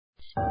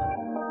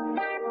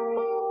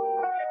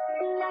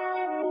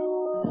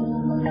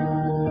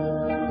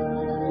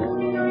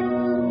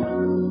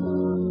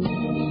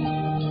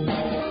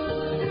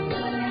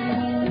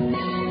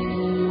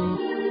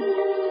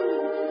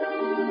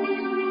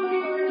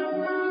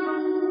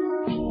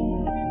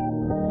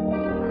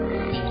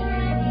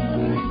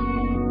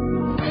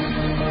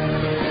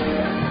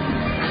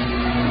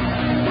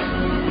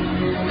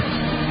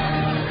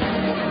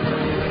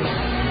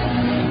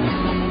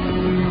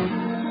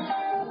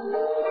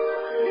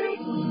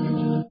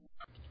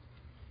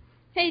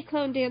Hey,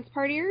 Clone Dance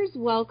Partiers,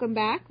 welcome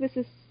back. This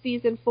is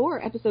Season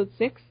 4, Episode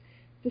 6,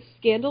 The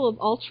Scandal of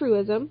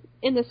Altruism.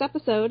 In this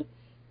episode,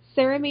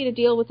 Sarah made a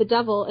deal with the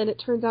devil, and it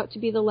turns out to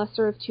be the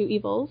lesser of two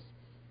evils.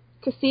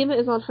 Cosima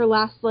is on her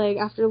last leg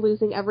after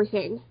losing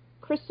everything.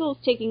 Crystal is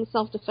taking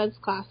self-defense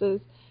classes.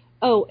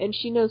 Oh, and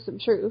she knows some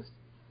truth.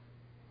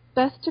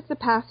 Beth took the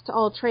path to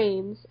all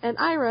trains, and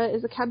Ira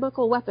is a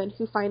chemical weapon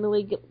who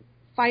finally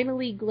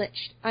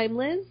glitched. I'm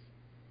Liz.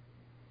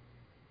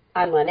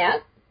 I'm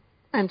Lynette.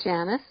 I'm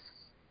Janice.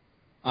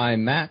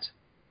 I'm Matt.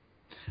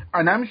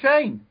 And I'm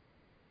Shane.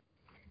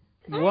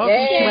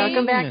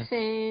 Welcome back,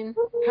 Shane.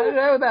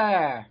 Hello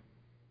there.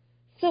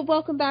 So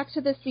welcome back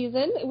to this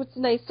season. It's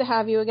nice to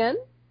have you again.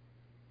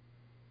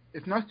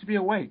 It's nice to be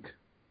awake,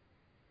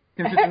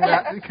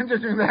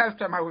 considering the last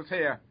time I was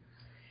here.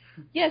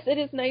 Yes, it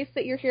is nice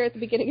that you're here at the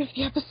beginning of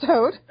the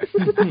episode.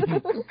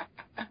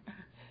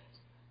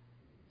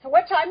 So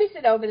what time is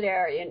it over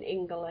there in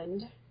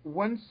England?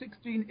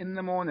 1:16 in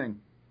the morning.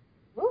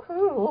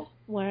 Woohoo.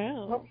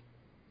 Wow.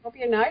 Hope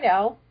you're a night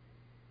owl.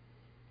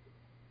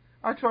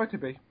 I try to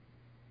be.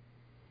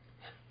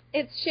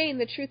 It's Shane.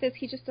 The truth is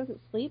he just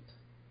doesn't sleep.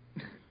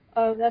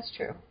 Oh, that's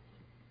true.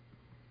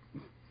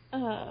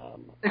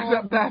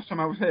 Except last time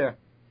I was here.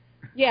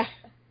 Yeah.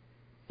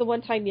 The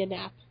one time you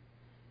nap.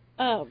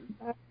 So,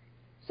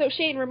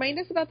 Shane, remind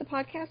us about the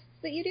podcasts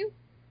that you do.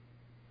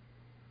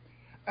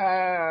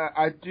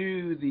 I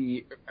do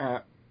the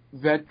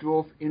Red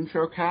Dwarf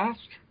Introcast.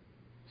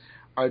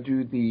 I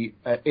do the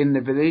In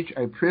the Village,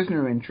 a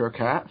Prisoner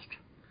Introcast.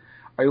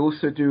 I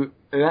also do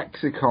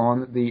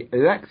Lexicon, the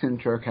Lex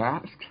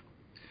Introcast.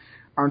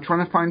 I'm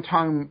trying to find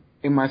time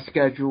in my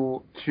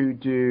schedule to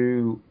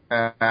do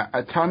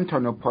a Time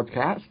Tunnel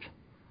podcast.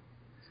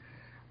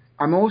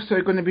 I'm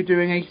also going to be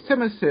doing a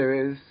summer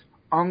series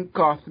on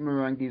Garth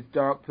Marenghi's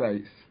Dark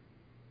Place.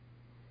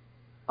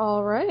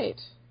 All right.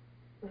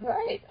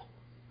 Right.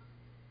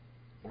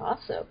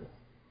 Awesome.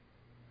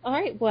 All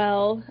right.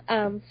 Well,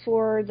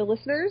 for the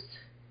listeners,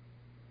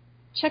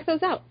 check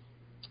those out.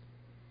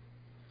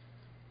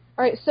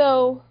 All right.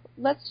 So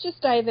let's just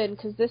dive in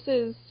because this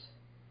is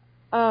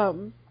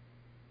an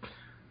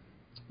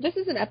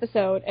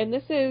episode, and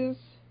this is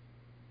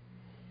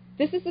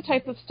the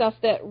type of stuff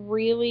that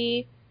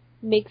really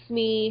makes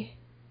me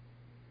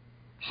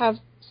have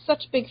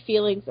such big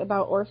feelings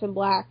about Orphan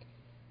Black,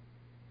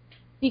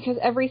 because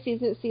every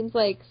season it seems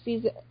like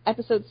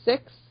episode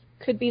 6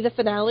 could be the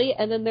finale,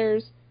 and then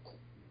there's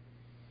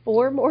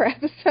 4 more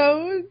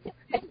episodes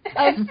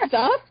of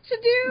stuff to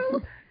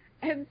do.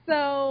 And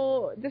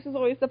so this is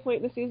always the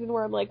point in the season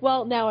where I'm like,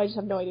 well, now I just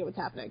have no idea what's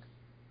happening.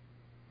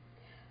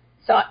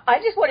 So I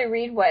just want to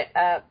read what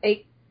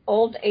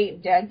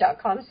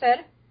old8dead.com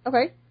said.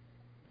 Okay.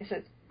 It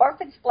says,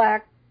 Orphan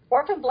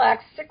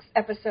Black's 6th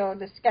episode,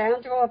 The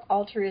Scandal of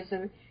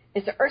Altruism,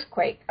 is an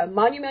earthquake, a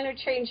monumental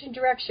change in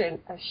direction,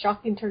 a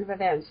shocking turn of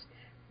events.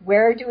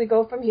 Where do we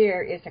go from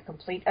here is a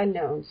complete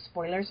unknown.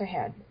 Spoilers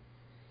ahead.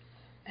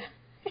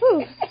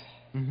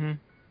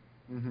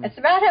 That's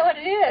about how it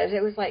is.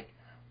 It was like,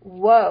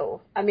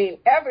 whoa. I mean,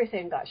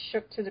 everything got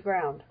shook to the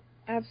ground.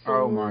 Absolutely.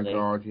 Oh my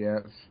God,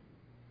 yes.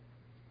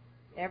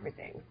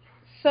 Everything.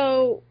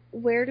 So,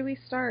 where do we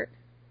start?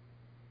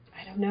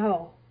 I don't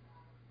know.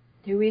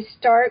 Do we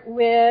start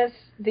with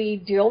the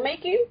deal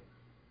making?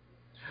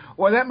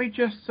 Well, let me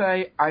just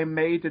say I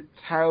made a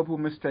terrible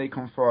mistake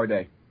on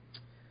Friday.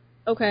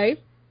 Okay.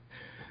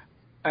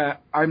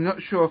 I'm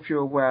not sure if you're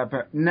aware,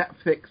 but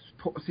Netflix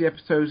puts the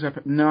episodes up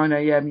at 9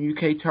 a.m.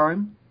 UK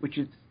time, which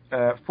is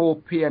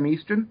 4 a.m.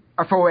 Eastern.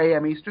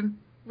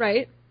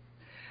 Right.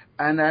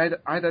 And I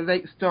had a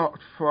late start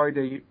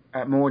Friday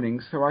morning,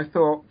 so I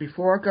thought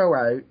before I go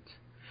out,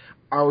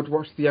 I would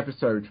watch the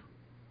episode.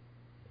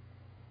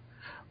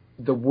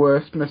 The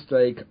worst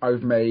mistake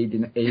I've made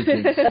in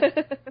ages.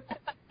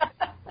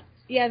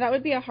 Yeah, that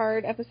would be a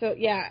hard episode.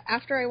 Yeah,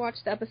 after I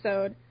watched the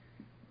episode,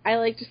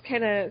 I just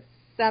kind of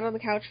sat on the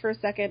couch for a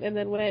second and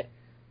then went,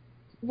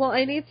 well,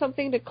 I need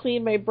something to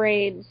clean my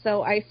brain,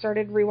 so I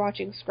started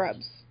rewatching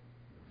Scrubs.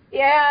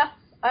 Yeah,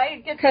 I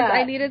get that. Because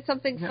I needed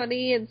something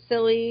funny and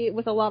silly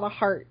with a lot of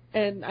heart,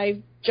 and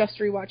I just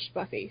rewatched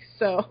Buffy,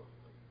 so.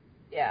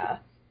 Yeah.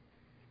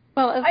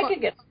 Well, I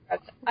could get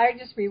Scrubs. I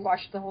just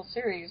rewatched the whole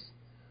series,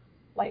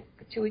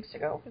 2 weeks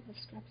ago.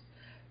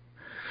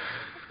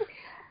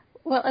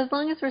 Well, as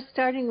long as we're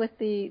starting with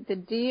the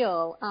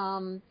deal,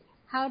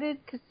 how did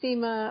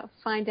Cosima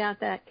find out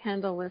that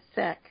Kendall was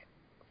sick?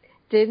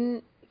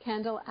 Didn't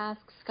Kendall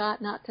ask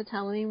Scott not to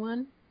tell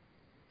anyone?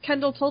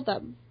 Kendall told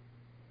them.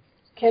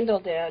 Kendall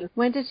did.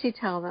 When did she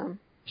tell them?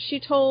 She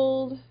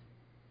told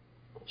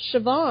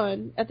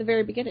Siobhan at the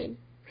very beginning.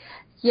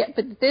 Yeah,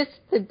 but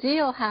the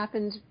deal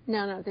happened.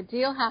 No, the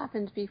deal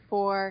happened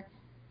before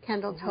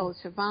Kendall told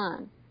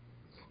Siobhan.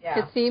 Yeah.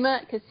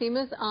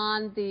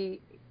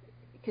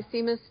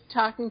 Cosima's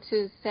talking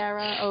to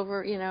Sarah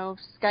over,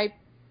 Skype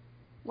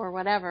or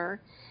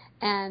whatever,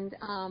 and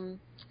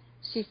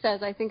she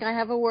says, I think I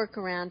have a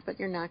workaround, but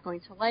you're not going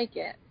to like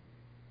it.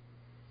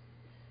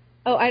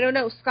 Oh, I don't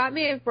know. Scott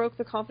may have broke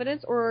the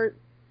confidence, or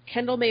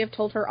Kendall may have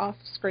told her off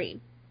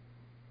screen.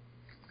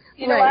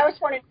 You know, Right. I was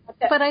wondering about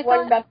that. But I one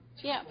thought, about,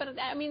 yeah, but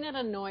I mean, that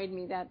annoyed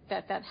me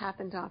that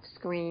happened off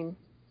screen.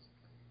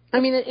 I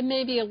mean, it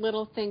may be a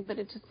little thing, but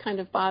it just kind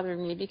of bothered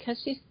me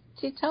because she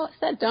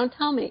said, "Don't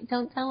tell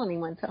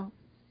anyone." So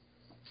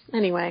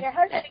anyway, yeah,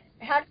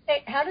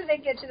 how did they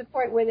get to the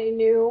point where they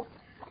knew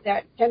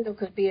that Kendall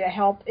could be a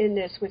help in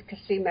this with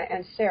Cosima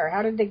and Sarah?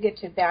 How did they get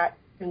to that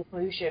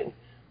conclusion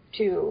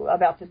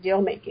about the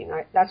deal making?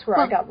 That's where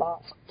I got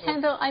lost.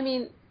 Kendall, I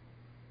mean,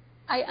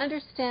 I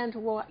understand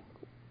what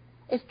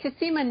if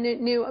Cosima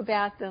knew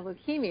about the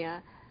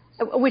leukemia,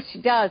 which she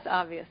does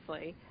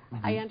obviously.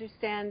 Mm-hmm. I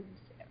understand.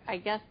 I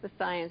guess the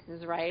science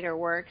is right or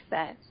works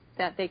that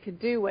they could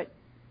do what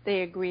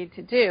they agreed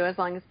to do as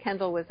long as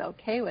Kendall was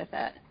okay with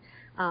it.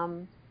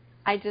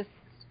 I just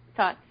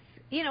thought,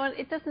 you know,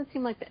 it doesn't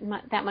seem like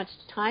that much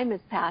time has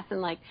passed,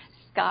 and like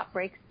Scott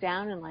breaks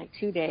down in like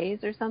 2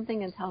 days or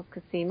something and tells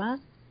Cosima.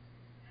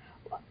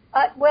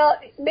 Well,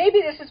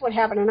 maybe this is what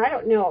happened, and I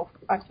don't know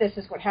if this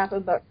is what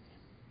happened, but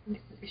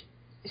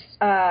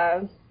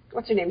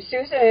what's her name?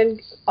 Susan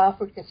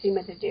offered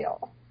Cosima the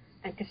deal,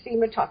 and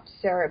Cosima talked to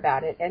Sarah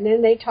about it, and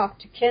then they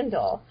talked to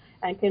Kendall,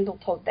 and Kendall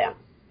told them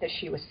that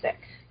she was sick.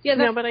 Yeah,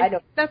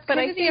 that's kind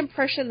of the think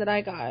impression that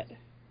I got.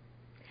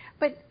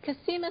 But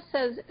Cosima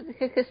says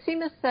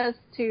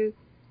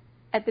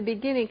at the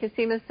beginning,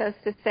 Cosima says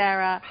to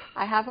Sarah,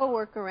 "I have a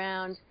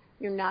workaround.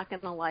 You're not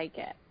going to like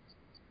it."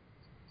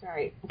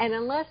 Right. And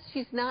unless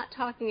she's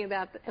talking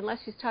about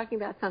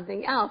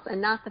something else,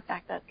 and not the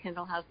fact that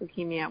Kendall has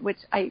leukemia, which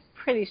I'm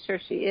pretty sure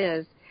she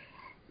is,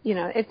 you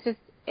know, it's just.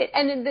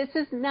 And this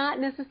is not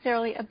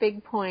necessarily a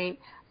big point,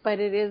 but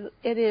it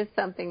is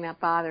something that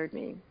bothered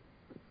me.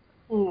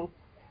 Mm.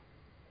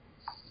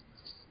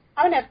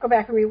 I'm going to have to go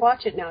back and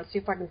rewatch it now and see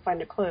if I can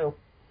find a clue.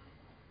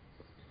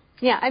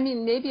 Yeah, I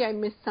mean, maybe I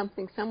missed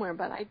something somewhere,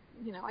 but I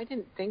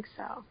didn't think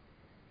so.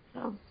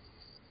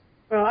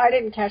 Well, I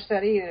didn't catch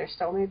that either,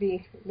 so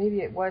maybe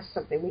it was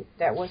something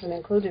that wasn't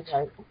included,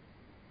 right?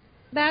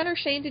 Matt or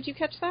Shane, did you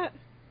catch that?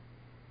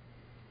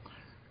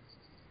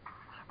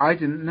 I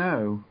didn't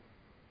know.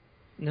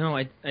 No,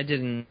 I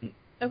didn't.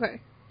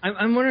 Okay.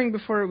 I'm wondering,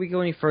 before we go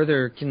any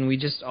further, can we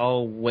just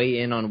all weigh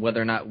in on whether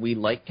or not we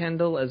like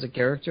Kendall as a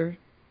character?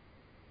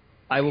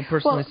 I will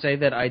personally say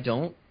that I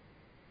don't,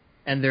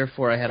 and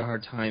therefore I had a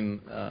hard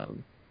time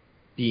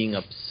being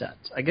upset.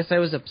 I guess I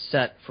was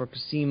upset for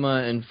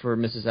Cosima and for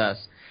Mrs.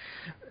 S,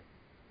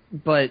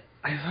 but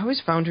I've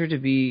always found her to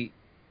be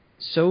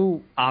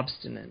so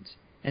obstinate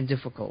and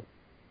difficult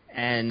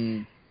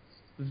and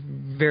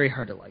very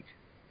hard to like.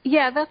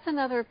 Yeah, that's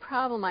another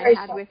problem I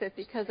had with it,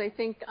 because I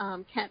think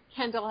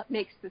Kendall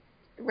makes this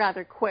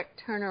rather quick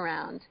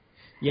turnaround.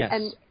 Yes.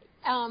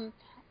 And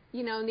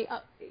maybe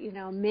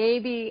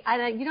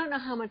you don't know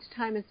how much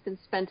time has been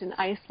spent in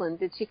Iceland.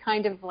 Did she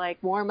kind of like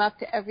warm up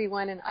to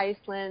everyone in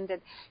Iceland?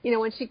 And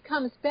when she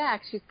comes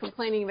back, she's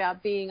complaining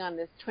about being on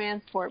this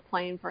transport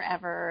plane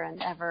forever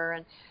and ever.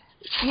 And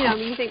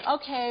you think,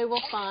 okay,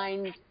 well,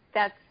 fine,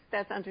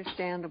 that's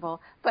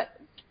understandable.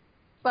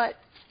 But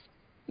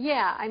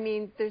yeah, I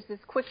mean, there's this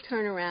quick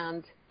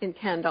turnaround in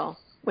Kendall,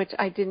 which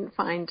I didn't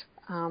find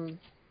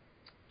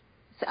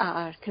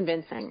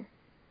convincing.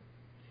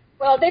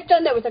 Well, they've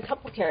done that with a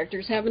couple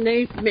characters, haven't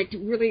they? Make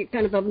really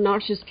kind of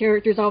obnoxious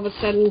characters all of a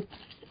sudden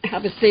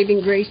have a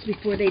saving grace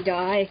before they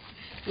die.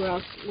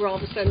 We're all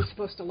of a sudden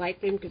supposed to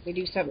like them because they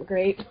do something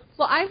great.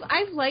 Well,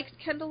 I've liked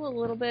Kendall a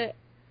little bit.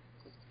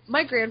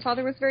 My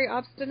grandfather was very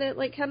obstinate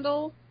like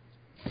Kendall,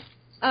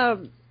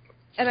 and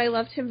I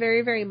loved him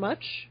very, very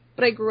much.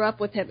 But I grew up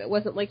with him. It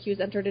wasn't like he was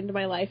entered into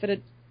my life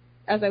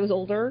as I was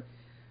older.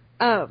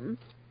 And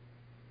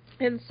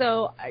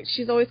so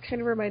she's always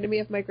kind of reminded me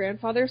of my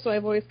grandfather, so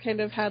I've always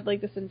kind of had, like,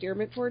 this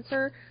endearment towards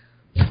her.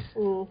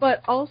 Mm.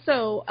 But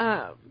also,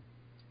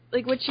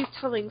 like, when she's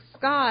telling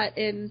Scott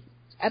in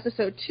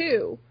episode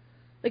 2,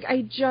 like,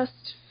 I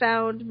just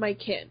found my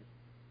kin.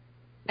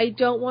 I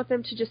don't want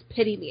them to just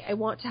pity me. I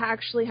want to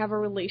actually have a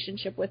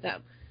relationship with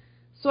them.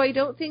 So I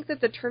don't think that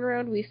the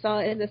turnaround we saw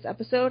in this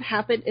episode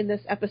happened in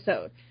this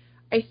episode.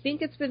 I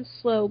think it's been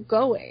slow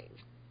going.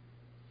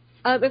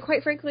 And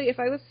quite frankly, if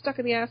I was stuck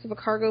in the ass of a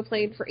cargo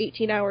plane for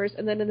 18 hours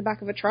and then in the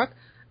back of a truck,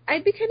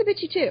 I'd be kind of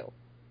bitchy too.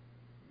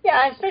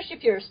 Yeah, especially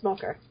if you're a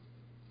smoker.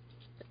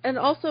 And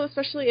also,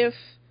 especially if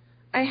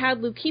I had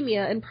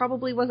leukemia and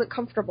probably wasn't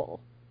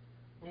comfortable.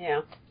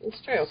 Yeah, it's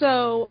true.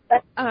 So,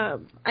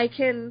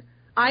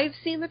 I've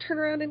seen the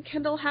turnaround in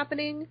Kendall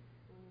happening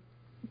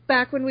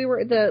back when we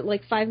were,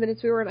 5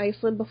 minutes we were in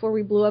Iceland before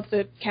we blew up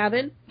the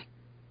cabin.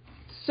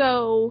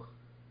 So,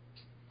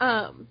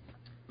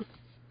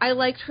 I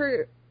liked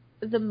her.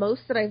 The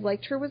most that I've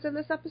liked her was in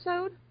this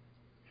episode.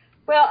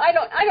 Well, I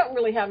don't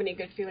really have any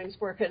good feelings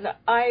for her because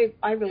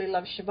I really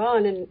love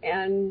Siobhan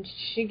and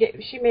she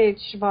made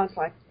Siobhan's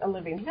life a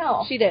living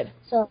hell. She did.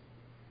 So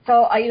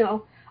I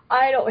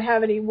don't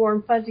have any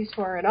warm fuzzies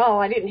for her at all.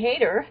 I didn't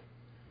hate her,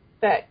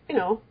 but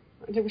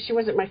she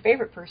wasn't my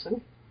favorite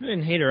person. I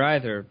didn't hate her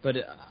either, but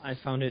I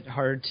found her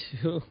hard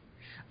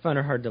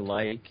to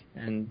like,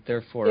 and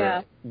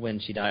therefore when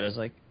she died, I was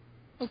like,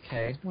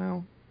 okay,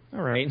 well,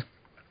 all right.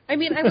 I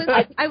mean,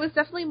 I was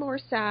definitely more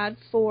sad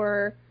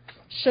for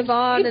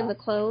Siobhan and the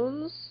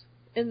clones,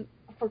 and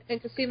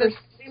Cosima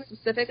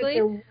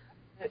specifically.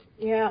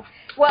 Yeah.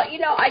 Well,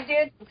 I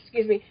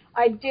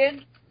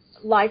did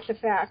like the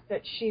fact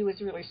that she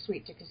was really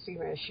sweet to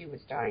Cosima as she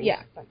was dying.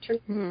 Yeah.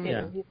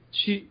 Yeah.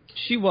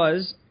 She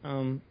was,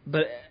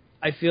 but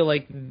I feel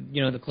like,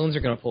 the clones are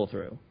going to pull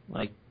through.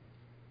 Like,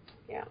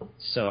 yeah.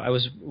 So I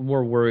was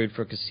more worried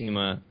for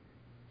Cosima,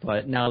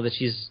 but now that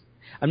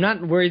I'm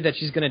not worried that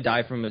she's going to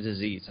die from a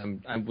disease.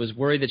 I was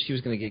worried that she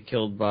was going to get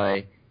killed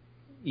by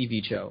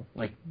Evie Cho.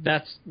 Like,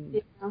 that's...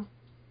 Yeah.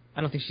 I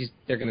don't think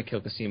they're going to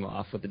kill Cosima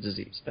off with a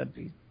disease. That'd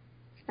be...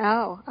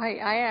 Oh,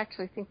 I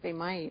actually think they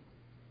might.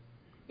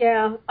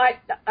 Yeah,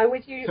 I'm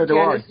with you, so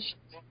Janice.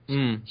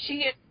 do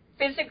She is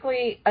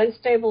physically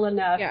unstable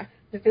enough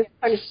that this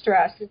kind of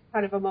stress, this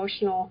kind of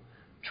emotional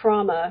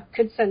trauma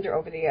could send her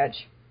over the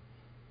edge.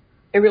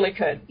 It really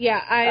could. Yeah,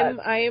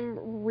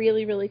 I'm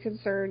really, really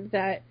concerned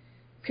that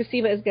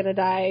Cosima is going to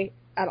die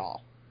at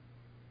all.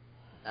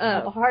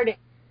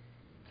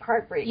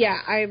 Heartbreak. Yeah,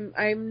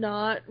 I'm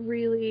not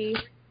really...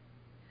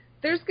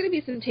 There's going to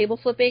be some table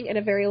flipping and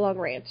a very long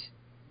rant.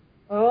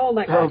 Oh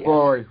my God!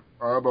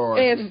 Oh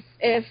boy!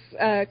 If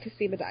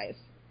Cosima dies,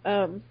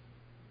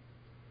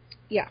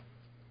 yeah.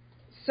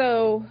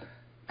 So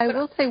I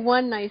will say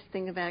one nice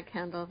thing about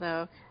Kendall,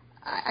 though.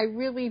 I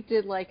really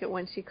did like it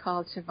when she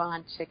called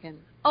Siobhan chicken.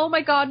 Oh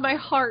my God, my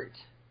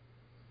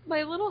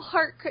little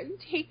heart couldn't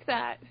take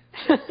that.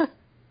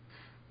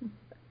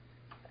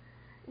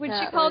 When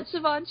she called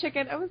Siobhan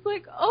chicken, I was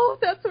like, oh,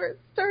 that's where it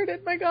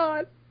started. My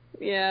God.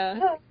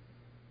 Yeah.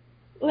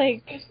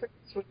 Like, it's pretty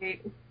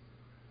sweet.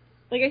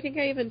 Like, I think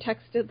I even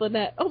texted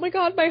Lynette, oh my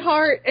God, my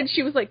heart. And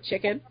she was like,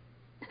 chicken.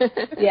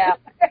 Yeah,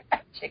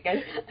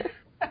 chicken.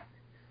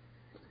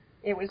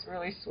 It was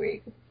really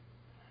sweet.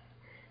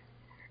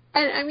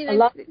 And I mean,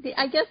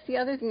 I guess the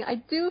other thing, I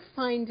do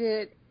find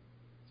it,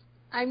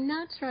 I'm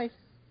not sure I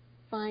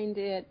find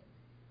it,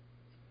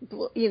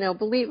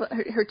 believe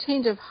her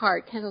change of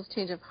heart, Kendall's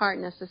change of heart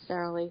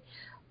necessarily,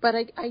 but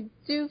I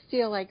do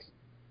feel like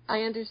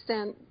I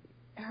understand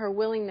her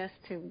willingness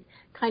to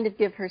kind of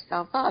give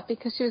herself up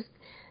because she was,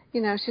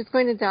 she's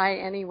going to die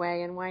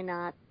anyway, and why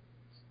not,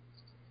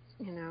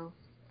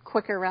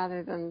 quicker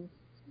rather than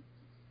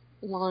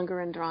longer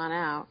and drawn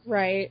out.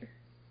 Right.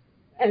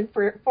 And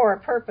for a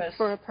purpose.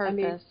 For a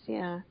purpose,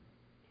 yeah.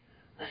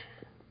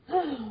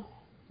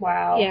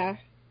 Wow. Yeah.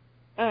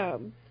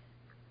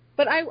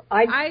 But I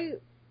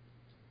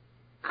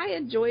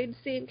enjoyed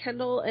seeing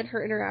Kendall and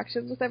her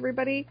interactions with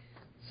everybody,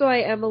 so I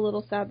am a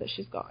little sad that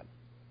she's gone.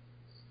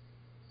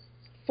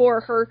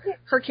 For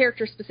her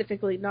character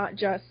specifically, not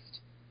just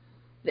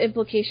the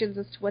implications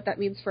as to what that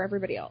means for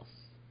everybody else.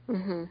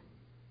 Mm-hmm.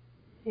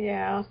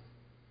 Yeah.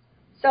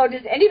 So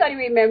does anybody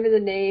remember the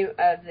name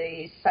of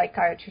the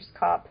psychiatrist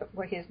cop,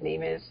 what his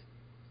name is?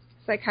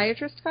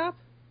 Psychiatrist cop?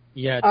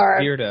 Yeah, it's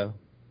Beardo.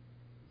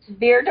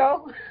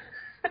 Beardo?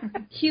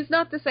 He's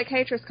not the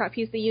psychiatrist cop,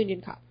 he's the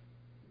union cop.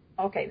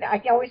 Okay,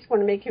 I always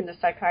want to make him the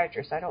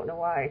psychiatrist. I don't know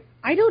why.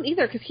 I don't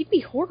either, because he'd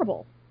be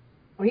horrible.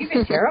 Well, he'd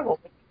be terrible.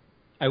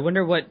 I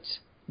wonder what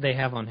they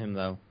have on him,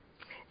 though.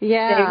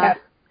 Yeah.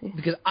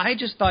 Because I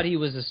just thought he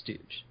was a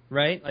stooge,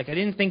 right? Like, I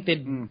didn't think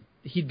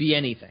he'd be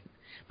anything.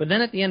 But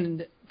then at the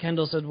end,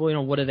 Kendall said,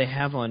 well, what do they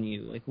have on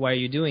you? Like, why are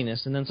you doing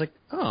this? And then it's like,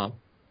 oh,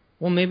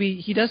 well,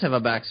 maybe he does have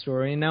a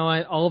backstory. And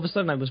now all of a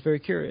sudden I was very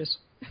curious.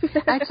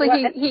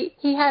 Actually,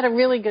 he had a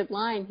really good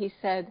line. He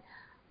said,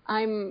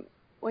 I'm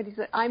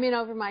in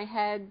over my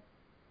head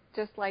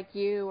just like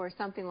you, or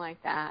something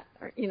like that.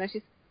 Or,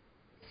 she's...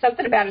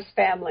 Something about his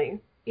family.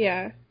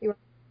 Yeah.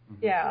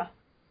 Yeah.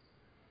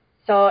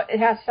 So it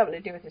has something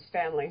to do with his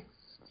family.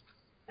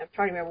 I'm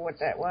trying to remember what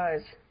that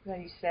was that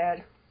he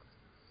said.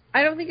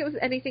 I don't think it was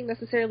anything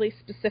necessarily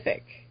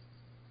specific.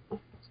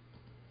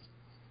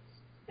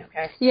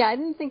 Okay. Yeah, I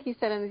didn't think he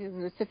said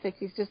anything specific.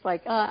 He's just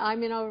like,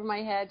 I'm in over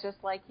my head just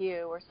like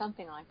you, or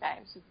something like that.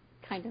 It was just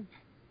kind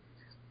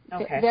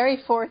of very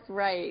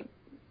forthright.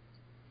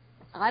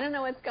 I don't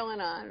know what's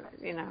going on.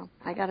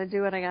 I got to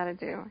do what I got to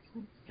do. I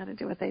got to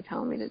do what they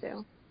tell me to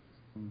do.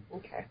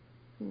 Okay.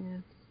 Yeah.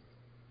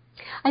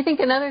 I think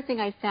another thing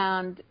I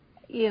found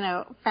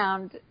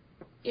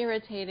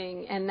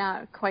irritating and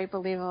not quite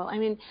believable. I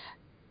mean,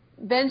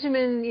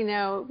 Benjamin,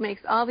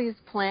 makes all these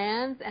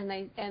plans and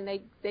they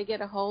get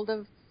a hold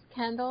of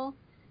Kendall.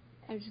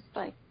 I was just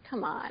like,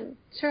 come on.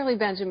 Surely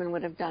Benjamin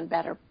would have done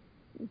better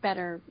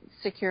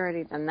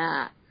security than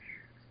that.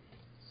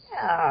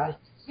 Yeah,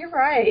 you're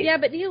right. Yeah,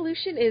 but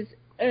Neolution is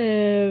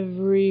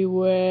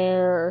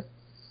everywhere.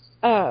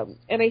 And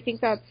I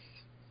think that's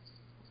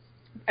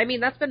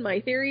been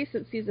my theory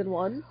since season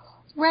 1.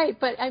 Right,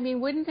 but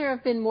wouldn't there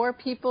have been more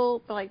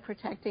people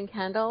protecting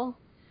Kendall?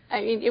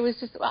 It was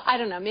just, I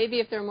don't know, maybe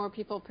if there were more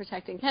people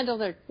protecting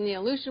Kendall,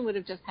 Neolution would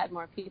have just had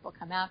more people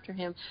come after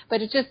him,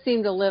 but it just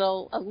seemed a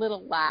little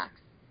lax.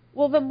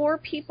 Well, the more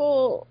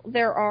people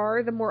there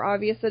are, the more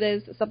obvious it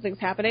is that something's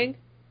happening.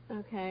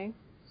 Okay.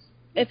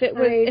 If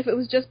it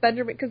was just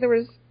Benjamin, because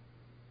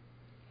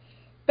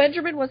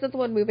Benjamin wasn't the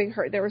one moving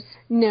her. There was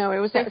No, it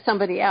was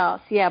somebody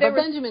else. Yeah, but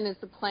was, Benjamin is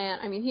the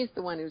plant. I mean, he's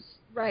the one who's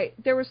right.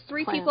 There was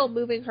 3 plant. people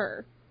moving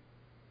her.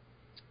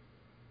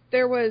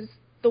 There was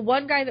the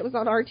one guy that was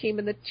on our team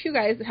and the 2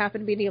 guys that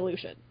happened to be Neil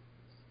Lucian.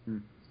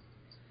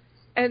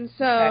 And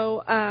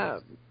so,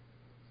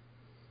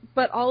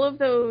 but all of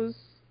those,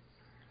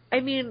 I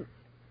mean,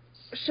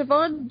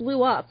 Siobhan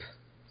blew up,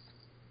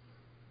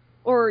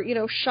 or,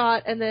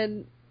 shot, and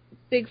then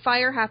big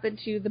fire happened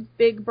to the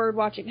big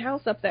bird-watching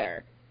house up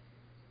there.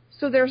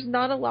 So there's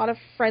not a lot of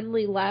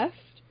friendly left.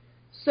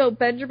 So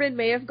Benjamin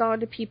may have gone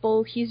to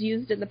people he's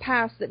used in the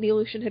past that Neil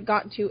Lucian had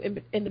gotten to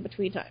in the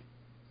between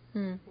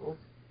time.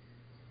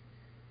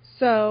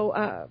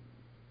 So,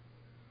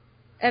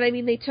 and I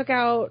mean, they took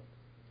out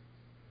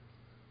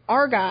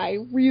our guy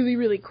really,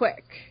 really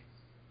quick.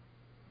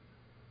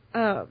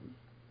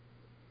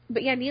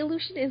 But yeah, Neil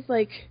Lucian is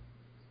like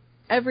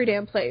every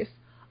damn place.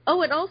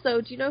 Oh, and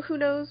also, do you know who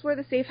knows where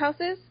the safe house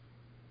is?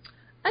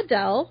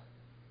 Adele.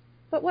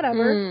 But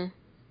whatever.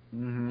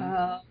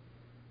 I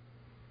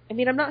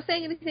mean, I'm not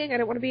saying anything. I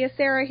don't want to be a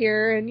Sarah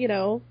here, and,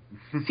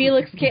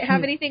 Felix can't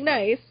have anything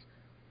nice.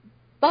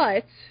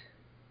 But,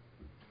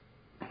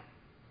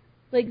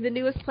 like, the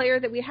newest player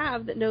that we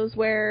have that knows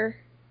where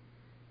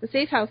the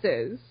safe house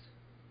is,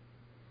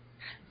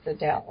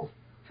 Adele,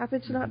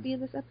 happened to not be in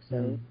this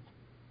episode.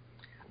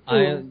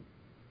 I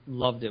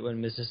loved it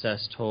when Mrs.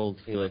 S told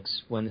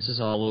Felix, when this is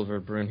all over,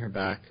 bring her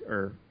back,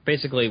 or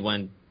basically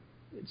when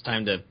it's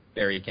time to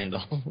bury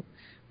Kendall.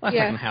 Well, that's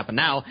not going to happen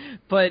now,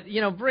 but,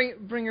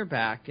 bring her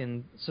back,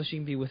 and so she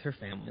can be with her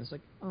family. It's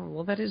like, oh,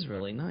 well, that is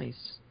really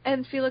nice.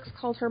 And Felix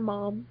called her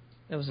mom.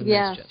 That was a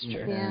nice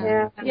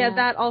gesture. Yeah,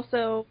 that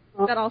also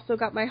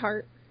got my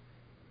heart.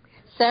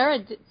 Sarah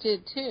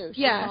did too.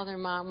 She called her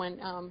mom when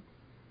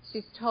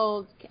she's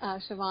told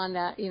Siobhan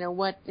that,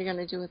 what they're going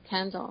to do with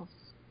Kendall.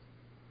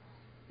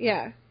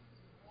 Yeah.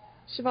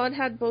 Siobhan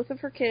had both of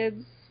her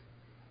kids,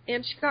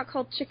 and she got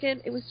called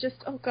chicken. It was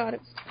just, oh God, it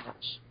was too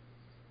much.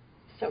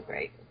 So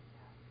great.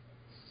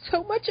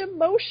 So much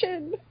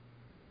emotion.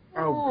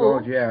 Oh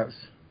God, yes.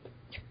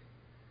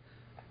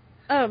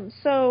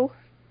 So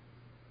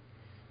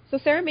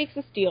Sarah makes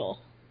this deal,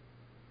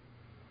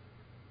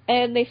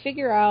 and they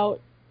figure out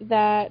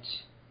that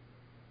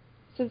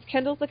since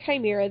Kendall's a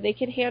chimera, they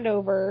can hand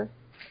over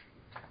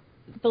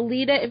the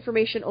Leda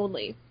information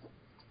only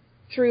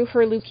through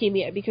her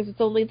leukemia, because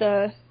it's only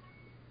the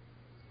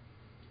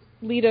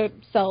Leda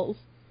cells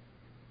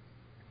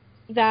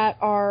that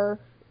are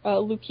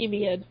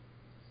leukemia.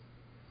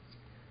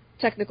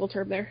 Technical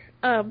term there.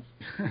 And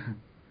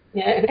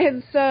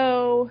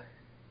so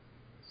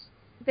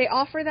they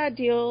offer that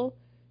deal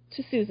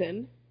to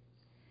Susan,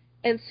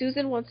 and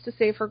Susan wants to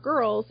save her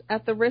girls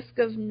at the risk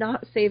of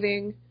not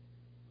saving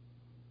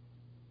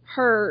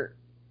her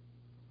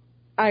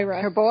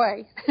Ira. Her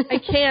boy. I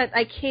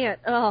can't.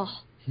 Oh.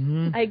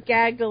 I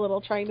gagged a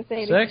little trying to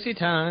say anything. Sexy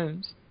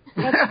times.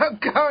 Oh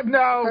God,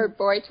 no! Her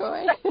boy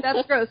toy.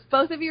 That's gross.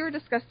 Both of you are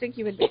disgusting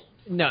human beings.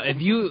 No,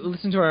 if you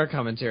listen to our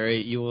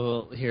commentary, you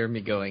will hear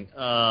me going,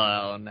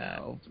 oh,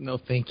 no,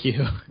 thank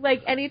you.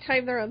 Like,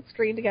 anytime they're on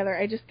screen together,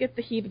 I just get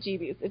the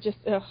heebie-jeebies. It just,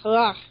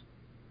 ugh.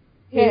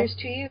 Here's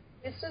to you,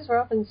 Mrs.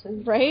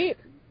 Robinson. Right?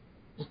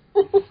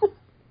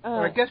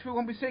 I guess we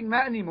won't be seeing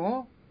Matt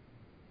anymore.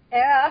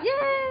 Yeah.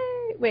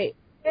 Yay! Wait.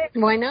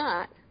 Why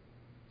not?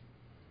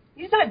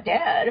 He's not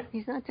dead.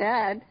 He's not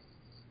dead.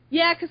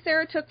 Yeah, because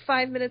Sarah took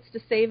 5 minutes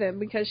to save him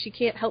because she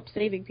can't help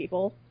saving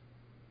people.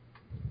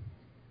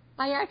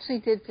 I actually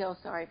did feel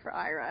sorry for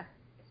Ira.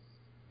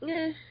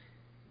 Well,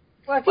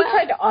 if he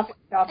tried to off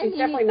himself, he's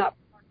definitely not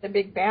part of the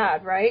big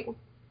bad, right?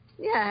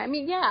 Yeah, I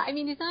mean,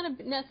 he's not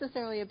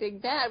necessarily a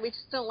big bad. We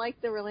just don't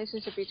like the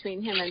relationship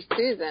between him and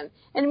Susan.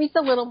 And he's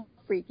a little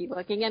freaky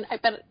looking,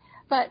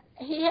 but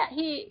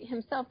he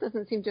himself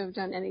doesn't seem to have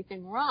done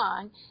anything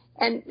wrong.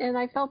 And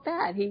I felt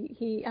bad.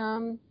 He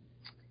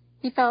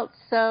felt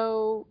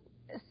so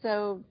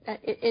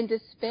in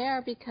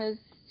despair because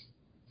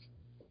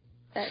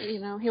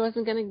he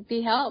wasn't going to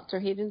be helped,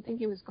 or he didn't think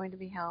he was going to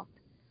be helped.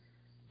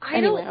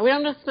 Anyway, we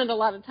don't have to spend a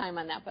lot of time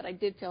on that, but I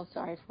did feel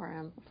sorry for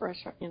him for a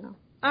short,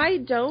 I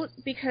don't,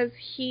 because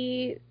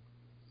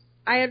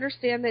I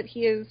understand that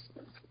he is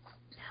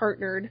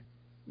partnered,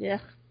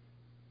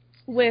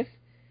 with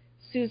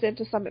Susan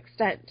to some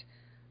extent.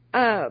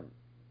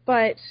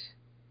 But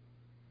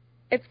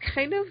it's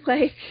kind of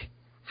like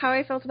how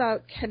I felt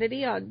about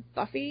Kennedy on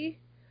Buffy,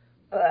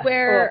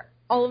 where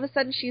all of a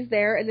sudden she's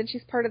there and then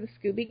she's part of the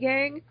Scooby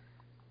Gang.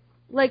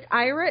 Like,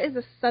 Ira is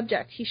a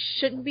subject. He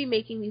shouldn't be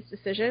making these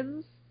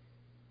decisions.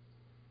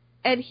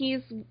 And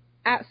he's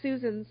at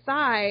Susan's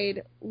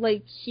side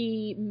like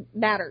he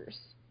matters.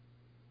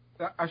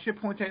 I should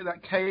point out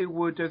that K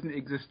word doesn't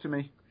exist to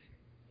me.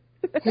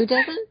 Who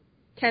doesn't?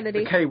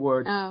 Kennedy. The K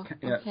word. Oh,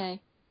 okay.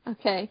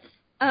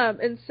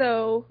 And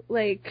so,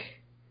 like,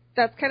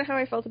 that's kind of how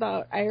I felt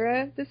about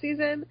Ira this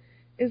season,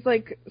 is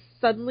like,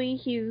 suddenly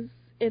he's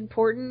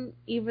important,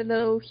 even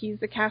though he's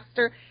a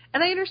caster.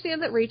 And I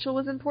understand that Rachel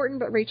was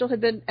important, but Rachel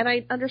had been, and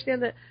I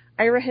understand that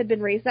Ira had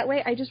been raised that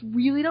way. I just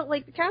really don't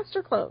like the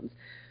caster clones.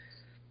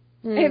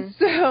 And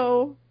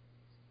so,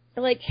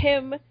 like,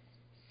 him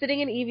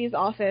sitting in Evie's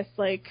office,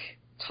 like,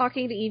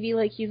 talking to Evie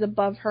like he's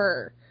above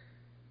her.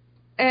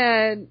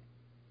 And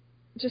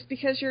just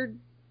because you're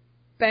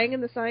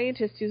banging the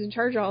scientist who's in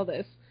charge of all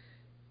this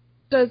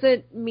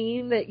doesn't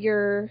mean that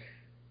you're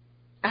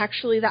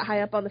actually that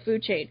high up on the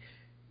food chain.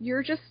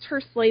 You're just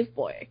her slave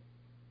boy.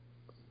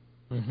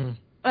 Mm-hmm.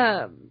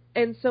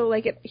 And so,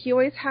 like, he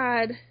always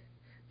had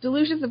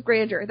delusions of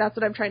grandeur, that's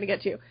what I'm trying to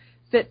get to,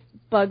 that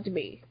bugged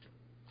me.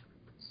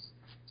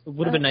 It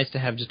would have been nice to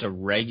have just a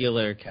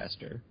regular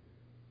caster.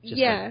 Just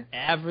like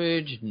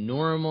average,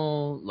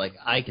 normal, like,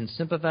 I can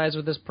sympathize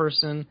with this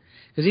person.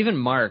 Because even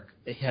Mark,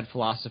 he had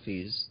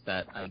philosophies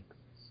that I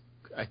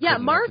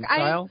couldn't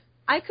reconcile.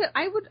 I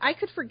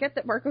could forget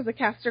that Mark was a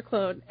caster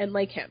clone and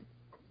like him.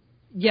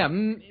 Yeah,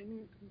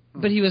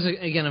 but he was,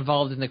 again,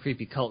 involved in the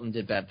creepy cult and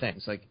did bad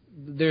things. Like,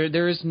 there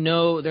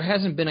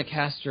hasn't been a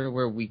caster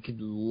where we could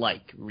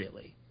like,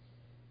 really.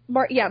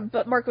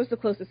 But Mark was the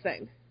closest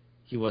thing.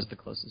 He was the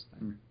closest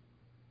thing.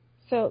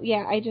 So,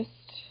 yeah,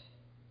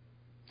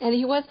 And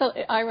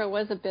Ira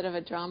was a bit of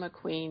a drama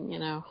queen, you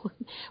know.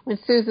 When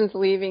Susan's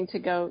leaving to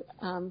go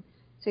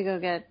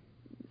get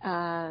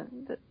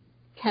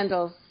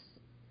Kendall's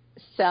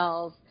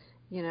cells,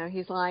 you know,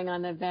 he's lying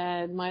on the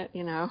bed.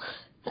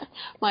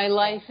 My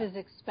life is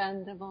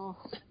expendable.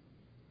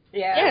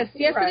 Yeah,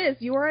 yes, right. it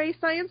is. You are a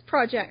science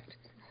project.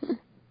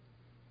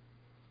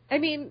 I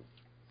mean,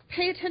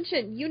 pay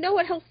attention. You know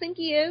what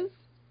Helsinki is?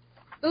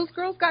 Those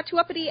girls got too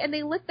uppity and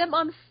they lit them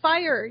on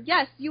fire.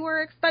 Yes, you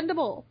are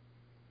expendable.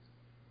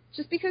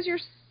 Just because you're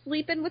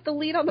sleeping with the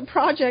lead on the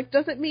project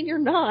doesn't mean you're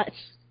not.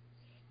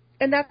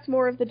 And that's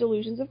more of the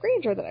delusions of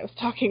grandeur that I was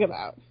talking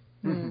about.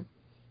 Mm-hmm.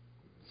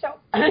 So,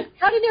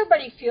 how did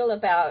everybody feel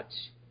about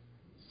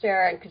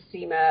Sarah and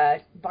Cosima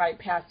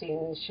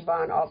bypassing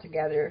Siobhan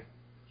altogether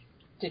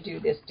to do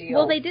this deal?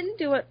 Well, they didn't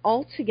do it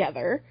all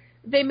together.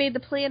 They made the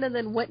plan and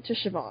then went to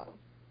Siobhan.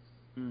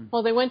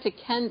 Well, they went to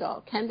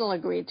Kendall. Kendall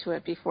agreed to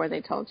it before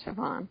they told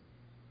Siobhan.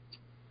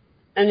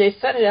 And they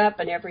set it up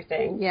and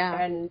everything.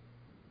 Yeah. And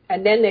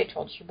then they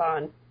told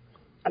Siobhan.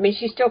 I mean,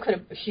 she still could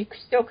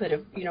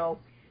have, you know,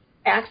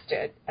 axed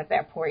it at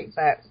that point,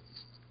 but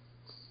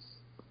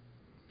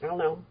I don't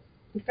know.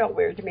 It felt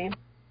weird to me.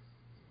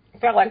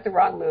 It felt like the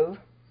wrong move.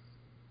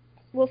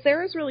 Well,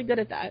 Sarah's really good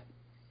at that.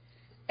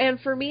 And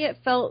for me, it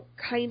felt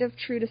kind of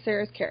true to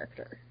Sarah's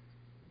character.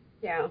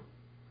 Yeah.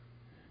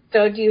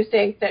 So do you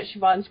think that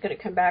Siobhan's going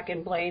to come back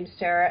and blame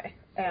Sarah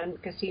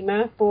and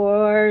Cosima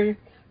for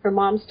her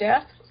mom's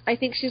death? I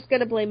think she's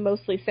going to blame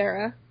mostly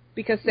Sarah,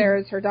 because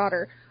Sarah's her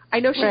daughter. I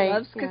know she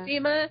loves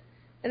Cosima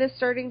and is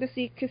starting to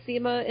see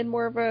Cosima in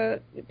more of a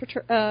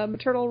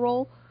maternal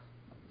role,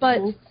 but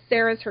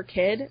Sarah's her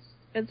kid,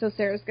 and so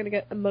Sarah's going to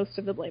get most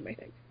of the blame, I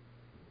think.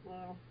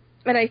 Wow.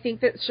 And I think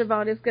that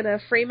Siobhan is going to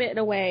frame it in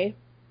a way,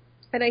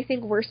 and I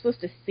think we're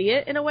supposed to see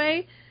it in a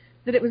way,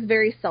 that it was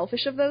very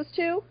selfish of those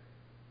two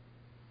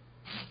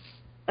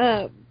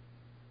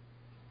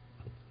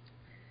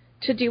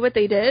to do what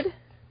they did.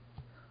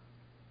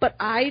 But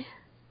I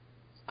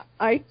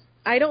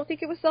don't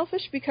think it was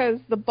selfish, because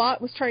the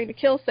bot was trying to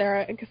kill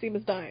Sarah and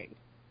Cosima's dying.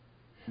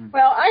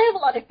 Well, I have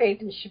a lot of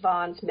faith in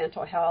Siobhan's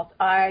mental health.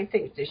 I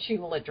think that she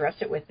will address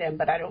it with them,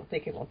 but I don't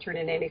think it will turn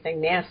into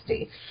anything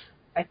nasty.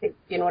 I think,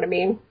 you know what I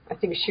mean? I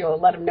think she'll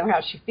let them know how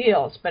she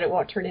feels, but it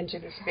won't turn into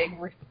this big...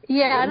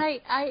 Yeah,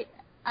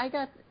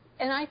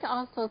 and I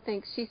also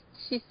think she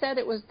said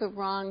it was the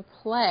wrong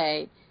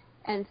play,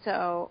 and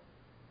so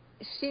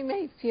she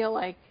may feel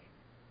like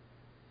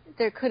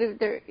they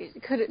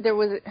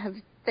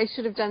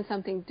should have done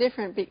something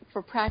different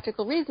for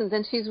practical reasons,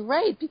 and she's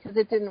right, because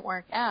it didn't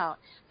work out.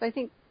 But I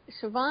think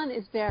Siobhan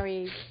is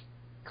very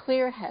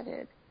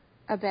clear-headed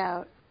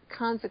about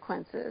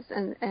consequences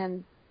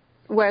and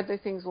whether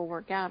things will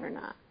work out or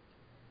not.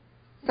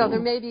 So there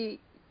may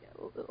be,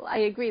 I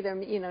agree,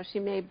 she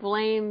may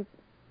blame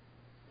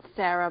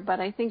Sarah, but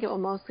I think it will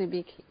mostly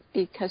be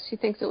because she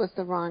thinks it was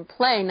the wrong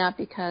play, not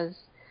because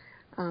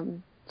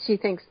she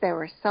thinks they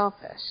were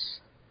selfish.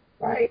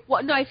 Right.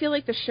 Well, no, I feel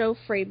like the show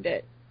framed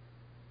it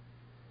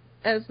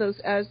as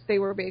they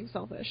were being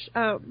selfish.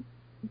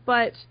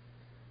 But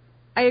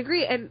I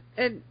agree, and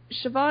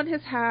Siobhan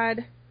has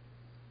had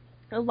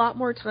a lot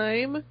more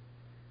time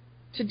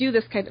to do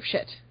this kind of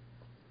shit.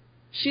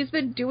 She's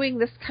been doing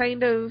this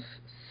kind of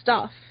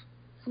stuff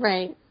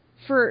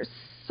for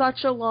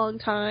such a long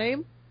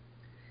time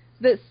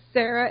that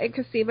Sarah and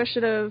Cosima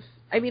should have,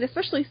 I mean,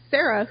 especially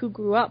Sarah, who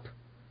grew up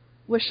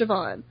with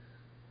Siobhan,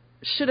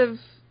 should have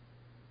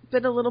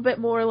been a little bit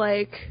more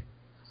like,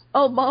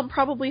 oh, Mom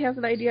probably has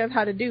an idea of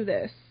how to do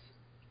this.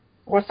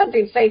 Or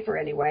something safer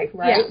anyway,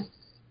 right?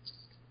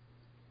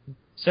 Yeah.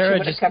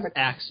 Sarah just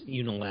acts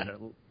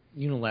unilaterally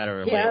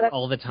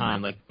all the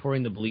time, like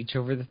pouring the bleach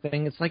over the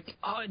thing. It's like,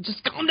 oh,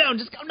 just calm down,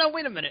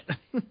 wait a minute.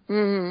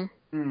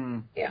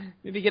 Yeah.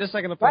 Maybe get a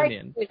second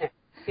opinion. Right.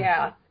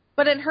 Yeah.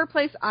 But in her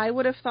place, I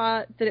would have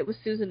thought that it was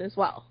Susan as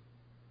well.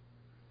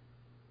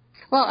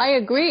 Well, I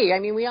agree. I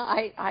mean,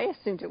 I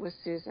assumed it was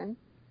Susan,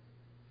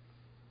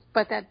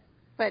 but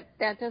but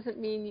that doesn't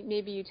mean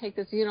maybe you take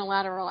this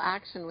unilateral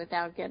action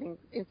without getting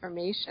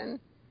information.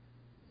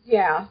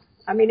 Yeah.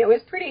 I mean, it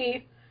was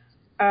pretty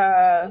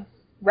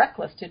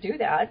reckless to do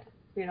that,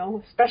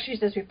 especially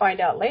since we find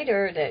out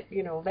later that,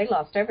 they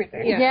lost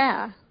everything.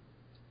 Yeah.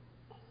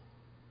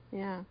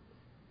 Yeah.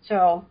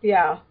 So,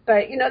 yeah.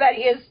 But,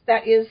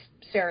 that is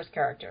Sarah's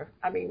character.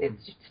 I mean,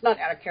 it's not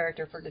out of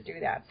character for her to do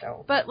that,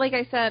 so. But like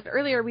I said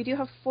earlier, we do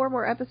have 4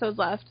 more episodes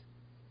left.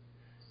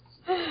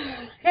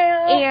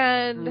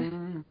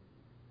 And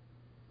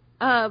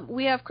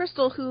we have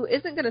Crystal, who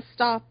isn't going to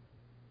stop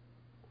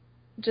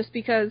just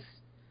because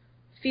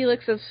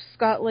Felix of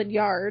Scotland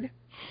Yard.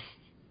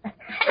 You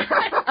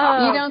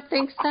don't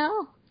think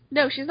so?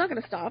 No, she's not going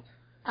to stop.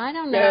 I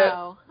don't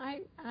know.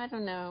 I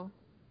don't know.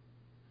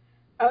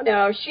 Oh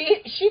no,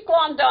 she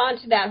glommed on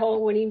to that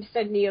whole when he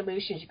said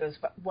Neolution. She goes,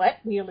 "What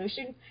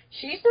Neolution?"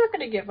 She's not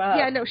going to give up.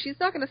 Yeah, no, she's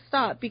not going to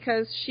stop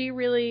because she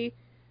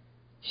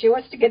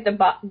wants to get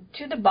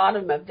to the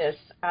bottom of this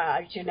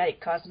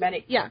genetic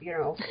cosmetic. Yeah.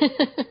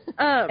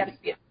 Gotta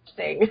be a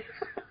thing.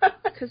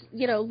 Because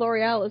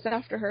L'Oreal is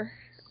after her.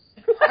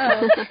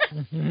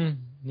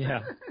 Yeah.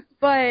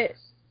 But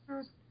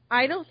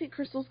I don't think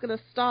Crystal's going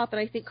to stop, and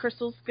I think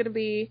Crystal's going to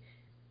be,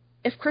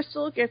 if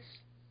Crystal gets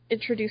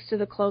introduced to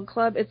the Clone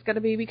Club, it's going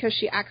to be because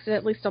she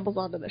accidentally stumbles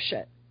onto the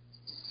shit.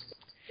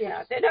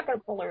 Yeah, they're not going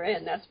to pull her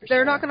in, that's for sure.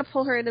 They're not going to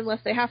pull her in unless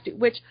they have to,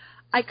 which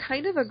I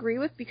kind of agree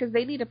with because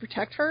they need to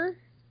protect her.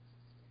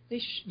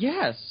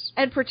 Yes.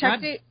 And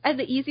and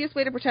the easiest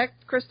way to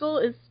protect Crystal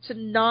is to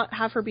not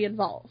have her be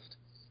involved.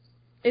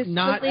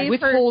 Not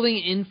withholding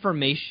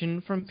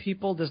information from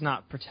people does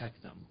not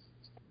protect them.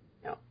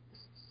 No.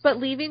 But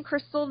leaving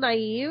Crystal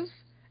naive,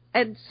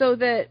 and so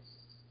that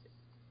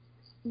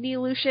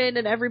Neolution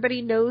and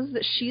everybody knows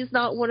that she's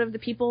not one of the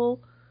people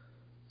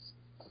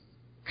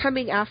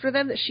coming after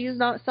them, that she's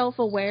not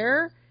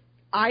self-aware,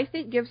 I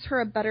think gives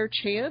her a better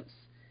chance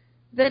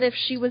than if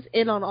she was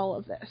in on all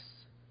of this.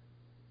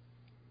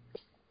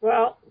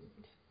 Well,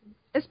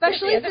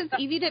 especially since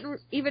Evie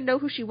didn't even know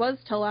who she was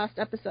till last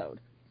episode.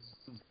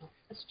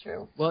 That's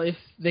true. Well, if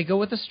they go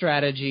with a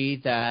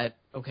strategy that,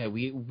 okay,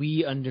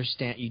 we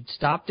understand, you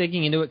stop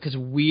digging into it because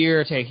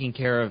we're taking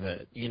care of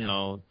it.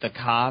 The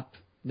cop,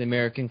 the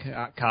American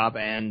cop,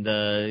 and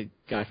the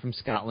guy from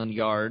Scotland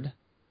Yard.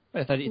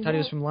 I thought he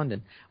was from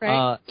London.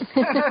 Right.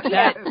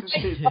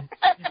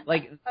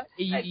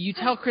 You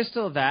tell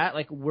Crystal that,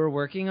 we're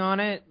working on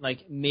it,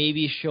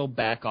 maybe she'll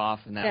back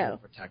off and that will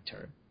protect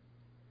her.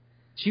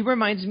 She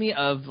reminds me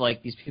of,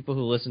 these people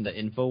who listen to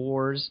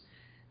InfoWars,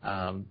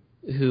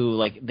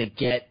 who, they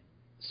get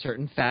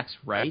certain facts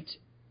right,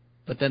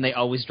 but then they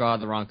always draw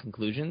the wrong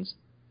conclusions.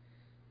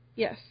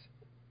 Yes.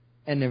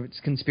 And it's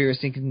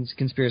conspiracy. And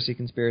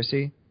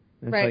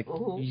it's right.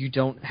 You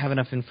don't have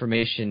enough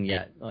information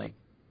yet.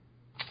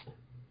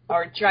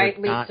 Or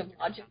giant leaps of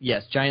logic.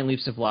 Yes, giant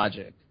leaps of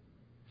logic.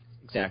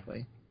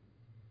 Exactly.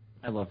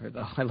 I love her,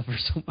 though. I love her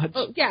so much.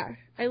 Oh, yeah.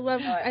 I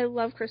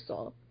love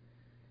Crystal.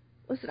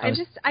 Listen,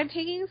 I'm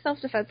taking a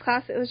self-defense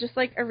class. It was just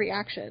a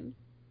reaction.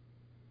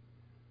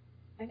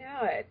 I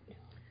know it.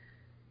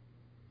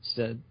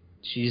 So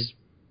she's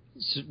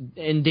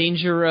in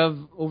danger of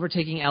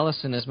overtaking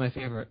Allison as my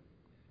favorite.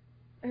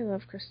 I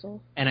love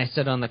Crystal. And I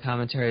said on the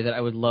commentary that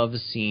I would love a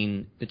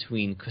scene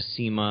between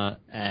Cosima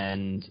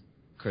and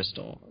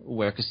Crystal,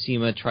 where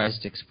Cosima tries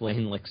to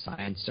explain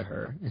science to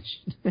her.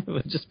 It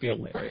would just be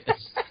hilarious.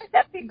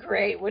 That'd be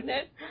great, wouldn't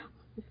it?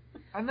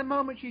 And the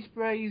moment she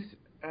sprays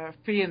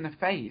Fee in the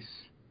face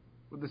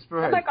with the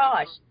spray. Oh my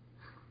gosh.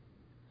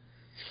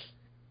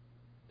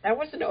 That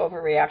wasn't an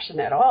overreaction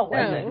at all,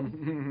 was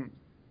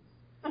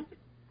it?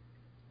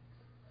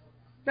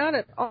 Not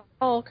at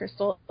all,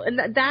 Crystal. And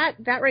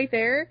that right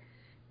there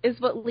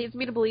is what leads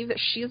me to believe that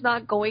she's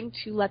not going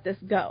to let this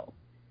go.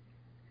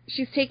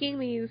 She's taking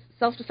these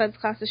self-defense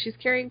classes. She's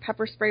carrying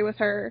pepper spray with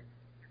her.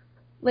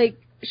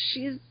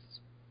 She's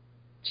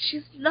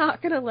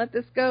not going to let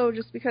this go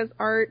just because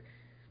Art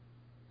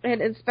and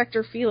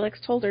Inspector Felix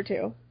told her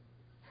to.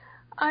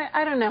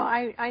 I don't know.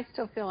 I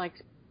still feel like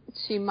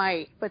she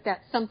might, but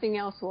that something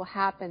else will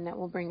happen that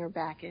will bring her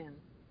back in.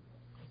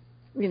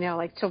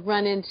 To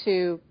run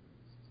into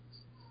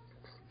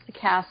the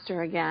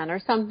caster again or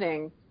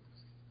something.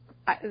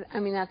 I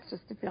mean, that's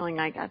just the feeling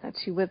I got, that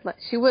she would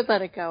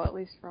let it go at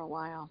least for a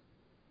while.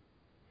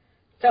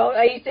 So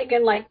are you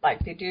thinking like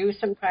they do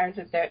sometimes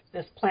that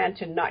this plan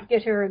to not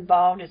get her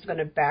involved is going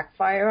to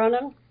backfire on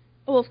them?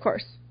 Well, of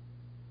course.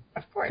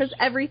 Of course. Because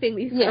everything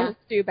these girls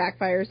do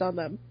backfires on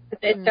them.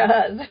 It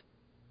does.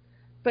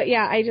 But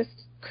yeah,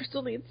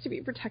 Crystal needs to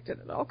be protected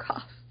at all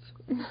costs.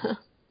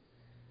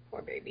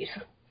 Poor babies.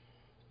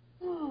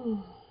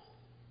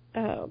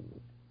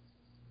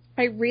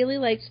 I really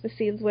liked the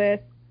scenes with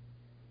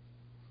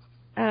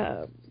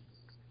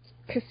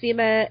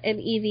Cosima and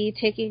Evie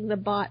taking the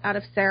bot out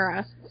of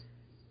Sarah,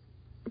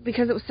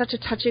 because it was such a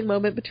touching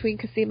moment between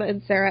Cosima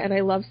and Sarah, and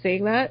I love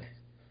seeing that.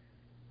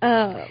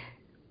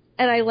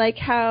 And I like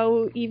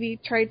how Evie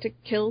tried to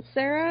kill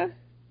Sarah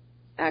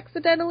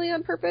accidentally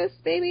on purpose,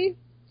 maybe,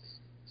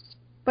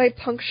 by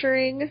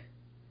puncturing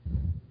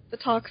the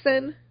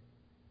toxin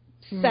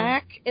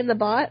sac in the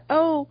bot.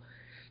 Oh,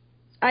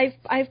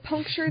 I've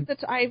punctured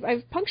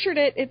I've punctured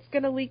it. It's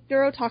gonna leak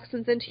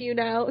neurotoxins into you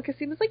now.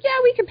 Casima's like,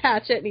 yeah, we can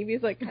patch it, and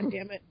Evie's like, God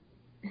damn it.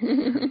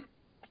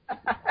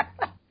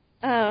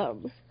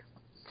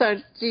 So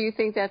do you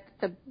think that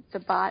the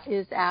bot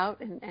is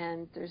out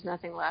and there's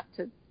nothing left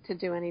to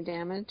do any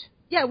damage?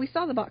 Yeah, we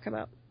saw the bot come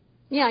out.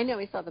 Yeah, I know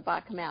we saw the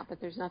bot come out, but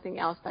there's nothing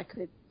else that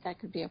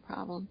could be a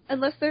problem.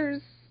 Unless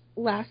there's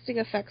lasting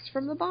effects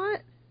from the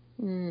bot.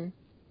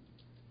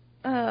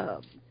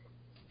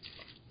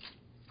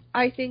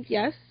 I think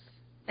yes.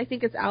 I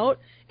think it's out.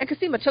 And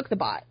Casima took the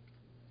bot.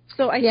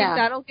 So I think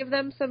that'll give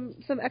them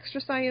some extra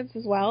science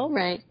as well.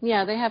 Right.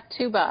 Yeah, they have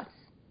 2 bots.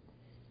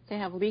 They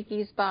have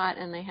Leaky's bot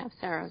and they have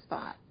Sarah's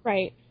bot.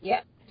 Right.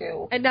 Yeah,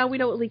 do. And now we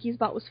know what Leaky's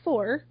bot was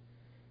for,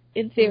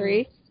 in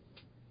theory.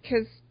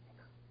 Because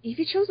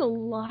Evie chose a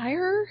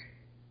liar,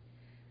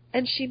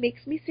 and she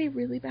makes me say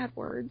really bad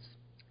words.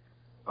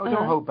 Oh,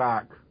 don't hold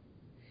back.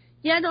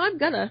 Yeah, no, I'm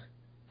gonna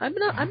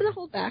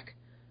hold back.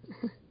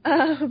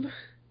 Because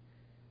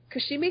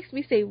she makes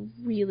me say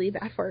really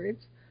bad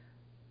words.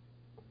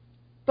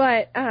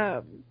 But,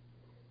 I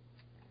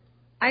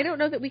don't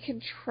know that we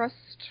can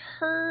trust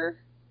her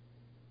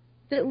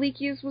that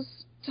Leaky's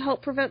was to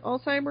help prevent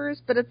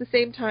Alzheimer's, but at the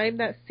same time,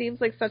 that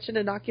seems like such an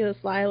innocuous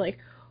lie. Like,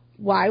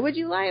 why would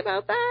you lie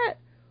about that?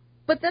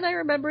 But then I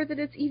remember that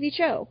it's Evie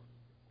Cho.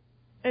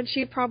 And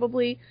she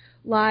probably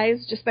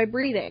lies just by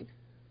breathing.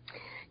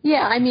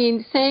 Yeah, I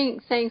mean,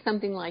 saying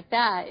something like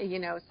that,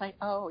 it's like,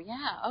 oh,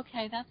 yeah,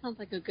 okay, that sounds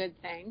like a good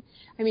thing.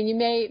 I mean, you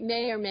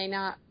may or may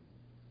not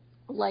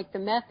like the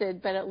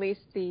method, but at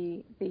least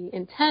the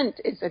intent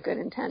is a good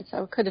intent.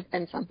 So it could have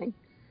been something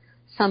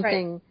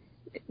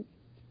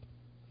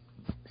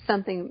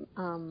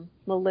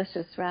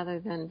malicious rather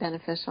than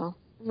beneficial.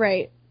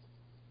 Right.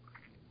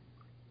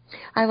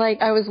 I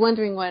was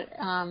wondering what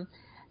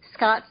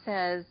Scott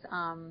says.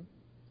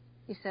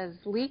 He says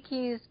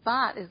Leaky's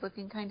bot is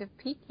looking kind of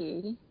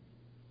peaky.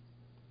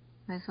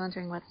 I was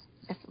wondering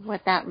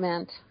what that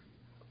meant.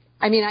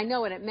 I mean, I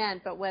know what it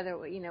meant, but whether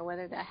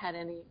that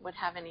would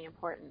have any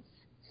importance.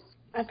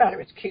 I thought it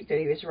was cute that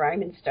he was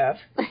rhyming stuff.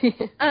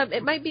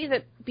 It might be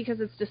that because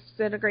it's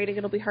disintegrating,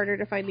 it'll be harder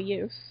to find the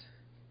use.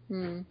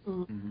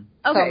 Mm-hmm.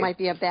 Okay. So it might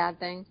be a bad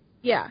thing.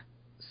 Yeah.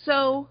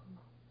 So,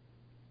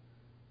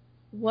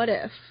 what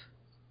if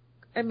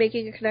I'm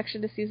making a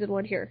connection to season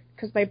 1 here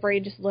because my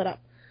brain just lit up?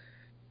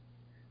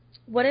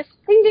 What if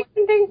Ding, ding,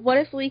 ding, ding. What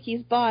if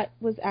Leaky's bot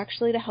was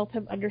actually to help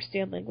him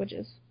understand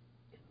languages?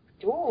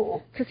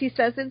 Ooh. Because he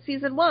says in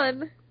season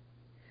 1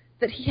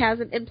 that he has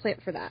an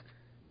implant for that.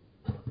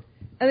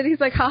 And then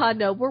he's like, haha,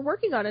 no, we're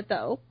working on it,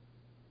 though.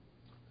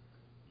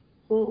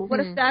 Mm-hmm. What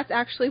if that's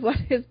actually what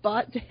his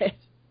bot did?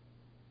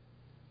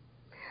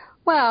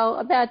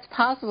 Well, that's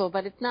possible,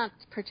 but it's not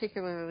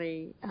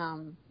particularly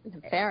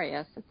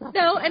nefarious. It's not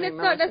no, and it's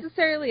malicious. not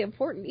necessarily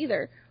important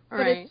either. But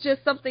right. It's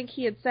just something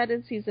he had said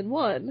in season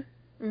 1.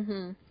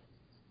 Mm-hmm.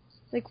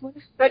 Like, what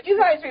if... But you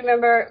guys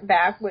remember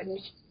back when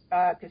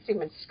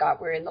Casima and Scott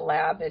were in the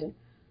lab, and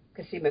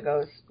Casima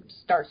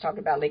starts talking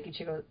about Leaky.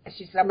 She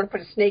says, I'm going to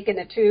put a snake in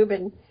a tube,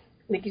 and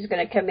Leaky's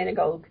going to come in and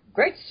go,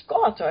 great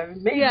Scott, I've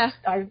made... Yeah.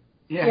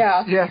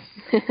 Yes.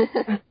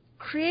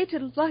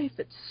 Created life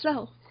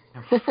itself.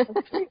 And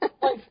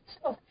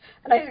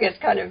I think it's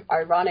kind of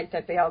ironic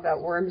that they all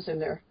got worms in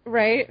there.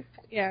 Right?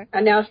 Yeah.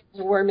 And now she's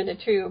a worm in a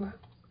tube.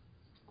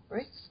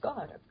 Great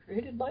Scott, I've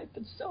created life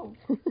itself.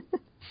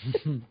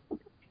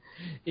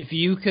 If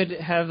you could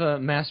have a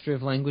mastery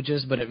of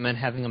languages, but it meant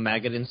having a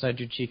maggot inside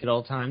your cheek at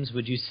all times,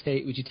 would you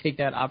take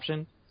that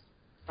option?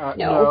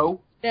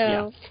 No.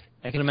 Yeah.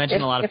 I can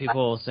imagine a lot of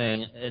people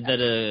saying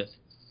that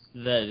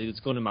it's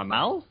going in my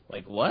mouth.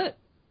 Like what?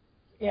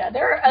 Yeah,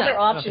 there are other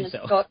options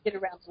so. to get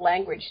around the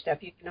language stuff.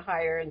 You can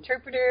hire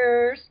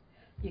interpreters.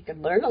 You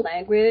can learn a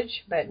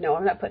language, but no,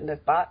 I'm not putting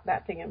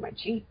that thing in my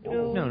cheek.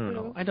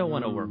 No. I don't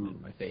want a worm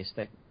in my face.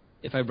 That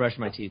if I brush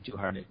my teeth too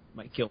hard, it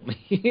might kill me.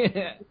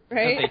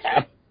 Right?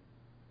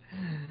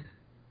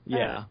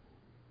 Yeah.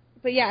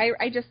 But yeah,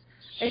 I just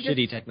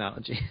shitty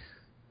technology.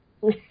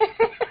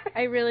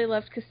 I really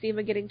loved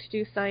Casima getting to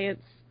do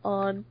science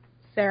on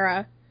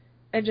Sarah,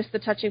 and just the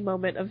touching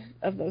moment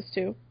of those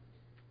two.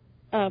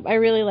 I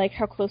really like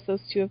how close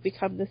those two have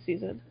become this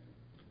season.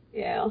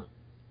 Yeah.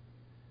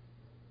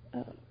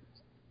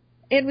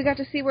 And we got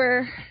to see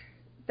where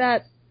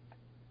that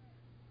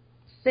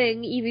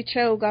thing, Evie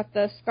Cho, got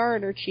the scar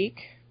on her cheek.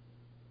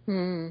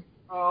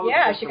 Oh,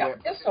 yeah, she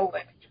got pistol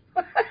whipped.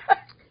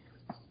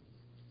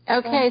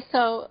 Okay,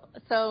 so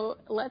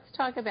let's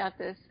talk about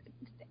this.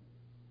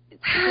 Did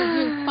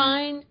you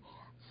find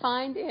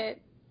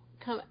it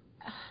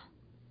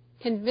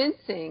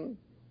convincing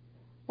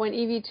when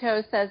Evie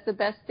Cho says the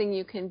best thing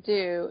you can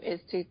do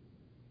is to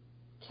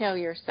kill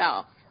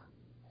yourself?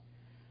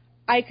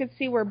 I could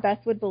see where Beth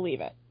would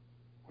believe it.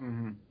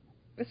 Mm-hmm.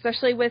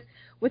 Especially with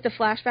the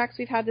flashbacks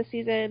we've had this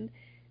season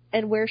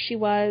and where she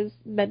was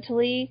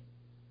mentally.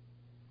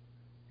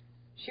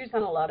 She was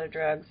on a lot of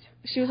drugs.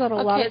 She was on a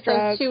lot of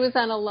drugs. So she was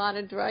on a lot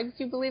of drugs.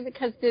 You believe it?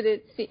 Because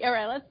all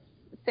right, let's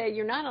say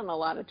you're not on a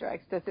lot of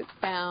drugs, does it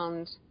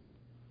sound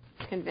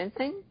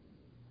convincing?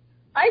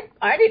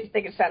 I didn't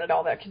think it sounded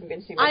all that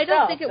convincing myself. I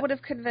don't think it would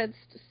have convinced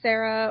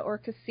Sarah or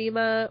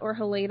Cosima or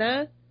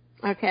Helena.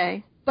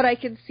 Okay. But I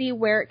can see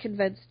where it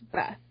convinced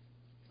Beth.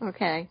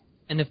 Okay.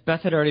 And if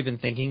Beth had already been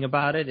thinking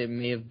about it, it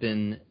may have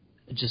been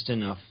just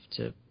enough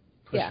to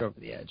push her over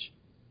the edge.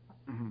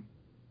 Mm-hmm.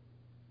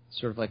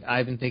 Sort of like,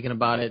 I've been thinking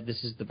about it,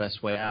 this is the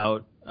best way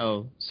out.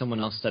 Oh,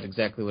 someone else said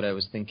exactly what I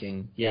was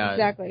thinking. Yeah,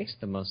 exactly. It makes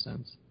the most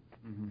sense.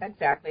 Mm-hmm.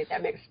 Exactly.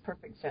 That makes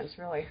perfect sense,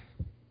 really.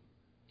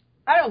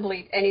 I don't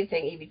believe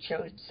anything Evie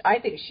chose. I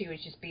think she was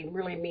just being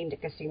really mean to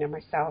Cosima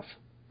myself.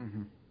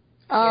 Mm-hmm.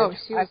 Oh,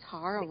 she was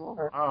horrible.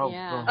 Oh,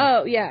 yeah.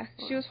 Oh, yeah.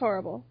 She was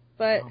horrible.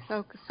 But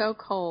so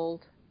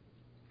cold.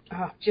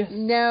 Oh, just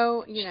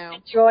no,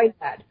 enjoyed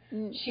that.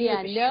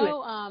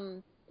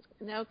 No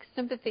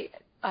sympathy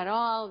at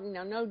all.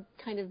 No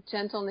kind of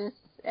gentleness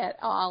at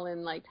all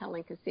in like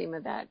telling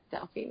Cosima that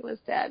Delphine was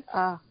dead.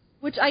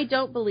 Which I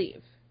don't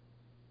believe.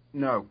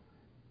 No.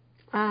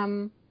 I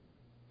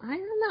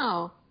don't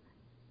know.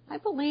 I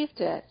believed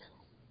it.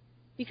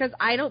 Because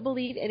I don't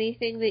believe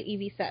anything that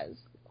Evie says.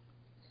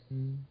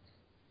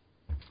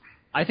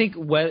 I think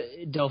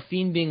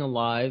Delphine being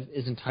alive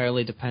is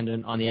entirely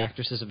dependent on the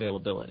actress's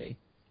availability.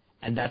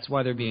 And that's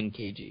why they're being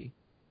cagey.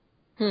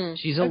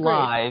 She's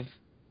alive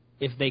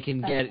if they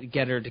can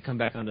get her to come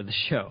back onto the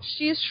show.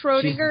 She's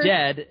Schrodinger's... She's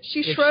dead.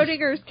 She's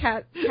Schrodinger's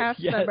cast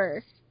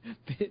member.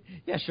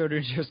 Yeah,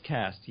 Schrodinger's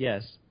cast,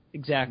 yes.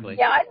 Exactly.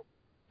 Yeah,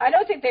 I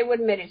don't think they would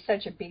have made it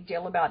such a big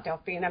deal about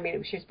Delphine. I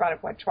mean, she's brought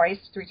up, 3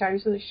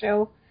 times in the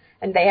show?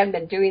 And they haven't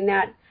been doing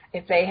that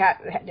if they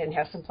didn't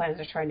have some plans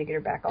of trying to get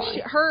her back on.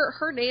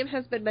 Her name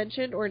has been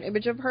mentioned, or an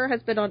image of her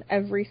has been on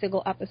every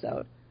single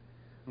episode.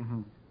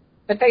 Mm-hmm.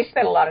 But they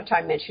spent a lot of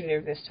time mentioning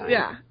her this time.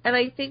 Yeah, and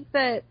I think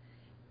that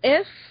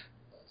if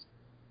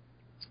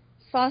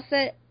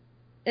Fawcett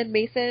and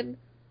Mason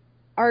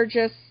are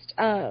just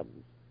dicking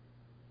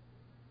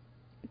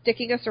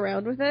us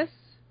around with this,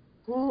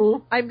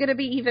 I'm going to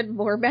be even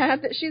more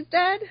mad that she's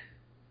dead.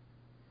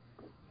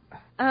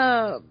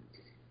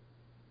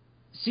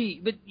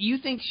 See, but you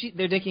think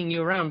they're dicking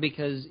you around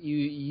because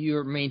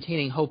you're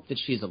maintaining hope that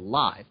she's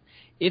alive.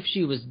 If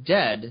she was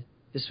dead,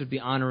 this would be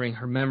honoring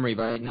her memory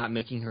by not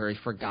making her a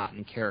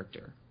forgotten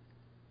character.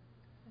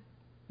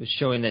 It was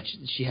showing that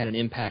she had an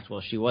impact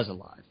while she was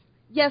alive.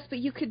 Yes, but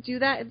you could do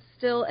that and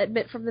still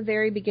admit from the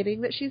very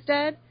beginning that she's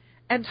dead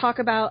and talk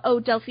about, oh,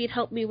 Delphine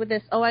helped me with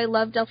this. Oh, I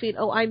love Delphine.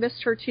 Oh, I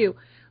missed her too.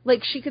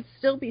 Like, she could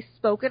still be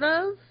spoken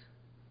of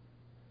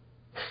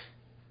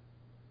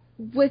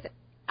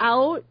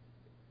without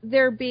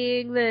there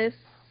being this,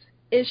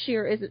 is she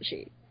or isn't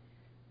she?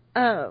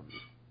 And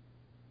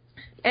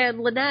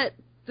Lynette,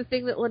 the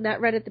thing that Lynette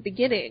read at the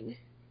beginning,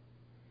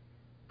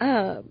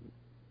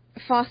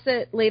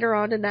 Fawcett later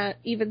on in that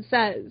even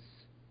says,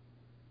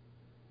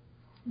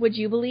 would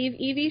you believe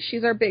Evie?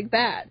 She's our big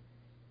bad.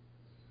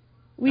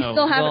 We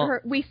still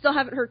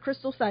haven't heard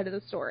Crystal's side of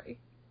the story.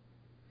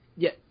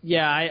 Yeah.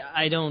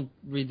 I don't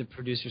read the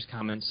producer's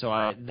comments,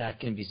 so that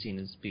can be seen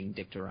as being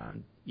dicked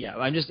around. Yeah,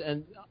 I'm just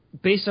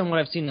based on what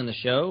I've seen on the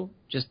show,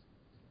 just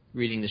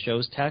reading the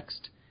show's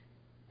text,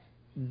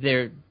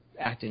 they're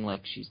acting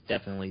like she's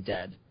definitely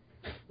dead.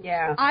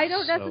 Yeah. I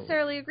don't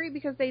necessarily agree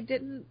because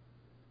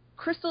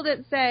Crystal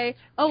didn't say,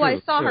 oh, I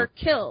saw her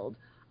killed.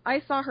 I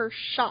saw her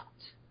shot.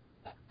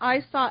 I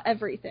saw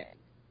everything.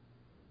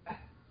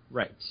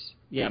 Right.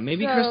 Yeah,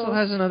 maybe Crystal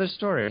has another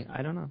story.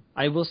 I don't know.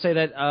 I will say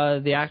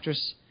that the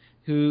actress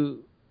who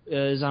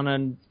is on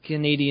another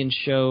Canadian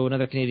show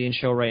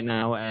right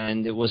now,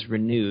 and it was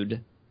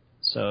renewed.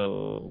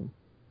 So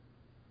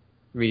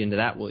read into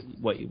that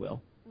what you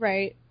will.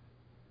 Right.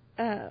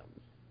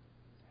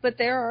 But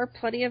there are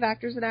plenty of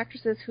actors and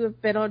actresses who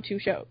have been on 2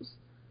 shows.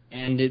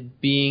 And it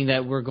being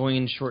that we're going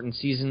in shortened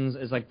seasons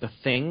is like the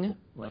thing.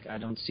 Like, I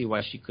don't see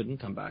why she couldn't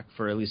come back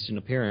for at least an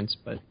appearance,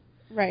 but...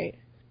 Right.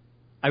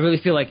 I really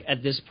feel like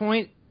at this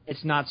point,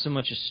 it's not so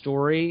much a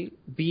story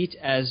beat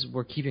as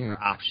we're keeping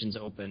our options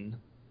open.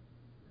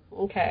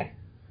 Okay.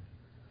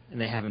 And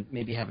they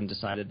haven't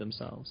decided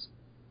themselves.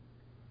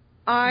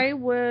 I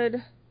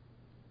would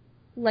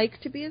like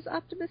to be as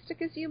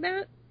optimistic as you,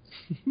 Matt.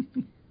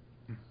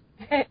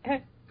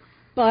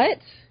 But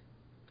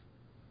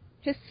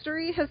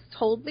history has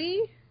told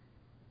me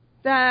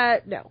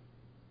that no.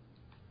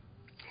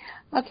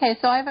 Okay,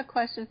 so I have a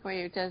question for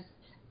you. Does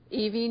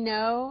Evie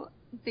know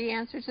the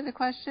answer to the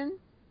question?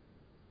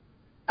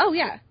 Oh,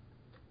 yeah.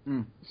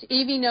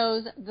 Evie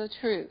knows the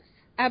truth.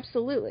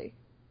 Absolutely.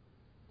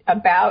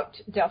 About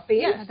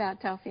Delphine? Yes.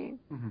 About Delphine.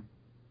 Mm-hmm.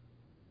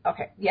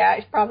 Okay. Yeah,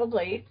 it's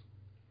probably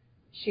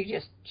she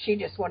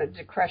just wanted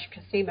to crush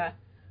Cosima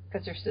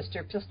because her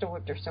sister pistol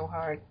whipped her so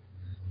hard.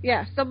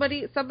 Yeah,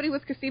 somebody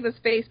with Cosima's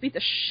face beat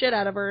the shit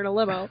out of her in a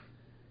limo.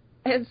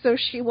 And so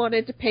she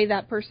wanted to pay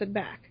that person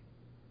back.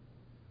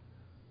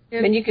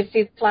 And you could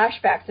see the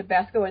flashbacks of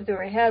Beth going through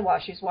her head while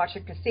she's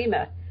watching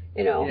Cosima.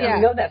 You know, Yeah.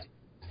 you know that's what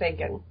she's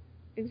thinking.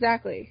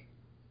 Exactly.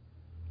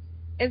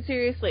 And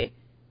seriously,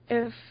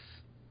 if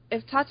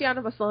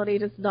Tatiana Maslany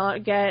does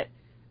not get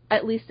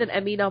at least an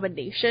Emmy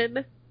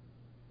nomination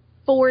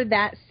for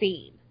that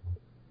scene.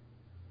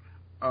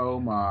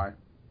 Oh my.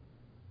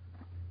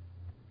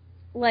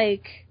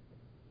 Like,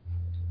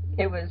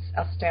 It was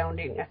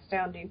astounding.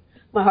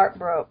 My heart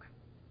broke.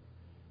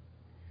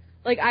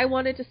 like, I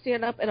wanted to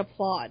stand up and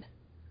applaud.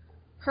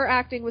 Her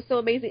acting was so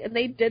amazing, and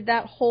they did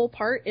that whole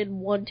part in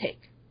one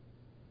take.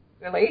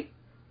 Really?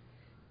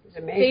 It was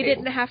amazing. They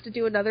didn't have to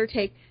do another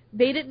take.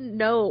 They didn't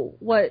know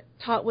what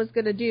Tot was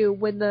going to do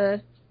when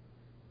the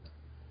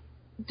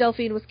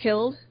Delphine was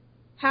killed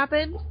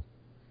happened.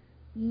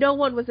 No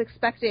one was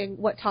expecting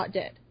what Tot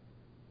did.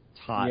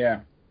 Tot.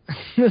 Yeah.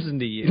 Listen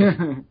to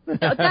you.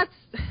 No, that's...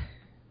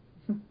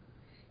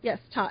 Yes,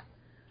 Tot.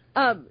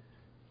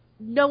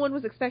 No one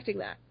was expecting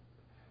that.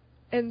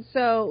 And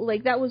so,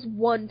 like, that was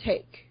one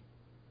take.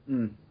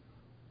 Mm.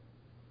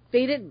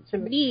 They didn't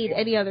need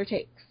any other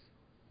takes.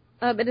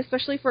 And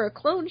especially for a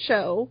clone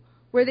show,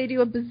 where they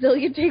do a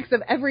bazillion takes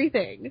of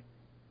everything,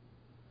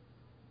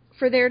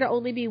 for there to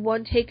only be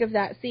one take of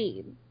that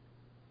scene.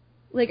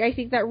 Like, I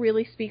think that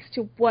really speaks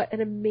to what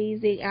an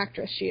amazing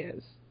actress she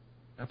is.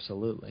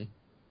 Absolutely.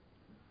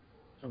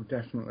 Oh,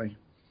 definitely.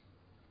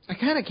 I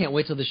kind of can't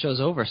wait till the show's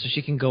over so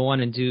she can go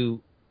on and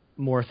do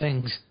more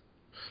things.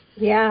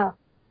 Yeah.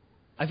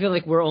 I feel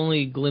like we're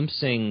only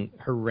glimpsing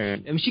her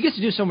range. I mean, she gets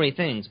to do so many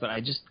things, but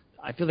I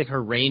feel like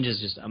her range is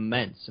just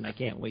immense, and I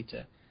can't wait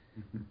to...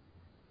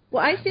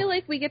 Well, I feel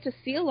like we get to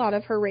see a lot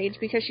of her range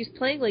because she's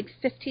playing like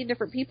 15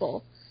 different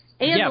people.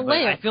 And yeah, the but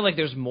lamp. I feel like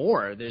there's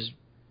more. There's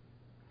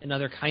in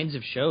other kinds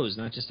of shows,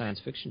 not just science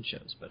fiction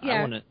shows. But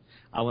Yeah.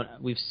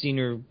 We've seen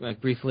her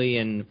briefly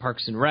in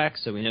Parks and Rec,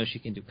 so we know she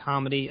can do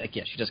comedy. Like,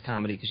 yeah, she does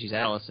comedy because she's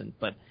Allison,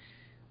 but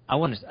I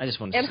just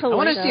want to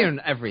see her in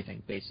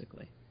everything,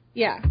 basically.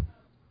 Yeah.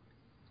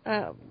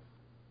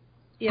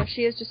 Yeah,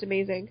 she is just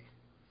amazing.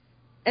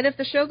 And if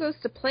the show goes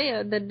to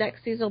plan, then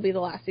next season will be the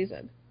last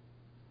season.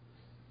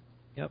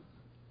 Yep.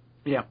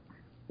 Yeah.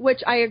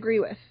 Which I agree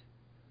with.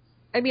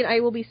 I mean,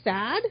 I will be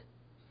sad,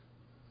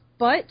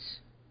 but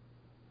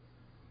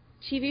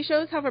TV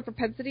shows have a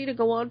propensity to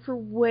go on for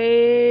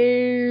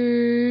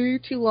way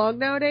too long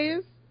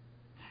nowadays.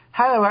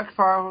 Hello,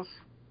 X-Files.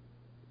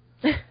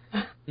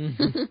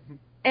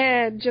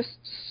 And just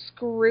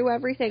screw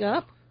everything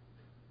up.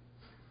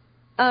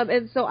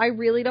 And so I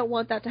really don't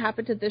want that to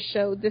happen to this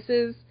show. This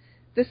is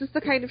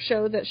the kind of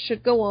show that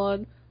should go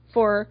on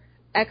for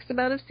X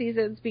amount of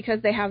seasons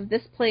because they have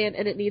this plan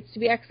and it needs to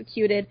be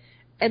executed,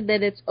 and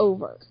then it's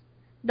over.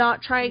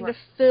 Not trying to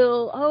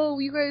fill, oh,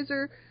 you guys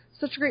are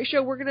such a great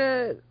show, we're going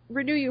to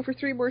renew you for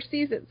 3 more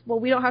seasons. Well,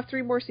 we don't have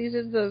 3 more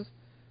seasons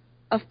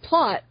of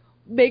plot.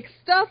 Make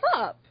stuff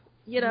up,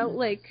 you know,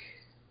 like...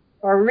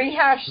 Or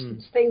rehash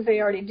things they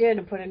already did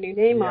and put a new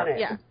name on it.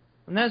 Yeah.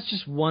 And that's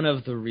just one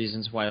of the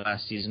reasons why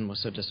last season was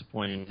so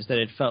disappointing, is that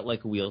it felt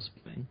like wheel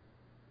spinning.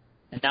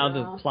 And now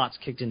the plot's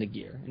kicked into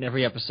gear, and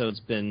every episode's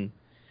been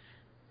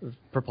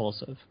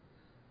propulsive.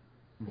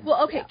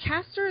 Well, okay,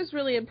 Castor is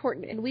really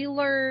important, and we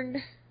learned...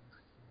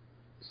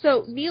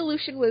 So,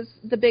 Neolution was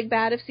the big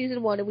bad of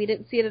Season 1, and we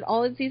didn't see it at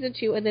all in Season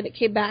 2, and then it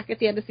came back at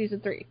the end of Season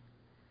 3.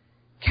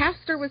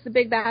 Castor was the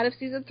big bad of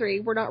Season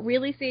 3. We're not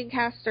really seeing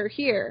Castor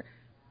here.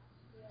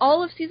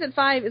 All of Season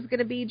 5 is going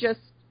to be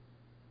just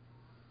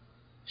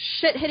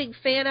shit hitting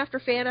fan after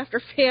fan after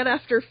fan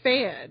after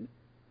fan.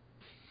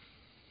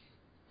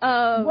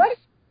 What?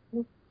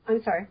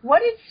 I'm sorry. What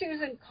did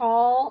Susan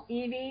call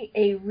Evie?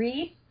 A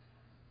re-engineer?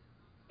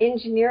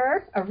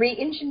 Is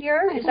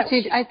that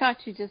what I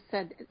thought she just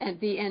said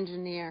the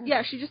engineer.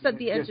 Yeah, she just said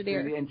the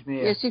engineer. The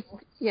engineer.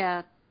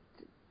 Yeah,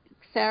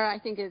 Sarah, I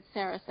think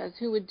Sarah says,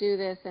 who would do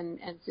this? And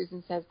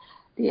Susan says,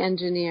 the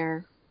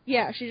engineer.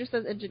 Yeah, she just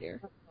says engineer.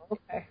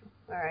 Okay.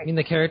 All right. I mean,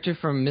 the character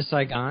from Miss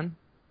Saigon?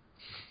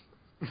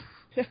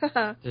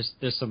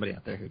 There's somebody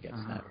out there who gets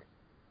that.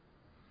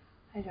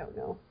 I don't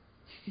know.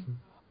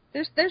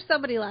 There's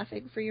somebody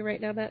laughing for you right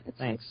now, Matt. It's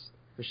Thanks.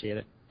 Appreciate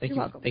it. Thank You're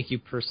you. welcome. Thank you,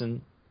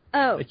 person.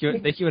 Oh. Thank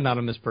you,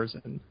 anonymous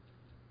person.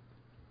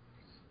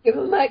 Give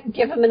him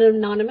an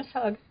anonymous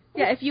hug.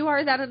 Yeah, if you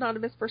are that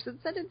anonymous person,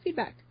 send in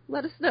feedback.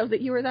 Let us know that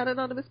you are that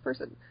anonymous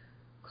person.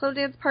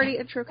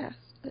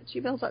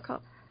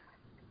 CloneDanceParty@gmail.com.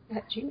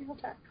 At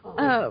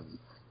gmail.com.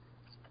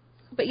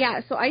 But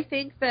yeah, so I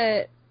think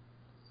that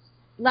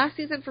last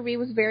season for me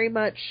was very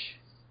much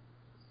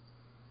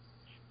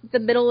the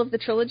middle of the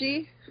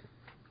trilogy,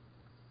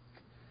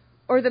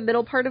 or the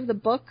middle part of the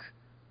book,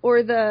 or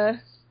it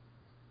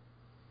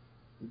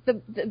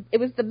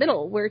was the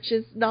middle, which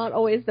is not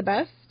always the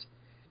best.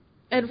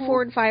 And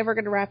 4 and 5 are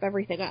going to wrap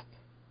everything up.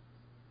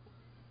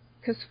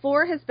 Because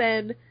 4 has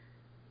been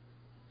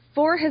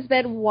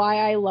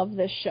why I love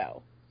this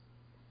show.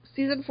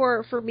 Season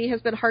 4 for me has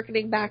been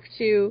hearkening back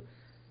to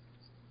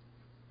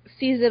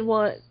Season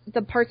 1,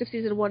 the parts of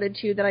Season 1 and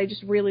 2 that I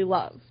just really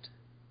loved.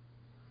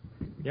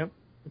 Yep.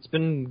 It's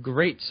been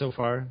great so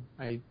far.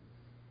 I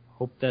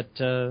hope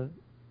that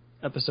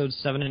episodes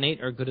 7 and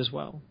 8 are good as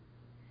well.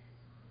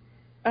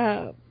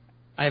 I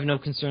have no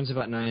concerns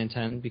about 9 and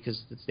 10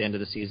 because it's the end of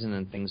the season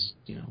and things,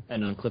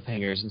 end on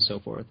cliffhangers and so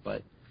forth.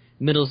 But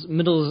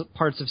Middle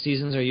parts of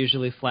seasons are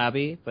usually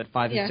flabby, but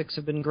 5 Yeah. and 6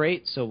 have been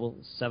great. So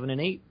 7 and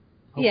 8,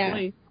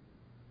 hopefully. Yeah.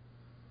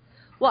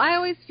 Well, I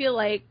always feel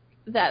like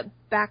that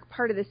back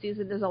part of the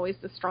season is always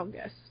the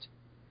strongest.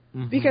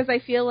 Mhm. Because I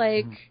feel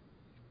like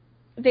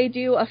they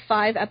do a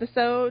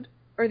 5-episode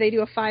or they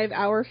do a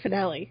 5-hour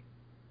finale.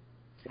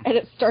 And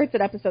it starts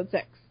at episode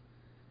 6.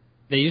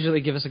 They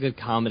usually give us a good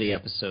comedy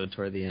episode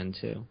toward the end,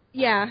 too.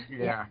 Yeah.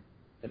 Yeah.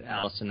 That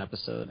Allison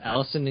episode.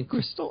 Allison and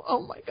Crystal,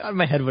 oh my god,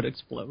 my head would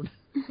explode.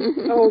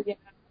 Oh, yeah.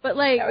 But,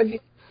 like, That would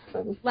be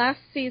awesome. last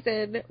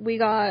season, we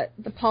got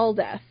the Paul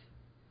death.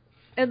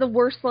 And the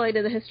worst line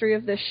in the history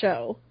of this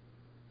show.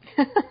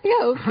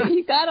 Okay,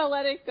 you gotta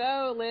let it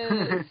go,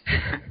 Liz.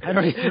 I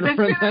don't even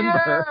remember.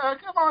 Yeah,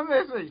 come on,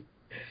 Lizzie.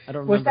 I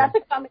don't remember. Was that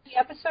the comedy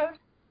episode?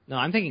 No,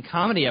 I'm thinking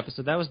comedy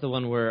episode. That was the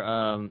one where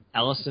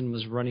Allison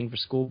was running for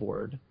school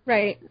board.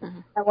 Right.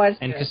 That was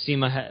And good.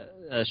 Cosima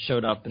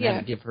showed up and Yeah. had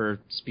to give her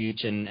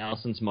speech, and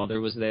Allison's mother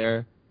was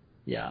there.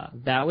 Yeah,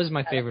 that was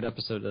my favorite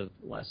episode of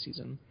last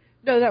season.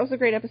 No, that was a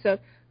great episode.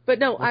 But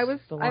no, What's I was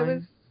the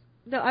line?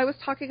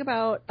 talking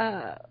about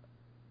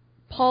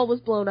Paul was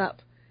blown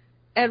up.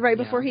 And right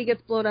Yeah. before he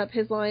gets blown up,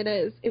 his line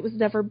is, "It was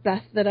never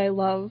Beth that I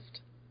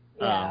loved."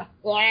 Yeah.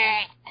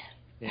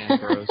 Yeah,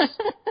 gross.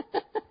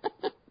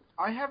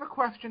 I have a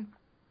question.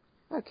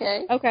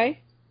 Okay. Okay.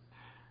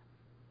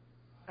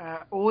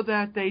 All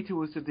their data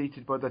was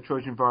deleted by the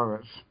Trojan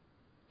virus.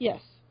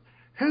 Yes.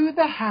 Who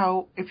the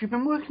hell, if you've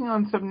been working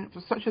on something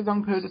for such a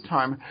long period of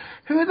time,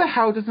 who the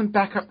hell doesn't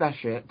back up that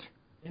shit?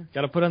 Yeah,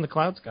 got to put it on the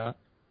cloud, Scott.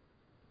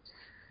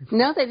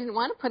 No, they didn't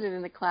want to put it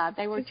in the cloud.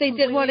 They were. They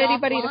didn't want completely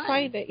anybody offline. to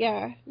find it,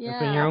 yeah. Yeah.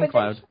 Put it in your own But they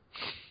cloud.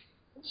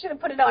 should have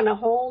put it on a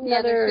whole Yeah,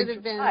 nother they should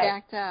have been drive.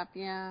 backed up.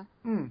 Yeah.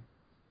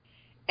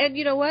 And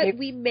you know what? If-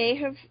 We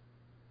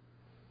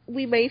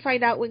may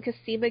find out when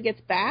Cosima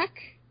gets back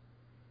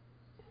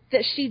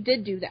that she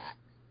did do that.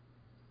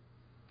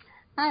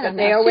 I But don't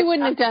they know. She always-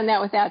 wouldn't have done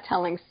that without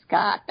telling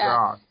Scott.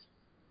 God.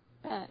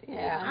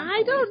 Yeah.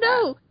 I don't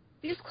know.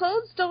 These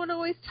clones don't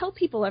always tell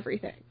people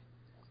everything.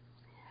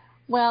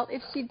 Well,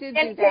 if she did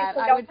In do case that,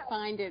 they I don't would have-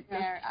 find it Yeah.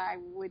 there. I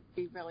would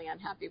be really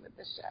unhappy with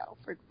the show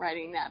for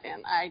writing that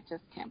in. I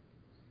just can't.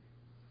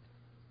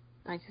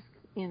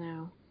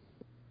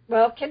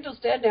 Well, Kendall's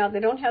dead now. They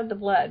don't have the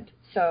blood,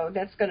 so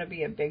that's going to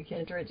be a big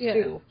hindrance Yeah.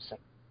 too. So.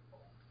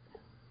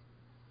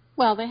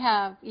 Well, they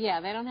have.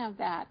 Yeah, they don't have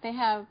that. They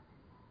have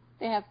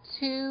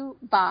 2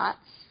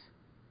 bots,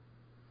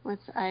 which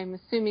I'm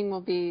assuming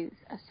will be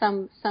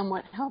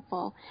somewhat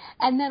helpful.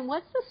 And then,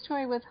 what's the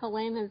story with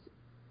Helena's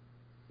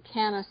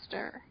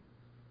canister?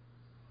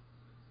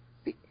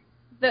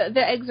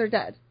 The eggs are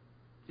dead.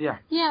 Yeah.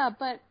 Yeah,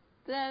 but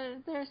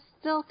they're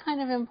still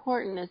kind of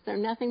important. Is there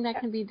nothing that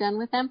can be done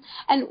with them?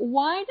 And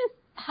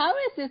how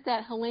is it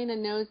that Helena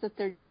knows that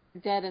they're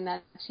dead and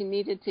that she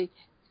needed to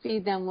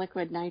feed them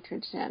liquid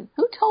nitrogen?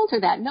 Who told her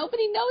that?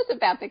 Nobody knows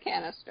about the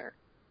canister.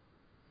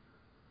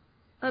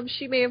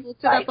 She may have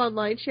looked it Right. up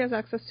online. She has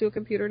access to a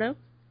computer now.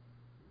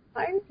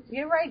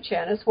 You're right,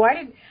 Janice. Why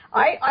did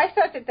I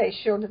thought that they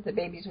showed that the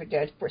babies were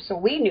dead, so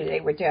we knew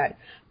they were dead.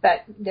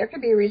 But there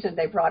could be a reason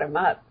they brought them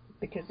up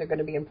because they're going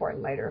to be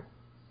important later.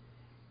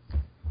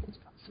 It's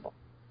possible.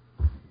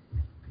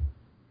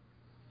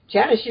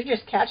 Janice, you're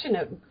just catching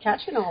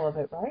all of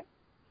it, right?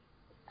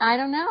 I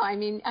don't know. I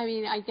mean,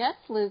 I guess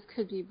Liz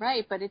could be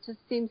right, but it just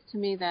seems to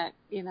me that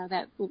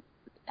that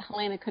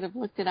Helena could have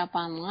looked it up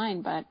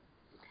online, but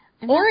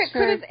I'm Or not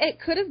sure. it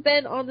could have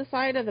been on the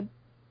side of the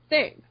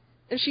thing,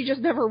 and she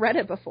just never read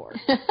it before.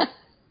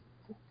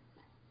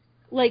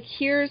 Like,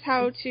 here's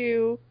how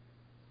to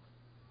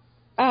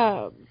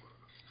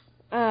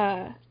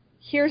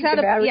here's how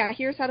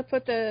to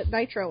put the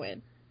nitro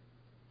in,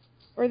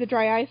 or the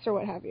dry ice, or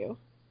what have you.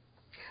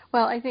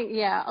 Well, I think,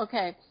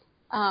 okay.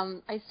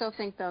 I still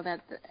think, though,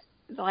 that,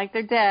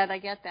 they're dead, I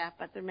get that,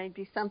 but there may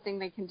be something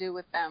they can do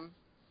with them.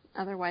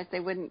 Otherwise, they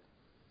wouldn't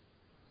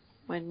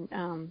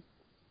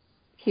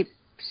keep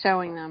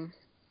showing them.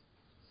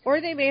 Or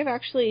they may have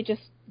actually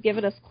just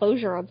given us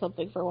closure on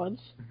something for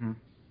once.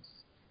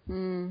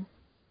 Mm,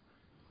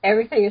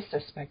 Everything is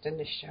suspect in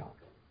this show.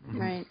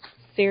 right.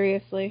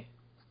 Seriously.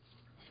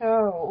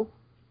 So,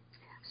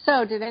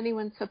 Did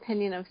anyone's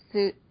opinion of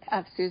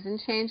Susan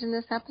change in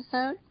this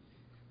episode?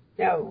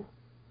 no,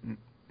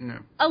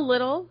 A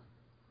little.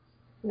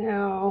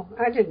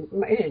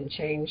 it didn't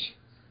change.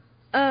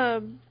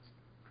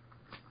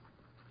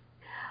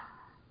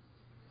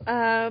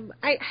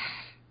 I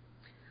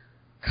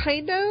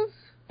kind of,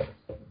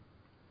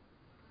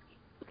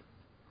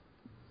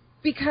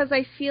 because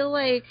I feel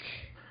like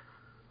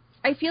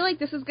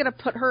this is going to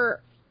put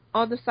her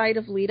on the side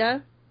of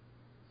Lita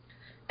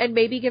and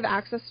maybe give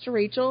access to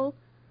Rachel.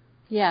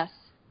 Yes.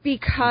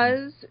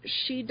 Because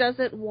she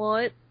doesn't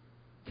want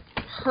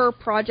her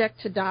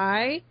project to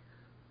die,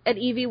 and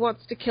Evie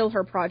wants to kill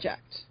her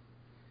project.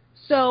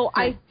 So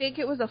I think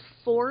it was a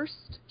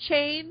forced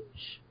change,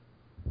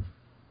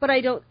 but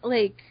I don't,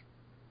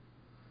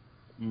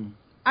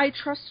 I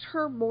trust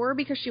her more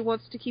because she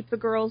wants to keep the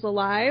girls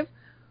alive.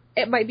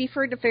 It might be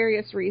for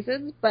nefarious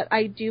reasons, but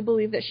I do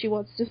believe that she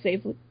wants to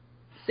save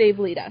save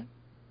Lita.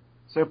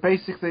 So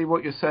basically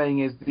what you're saying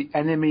is the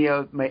enemy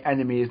of my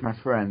enemy is my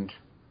friend.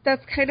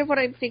 That's kind of what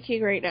I'm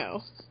thinking right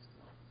now.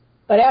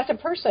 But as a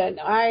person,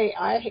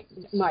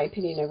 my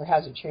opinion never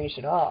hasn't changed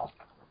at all.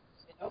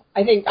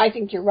 I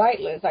think you're right,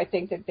 Liz. I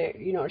think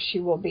that she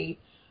will be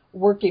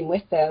working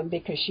with them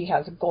because she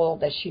has a goal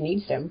that she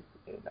needs them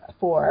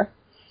for.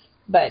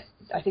 But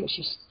I think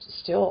she's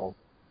still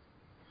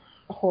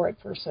a horrid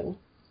person.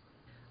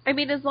 I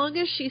mean, as long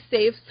as she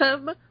saves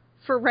them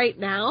for right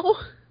now,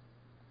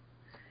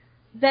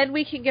 then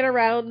we can get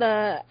around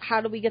the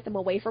how do we get them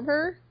away from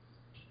her.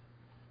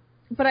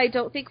 But I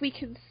don't think we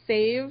can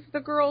save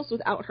the girls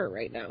without her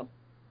right now.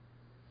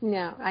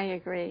 No, I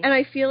agree. And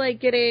I feel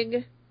like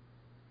getting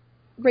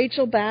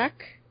Rachel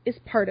back is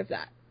part of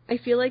that. I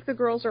feel like the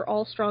girls are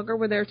all stronger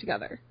when they're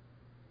together.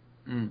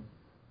 Mm.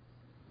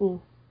 Mm.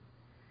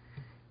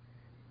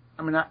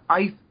 I mean,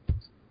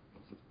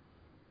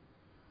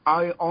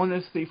 I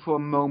honestly, for a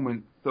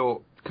moment,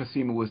 thought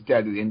Cosima was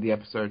dead at the end of the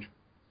episode.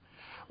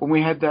 When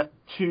we had that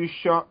 2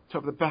 shot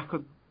of the back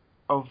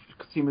of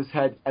Cosima's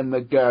head and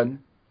the gun.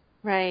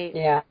 Right.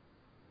 Yeah.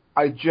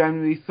 I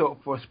genuinely thought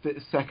for a split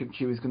second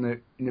she was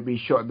going to be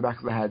shot in the back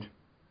of the head.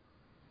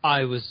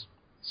 I was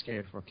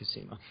scared for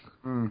Cosima.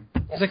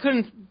 Because I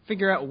couldn't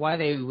figure out why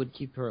they would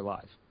keep her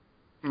alive.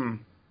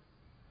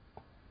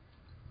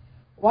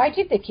 Why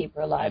did they keep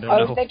her alive? I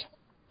don't know.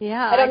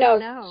 Yeah, I don't know.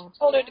 know. She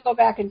told her to go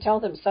back and tell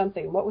them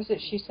something. What was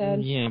it she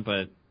said? Yeah,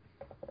 but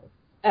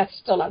That's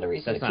still not a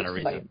reason. that's not a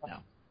reason. No.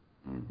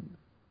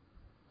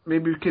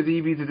 Maybe because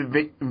Evie's a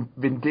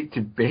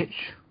vindictive bitch.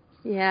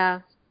 Yeah.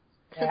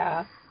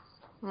 Yeah.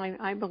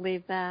 I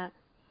believe that.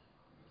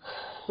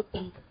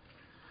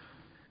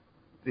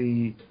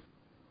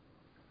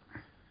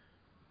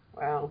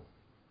 Wow.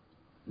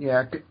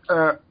 Yeah.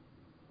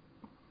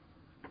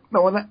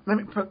 No, well, let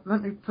me put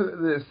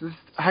it this. This is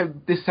how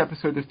this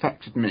episode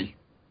affected me.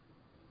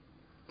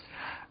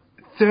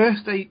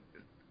 Thursday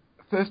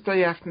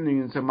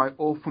afternoons are my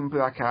Orphan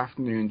Black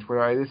afternoons, where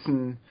I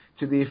listen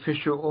to the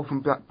official Orphan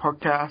Black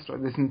podcast. I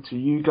listen to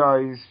you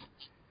guys,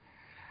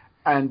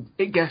 and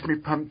it gets me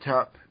pumped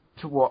up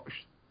to watch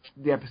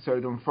the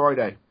episode on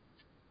Friday.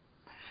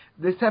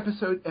 This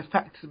episode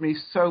affected me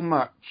so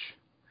much,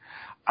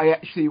 I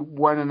actually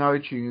went on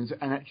iTunes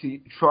and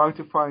actually tried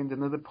to find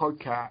another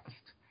podcast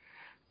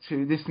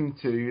to listen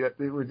to that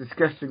they were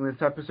discussing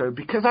this episode,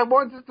 because I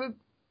wanted to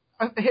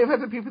hear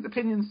other people's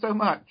opinions so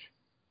much.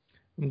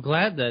 I'm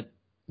glad that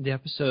the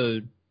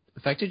episode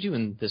affected you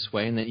in this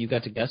way and that you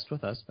got to guest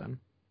with us, Ben.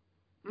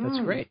 That's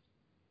great.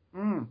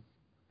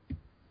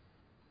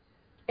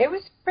 It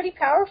was pretty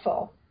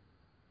powerful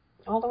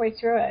all the way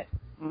through it.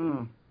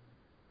 Mm.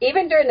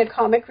 Even during the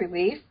comic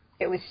relief,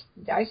 it was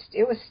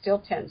still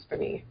tense for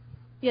me.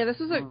 Yeah, this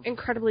was an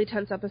incredibly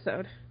tense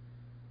episode.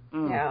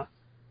 Yeah.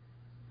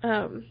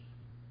 And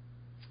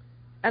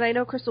I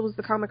know Crystal was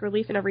the comic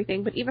relief and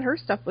everything, but even her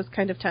stuff was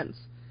kind of tense.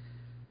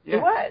 Yeah.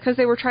 It was. Because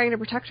they were trying to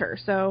protect her,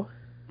 so...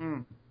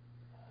 Oh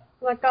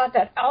my God,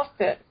 that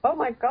outfit. Oh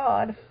my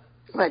God.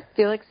 What,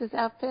 Felix's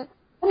outfit?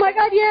 Oh my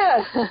God,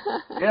 yes.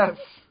 Yes.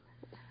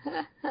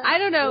 I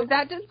don't know,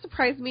 that didn't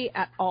surprise me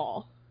at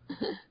all.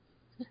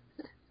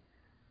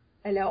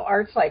 I know,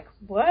 Art's like,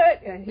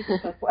 what? And he's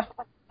like, well,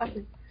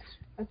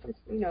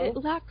 it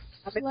lacks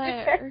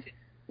flair.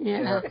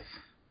 Yeah.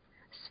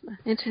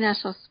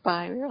 International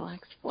spy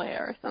relax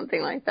flair or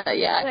something like that.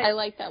 Yeah, I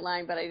like that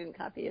line, but I didn't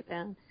copy it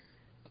down.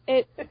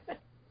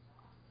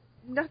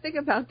 Nothing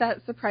about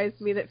that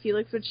surprised me that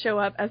Felix would show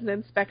up as an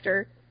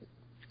inspector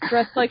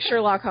dressed like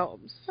Sherlock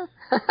Holmes.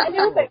 I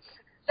know, but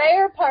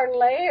layer upon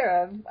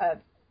layer of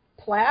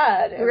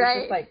plaid. It was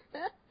just like...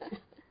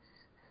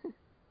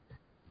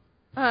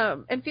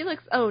 and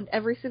Felix owned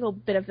every single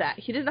bit of that.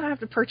 He did not have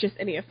to purchase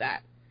any of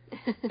that.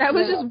 That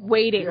was just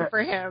waiting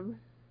for him.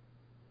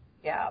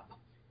 Yeah.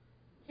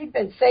 He'd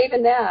been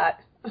saving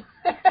that.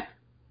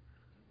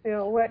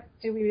 What?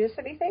 Did we miss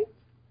anything?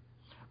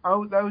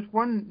 Oh, there was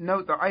one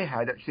note that I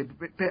had, actually,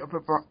 a bit of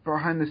a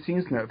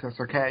behind-the-scenes note, if that's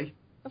okay.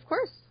 Of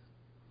course.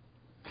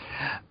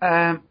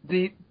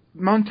 The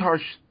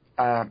montage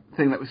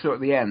thing that we saw at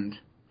the end,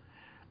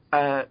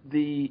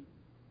 the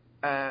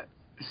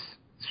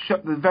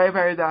very,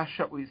 very last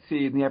shot we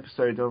see in the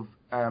episode of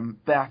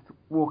Beth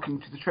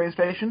walking to the train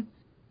station.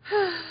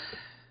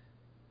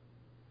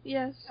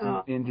 Yes.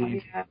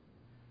 Indeed. Yeah.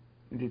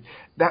 Indeed.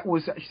 That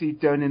was actually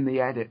done in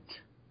the edit.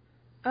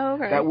 Oh,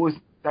 okay.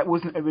 That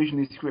wasn't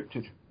originally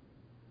scripted.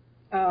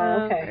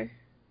 Oh, okay.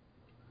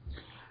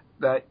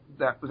 That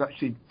was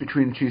actually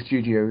between the 2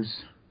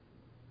 studios,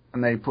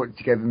 and they put it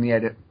together in the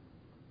edit.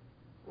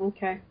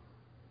 Okay.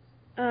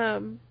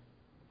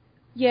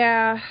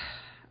 Yeah,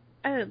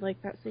 I didn't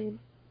like that scene.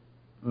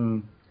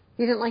 You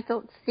didn't like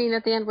the scene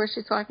at the end where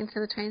she's walking to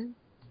the train?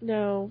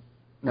 No.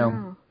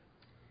 No.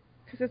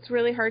 Because it's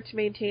really hard to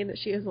maintain that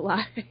she is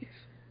alive.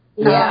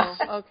 Yeah.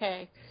 Oh,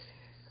 okay.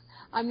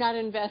 I'm not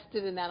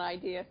invested in that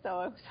idea,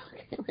 so it was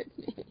okay with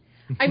me.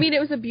 I mean, it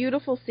was a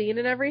beautiful scene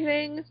and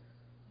everything.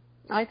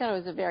 I thought it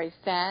was a very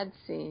sad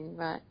scene,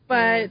 but...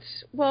 But,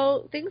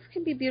 well, things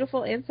can be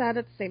beautiful and sad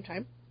at the same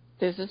time.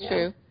 This is Yeah.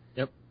 true.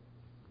 Yep.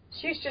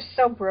 She's just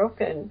so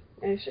broken,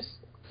 and it's just.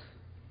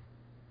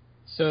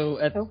 So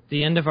at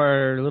the end of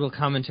our little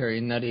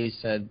commentary, Nutty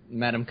said,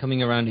 "Madam,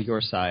 coming around to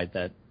your side,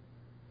 that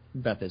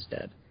Beth is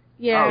dead."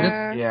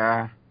 Yeah. Oh,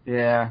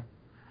 yeah.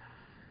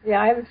 Yeah,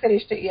 I haven't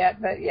finished it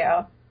yet, but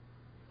yeah.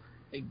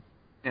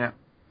 Yeah.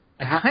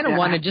 I kind of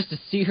wanted just to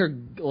see her,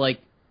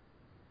 like,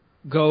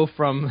 go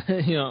from,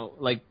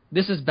 like,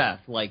 this is Beth,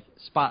 like,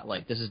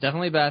 spotlight. This is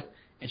definitely Beth,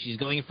 and she's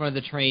going in front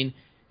of the train.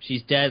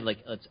 She's dead. Like,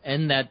 let's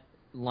end that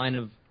line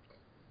of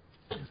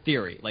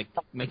theory. Like,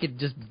 make it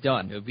just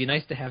done. It would be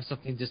nice to have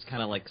something just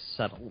kind of, like,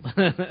 settled.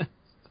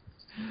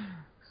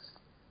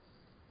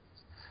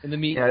 In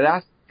the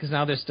that's... Because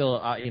now there's still,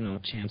 a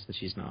chance that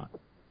she's not.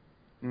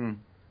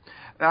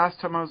 Last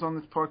time I was on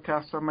this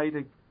podcast, I made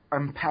an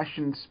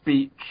impassioned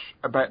speech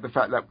about the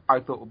fact that I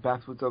thought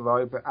Beth was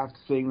alive, but after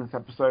seeing this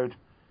episode...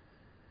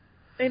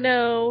 I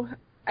know.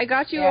 I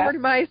got you over to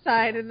my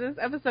side, and this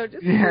episode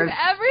just screwed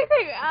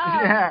everything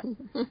up. Yeah.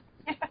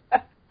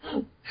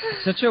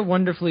 Such a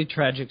wonderfully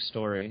tragic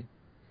story.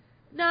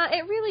 No,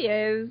 it really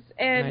is.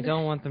 And I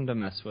don't want them to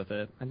mess with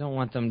it. I don't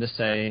want them to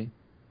say,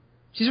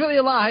 she's really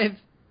alive.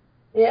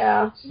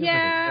 Yeah.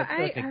 Yeah,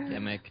 That's like a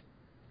gimmick.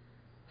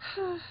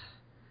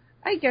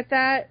 I get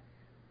that,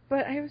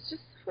 but I was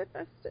just so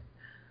invested.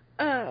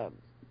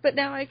 But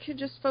now I can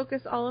just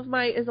focus all of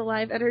my is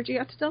alive energy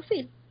onto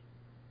Delphine.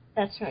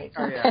 That's right.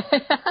 Oh, yeah.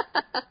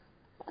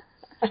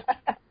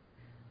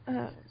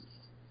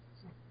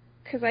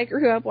 Because I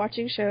grew up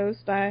watching shows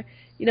by,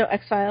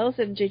 X-Files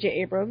and J.J.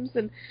 Abrams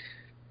and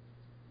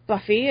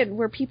Buffy, and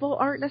where people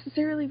aren't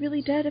necessarily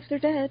really dead if they're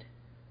dead.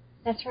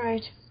 That's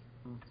right.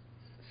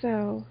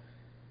 So.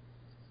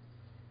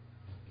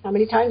 How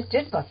many times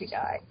did Buffy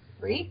die?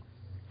 3?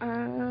 3,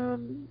 I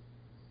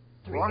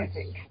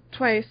think.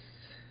 Twice.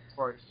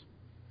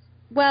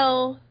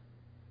 Well,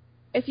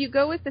 if you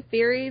go with the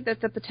theory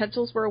that the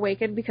potentials were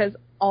awakened because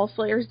all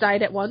Slayers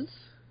died at once,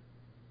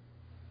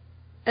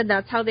 and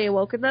that's how they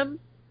awoken them,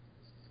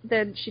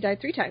 then she died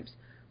 3 times.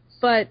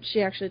 But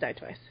she actually died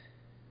twice.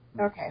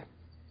 Okay.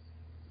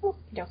 Okie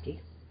dokie.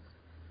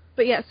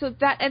 But yeah, so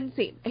that end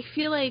scene, I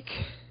feel like...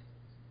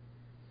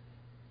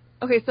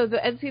 Okay, so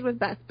the end scene with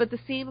Beth, but the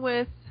scene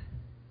with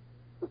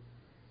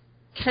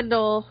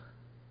Kendall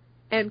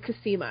and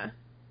Cosima.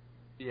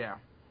 Yeah.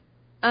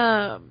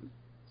 I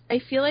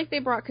feel like they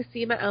brought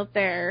Cosima out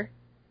there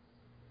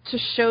to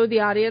show the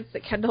audience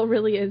that Kendall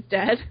really is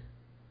dead.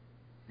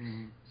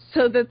 Mm-hmm.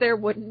 So that there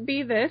wouldn't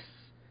be this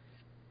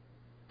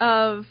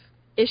of,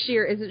 is she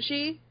or isn't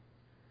she?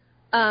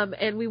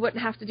 And we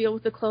wouldn't have to deal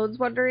with the clones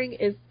wondering,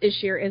 is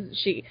she or isn't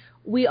she?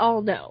 We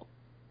all know.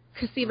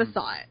 Cosima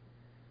saw it.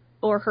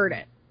 Or heard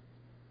it.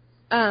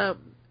 But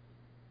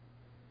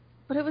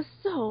it was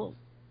so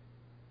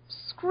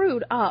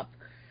screwed up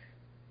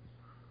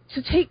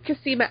to take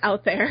Cosima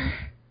out there.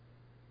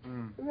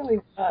 It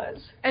really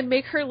was. And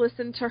make her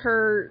listen to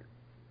her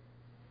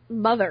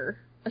mother,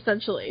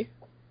 essentially.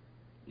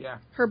 Yeah.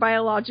 Her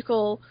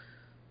biological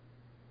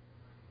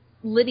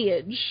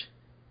lineage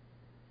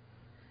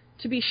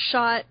to be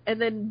shot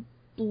and then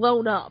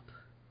blown up.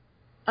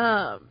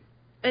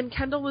 And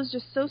Kendall was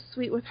just so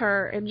sweet with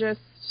her and just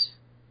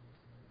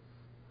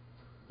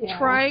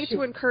trying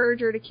to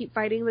encourage her to keep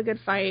fighting the good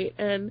fight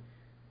and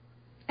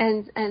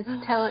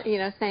tell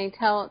saying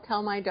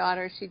tell my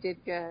daughter she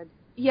did good.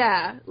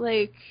 Yeah,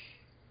 like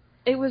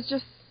it was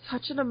just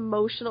such an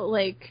emotional,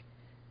 like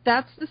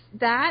that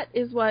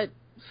is what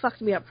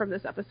fucked me up from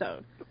this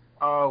episode.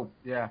 Oh,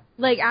 yeah.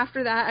 Like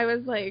after that I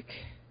was like,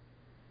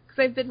 because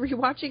I've been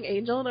rewatching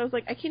Angel and I was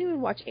like, I can't even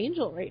watch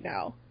Angel right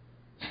now.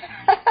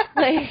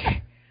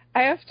 Like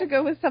I have to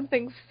go with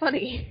something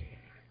funny.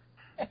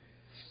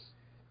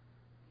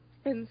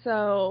 And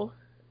so,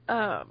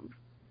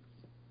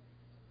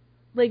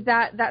 like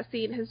that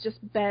scene has just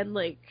been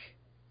like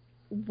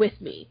with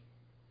me,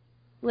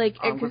 like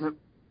and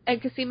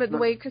Cosima, the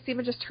way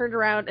Cosima just turned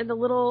around and the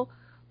little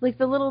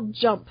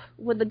jump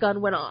when the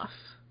gun went off,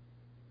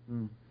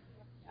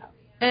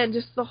 and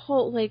just the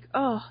whole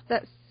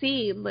that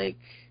scene, like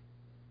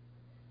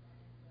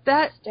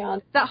that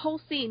whole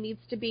scene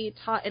needs to be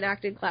taught in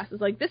acting classes.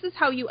 Like this is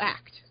how you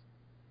act,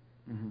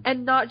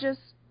 and not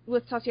just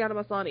with Tatiana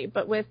Maslany,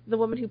 but with the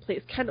woman who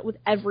plays Kendall, with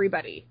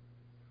everybody.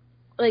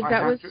 Like,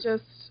 that was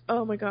just,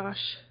 oh my gosh.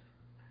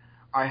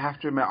 I have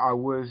to admit, I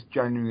was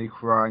genuinely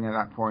crying at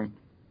that point.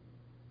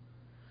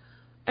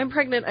 I'm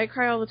pregnant, I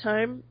cry all the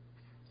time,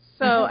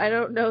 so I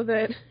don't know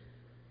that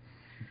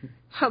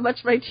how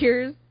much my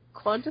tears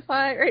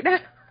quantify right now.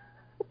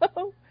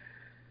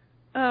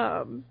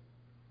 I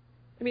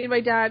mean,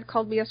 my dad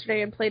called me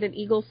yesterday and played an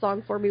Eagles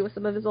song for me with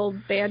some of his old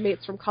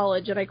bandmates from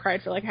college, and I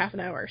cried for like half an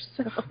hour,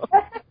 so...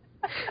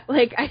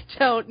 Like, I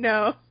don't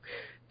know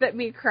that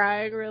me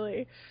crying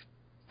really,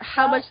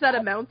 how much that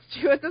amounts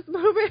to at this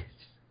moment.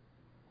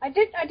 I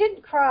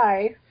didn't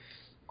cry.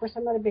 Of course,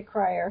 I'm not a big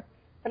crier,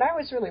 but I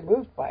was really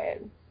moved by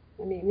it.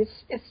 I mean,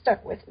 it's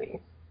stuck with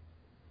me.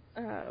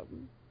 I've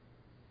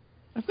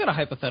got a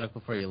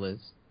hypothetical for you,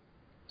 Liz.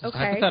 Just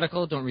okay.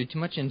 hypothetical, don't read too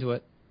much into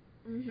it.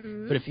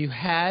 Mm-hmm. But if you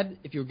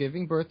were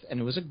giving birth and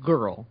it was a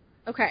girl,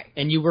 okay,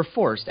 and you were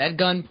forced at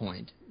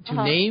gunpoint to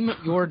name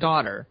your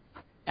daughter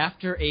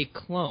after a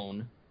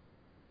clone,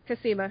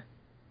 Cosima.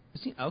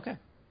 Okay.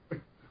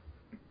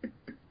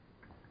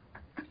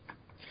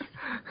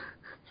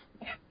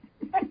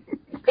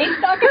 He's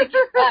not going to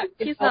give up.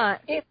 He's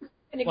not. He's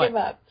going to give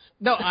up.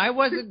 No, I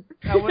wasn't.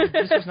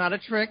 This was not a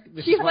trick.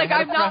 He's like,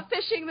 I'm not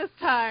fishing this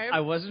time. I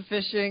wasn't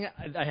fishing.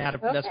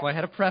 That's why I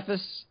had a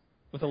preface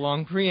with a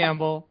long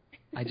preamble.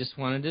 I just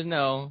wanted to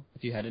know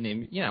if you had a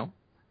name.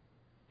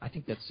 I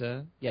think that's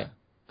Cosima.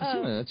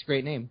 That's a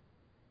great name.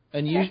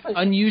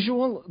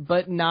 Unusual,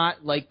 but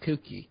not like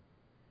kooky.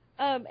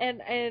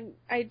 And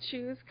I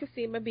choose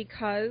Cosima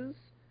because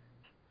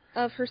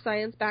of her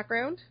science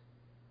background.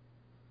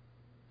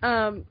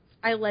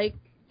 I like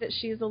that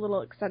she's a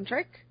little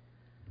eccentric.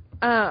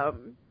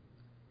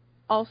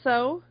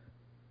 Also,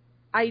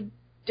 I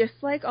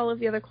dislike all of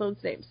the other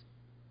clones' names.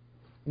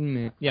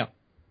 Yeah.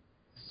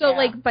 So,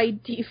 by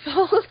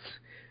default...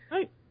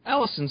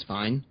 Allison's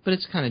fine, but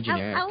it's kind of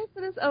generic.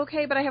 Allison is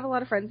okay, but I have a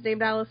lot of friends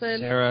named Allison.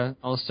 Sarah,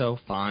 also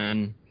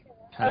fine.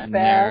 Kind of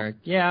Beth. generic.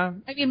 Yeah.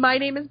 I mean, my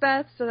name is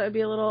Beth, so that would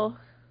be a little...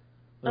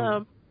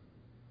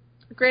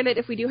 Granted,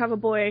 if we do have a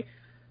boy,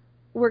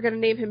 we're going to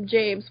name him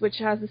James, which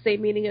has the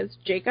same meaning as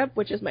Jacob,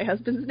 which is my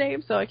husband's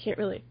name, so I can't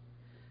really...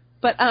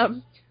 But,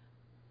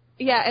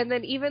 yeah, and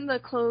then even the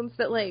clones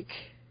that,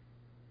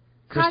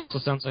 Crystal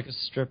sounds like a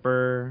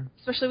stripper.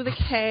 Especially with a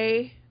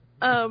K.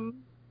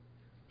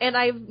 And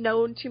I've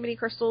known too many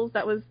Crystals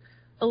that was...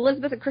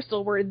 Elizabeth and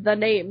Crystal were the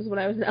names when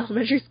I was in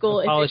elementary school.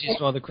 Apologies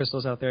to all the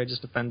Crystals out there. I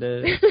just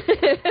offended.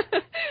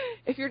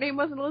 If your name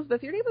wasn't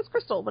Elizabeth, your name was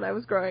Crystal when I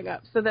was growing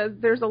up. So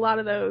there's a lot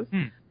of those.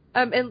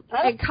 And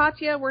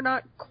Katya, we're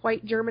not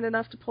quite German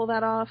enough to pull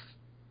that off.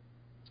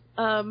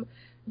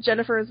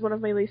 Jennifer is one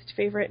of my least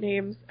favorite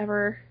names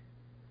ever.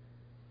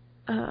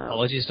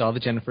 Apologies to all the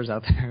Jennifers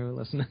out there who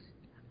listen.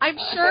 I'm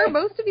sure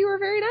most of you are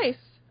very nice.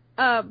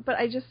 But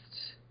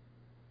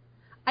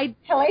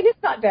Helena's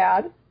not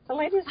bad.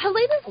 Helena's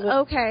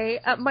okay.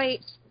 My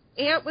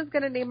aunt was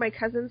going to name my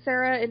cousin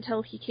Sarah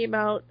until he came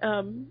out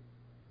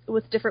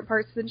with different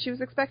parts than she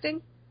was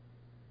expecting.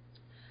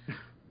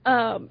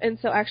 And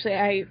so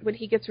actually, when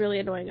he gets really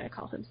annoying, I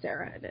call him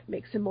Sarah, and it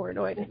makes him more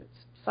annoyed, and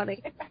it's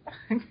funny.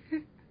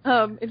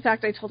 In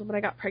fact, I told him when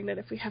I got pregnant,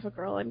 if we have a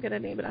girl, I'm going to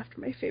name it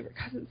after my favorite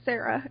cousin,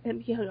 Sarah,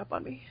 and he hung up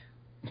on me.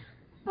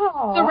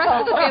 Aww. The rest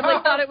of the family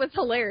thought it was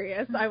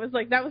hilarious. I was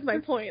like, that was my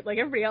point.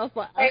 Everybody else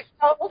laughed. Wait,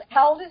 how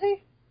old is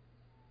he?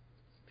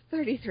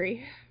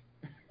 33.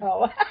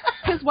 Oh.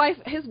 His wife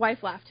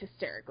laughed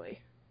hysterically.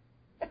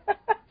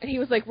 And he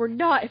was like,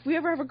 if we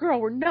ever have a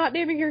girl, we're not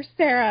naming her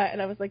Sarah. And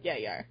I was like, yeah,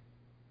 you are.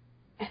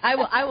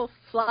 I will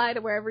fly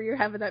to wherever you're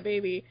having that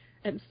baby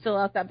and fill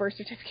out that birth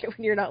certificate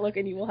when you're not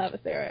looking. You will have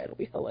a Sarah. It'll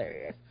be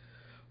hilarious.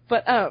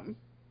 But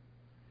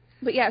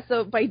yeah,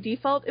 so by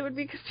default it would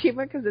be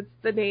Cosima because it's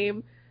the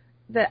name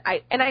that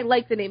I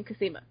like the name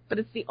Cosima, but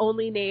it's the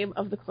only name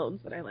of the clones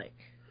that I like.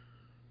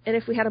 And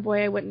if we had a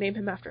boy, I wouldn't name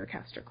him after a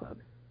Castor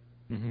clone.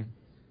 Mm-hmm.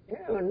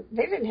 Ew,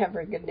 they didn't have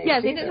very good names.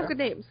 Yeah, they didn't have good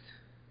names.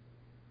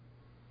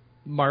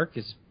 Mark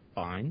is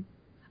fine.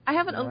 I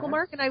have an Uncle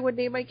Mark, and I would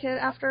name my kid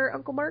after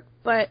Uncle Mark,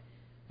 but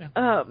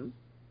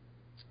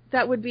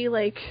that would be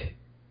like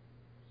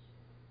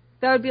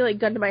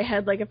gun to my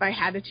head. Like if I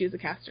had to choose a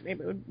Castor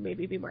name, it would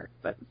maybe be Mark.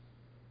 But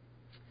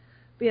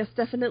yes,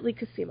 definitely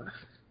Cosima.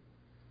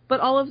 But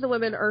all of the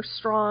women are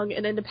strong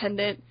and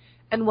independent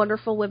and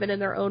wonderful women in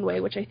their own way,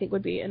 which I think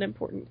would be an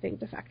important thing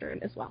to factor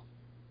in as well.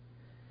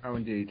 Oh,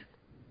 indeed.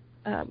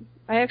 I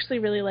actually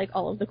really like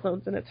all of the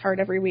clones, and it's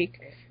hard every week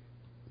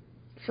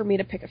for me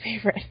to pick a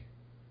favorite.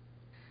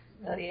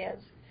 Oh, yes.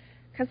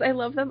 Because I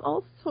love them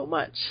all so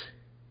much.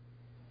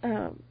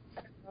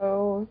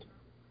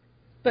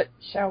 But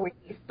shall we?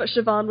 But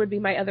Siobhan would be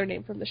my other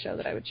name from the show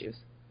that I would choose.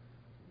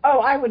 Oh,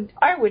 I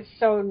would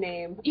so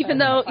name. Even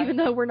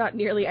though we're not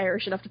nearly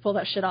Irish enough to pull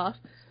that shit off.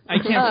 I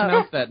can't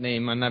pronounce that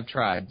name, and I've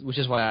tried, which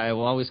is why I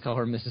will always call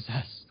her Mrs.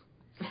 S.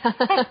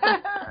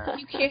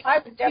 You can't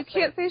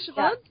say Siobhan?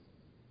 Yeah.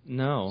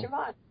 No.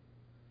 Siobhan.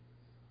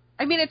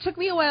 I mean, it took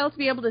me a while to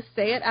be able to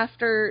say it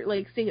after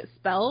seeing it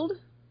spelled.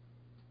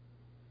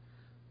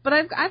 But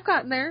I've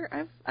gotten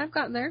there. I've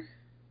gotten there.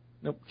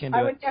 Nope, can't do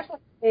it. I would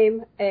definitely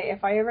name,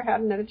 if I ever had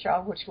another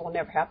child, which will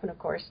never happen, of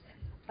course,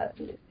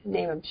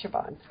 name him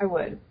Siobhan. I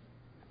would.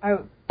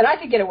 And I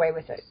could get away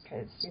with it,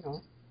 because,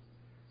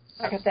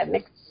 I got that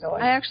mix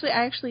going. I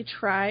actually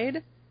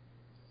tried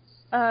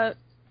for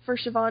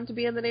Siobhan to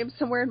be in the name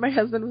somewhere, and my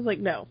husband was like,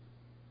 no.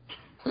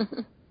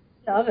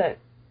 Love it.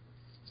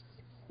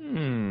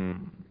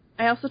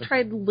 I also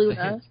tried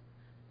Luna.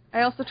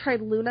 And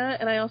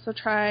I also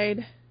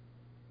tried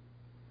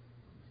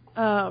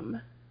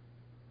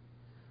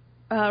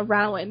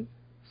Rowan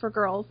for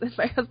girls, and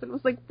my husband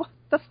was like, what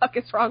the fuck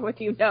is wrong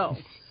with you? No.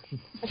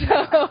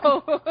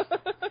 So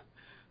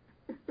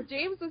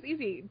James was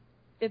easy.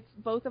 It's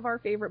both of our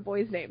favorite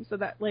boys' names, so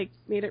that made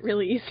it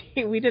really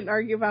easy. We didn't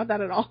argue about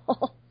that at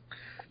all.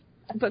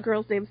 But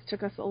girls' names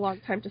took us a long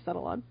time to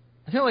settle on.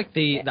 I feel like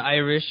the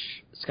Irish,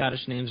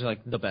 Scottish names are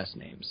like the best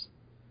names.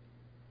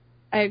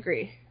 I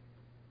agree.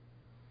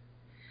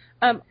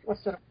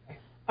 What's the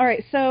All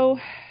right, so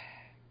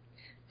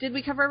did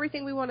we cover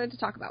everything we wanted to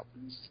talk about?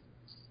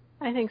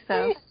 I think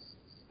so.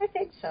 I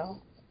think so.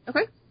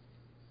 Okay.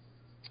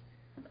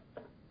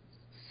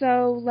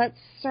 So let's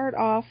start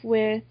off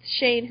with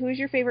Shane. Who is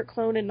your favorite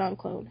clone and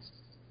non-clone?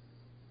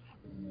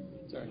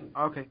 Sorry.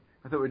 Okay,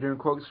 I thought we were doing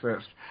quotes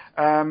first.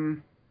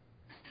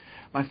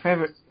 My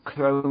favourite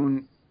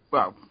clone,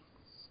 well,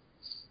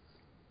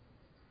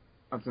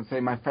 I was going to say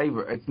my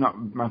favourite. It's not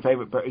my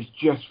favourite, but it's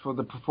just for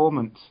the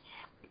performance.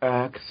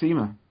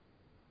 Cosima.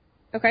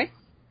 Okay.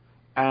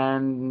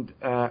 And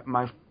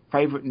my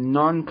favourite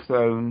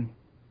non-clone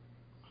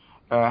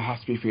has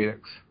to be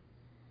Felix.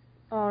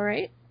 All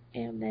right.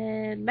 And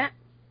then Matt.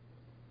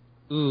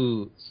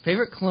 Ooh,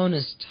 favorite clone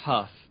is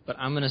tough, but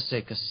I'm going to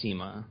say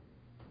Cosima.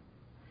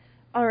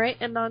 All right,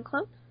 and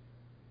non-clone?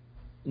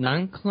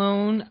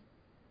 Non-clone,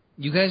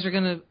 you guys are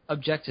going to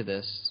object to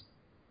this,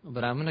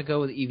 but I'm going to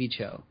go with Evie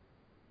Cho.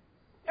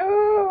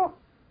 Oh,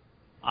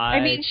 I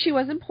mean, she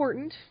was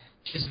important.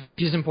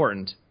 She's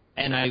important,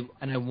 and I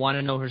want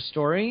to know her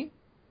story.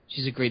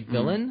 She's a great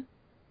villain.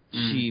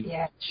 She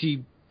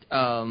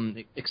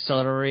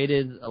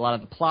accelerated a lot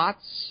of the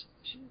plots.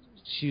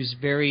 She was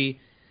very.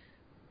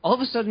 All of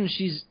a sudden,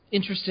 she's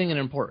interesting and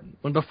important.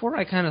 When before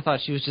I kind of thought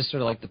she was just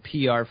sort of like the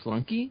PR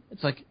flunky.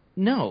 It's like,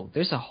 no,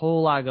 there's a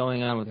whole lot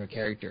going on with her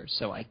character.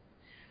 So I'm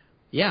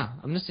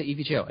going to say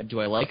Evie Cho.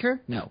 Do I like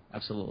her? No,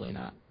 absolutely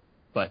not.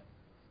 But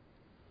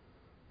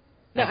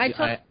no,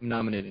 I'm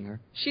nominating her.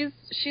 She's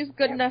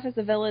good enough as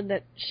a villain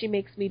that she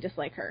makes me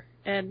dislike her,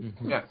 and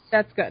Yes.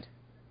 that's good.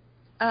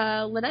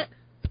 Lynette?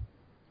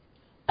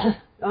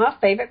 my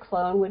favorite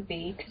clone would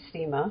be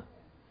Cosima.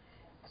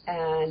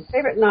 And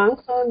favorite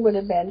non-clone would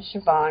have been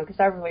Siobhan,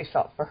 because I really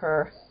felt for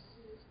her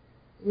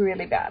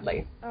really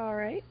badly. All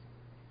right.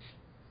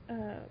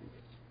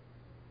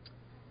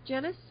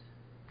 Janice?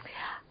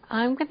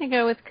 I'm going to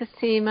go with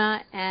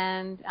Cosima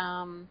and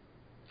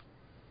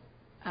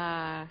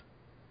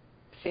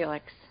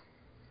Felix.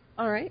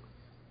 All right.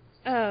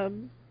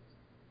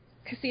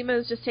 Cosima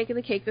is just taking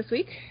the cake this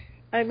week.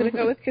 I'm going to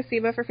go with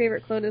Cosima for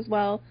favorite clone as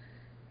well.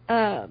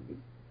 And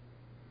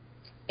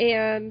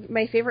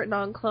my favorite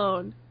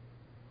non-clone,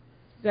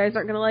 you guys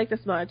aren't going to like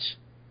this much,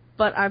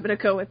 but I'm going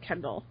to go with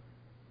Kendall.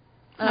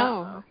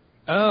 Oh.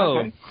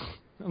 Okay.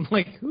 I'm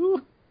like,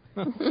 who?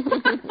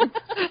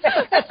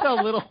 That's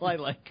how little I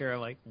like her.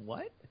 I'm like,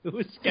 what? Who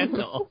is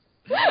Kendall?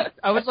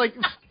 I was like,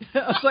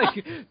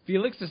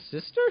 Felix's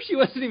sister? She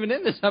wasn't even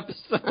in this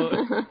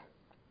episode.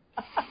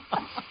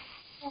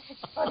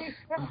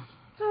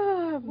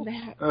 Oh,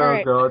 Matt. Oh, All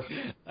right. God.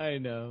 I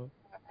know.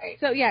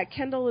 So, yeah,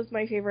 Kendall is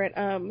my favorite.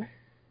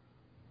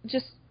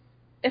 Just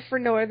if for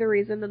no other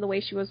reason than the way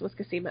she was with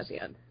Cosima at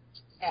the end.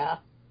 Yeah,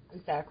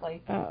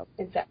 exactly.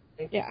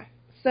 Exactly. Yeah.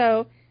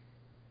 So,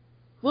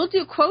 we'll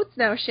do quotes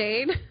now,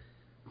 Shane.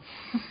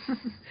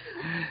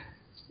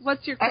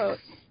 What's your quote?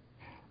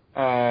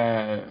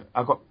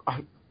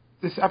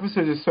 This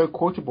episode is so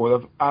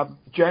quotable. I've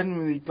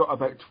generally got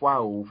about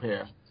 12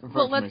 here in front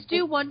Well, of let's me.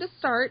 do one to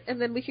start, and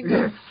then we can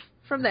go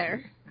from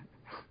there.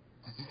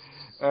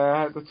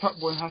 The top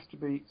one has to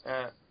be,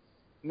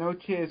 no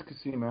tears,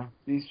 Cosima.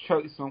 These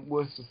chokes aren't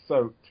worth the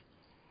soaked.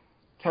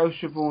 Tell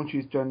Siobhan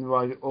she's done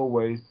right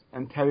always,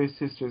 and tell your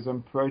sisters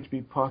I'm proud to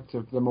be part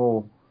of them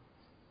all.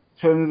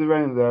 Turn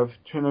around, love.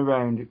 Turn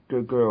around,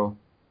 good girl.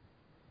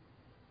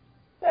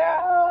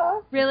 Yeah.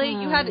 Really?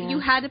 Oh, You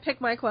had to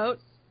pick my quote?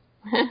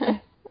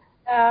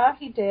 Yeah,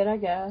 he did, I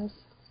guess.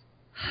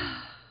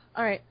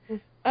 All right.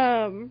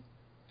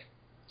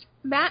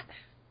 Matt?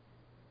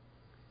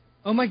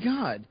 Oh my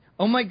god!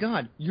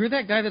 You're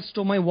that guy that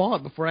stole my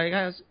wallet before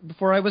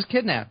I was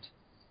kidnapped.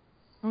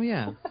 Oh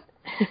yeah.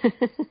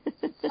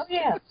 Oh,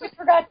 yeah, we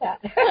forgot that.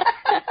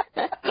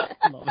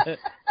 Love it.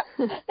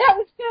 That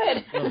was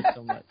good. Love it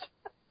so much.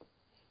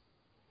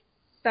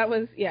 That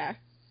was, yeah.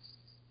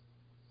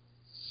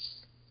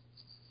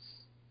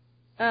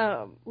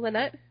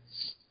 Lynette?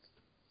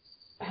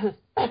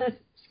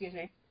 Excuse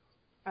me.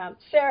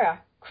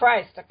 Sarah,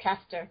 Christ, a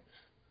Castor.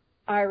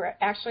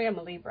 Actually, I'm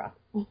a Libra.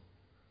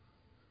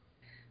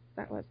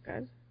 That was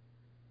good.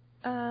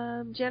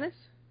 Janice?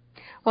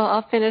 Well,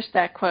 I'll finish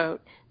that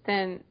quote.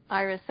 Then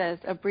Ira says,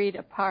 a breed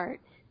apart.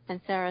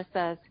 And Sarah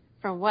says,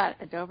 from what,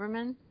 a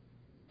Doberman?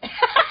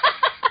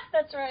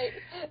 That's right.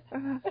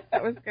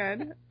 That was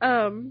good.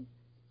 I'm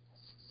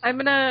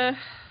gonna...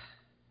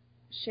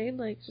 Shane,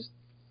 just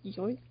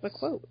yoink the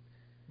quote.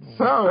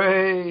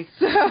 Sorry.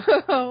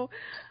 So,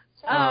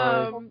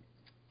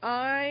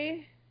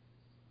 I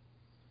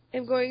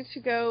am going to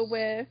go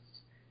with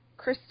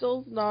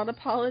Crystal's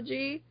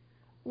non-apology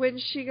when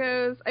she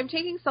goes, I'm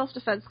taking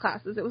self-defense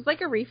classes. It was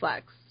like a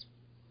reflex.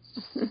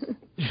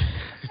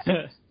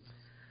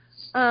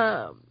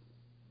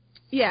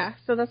 Yeah,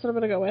 so that's what I'm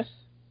going to go with.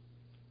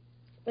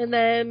 And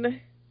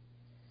then,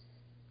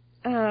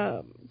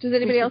 does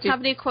anybody else have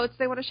any quotes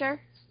they want to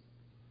share?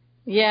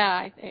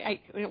 Yeah.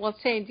 Well,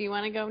 Shane, do you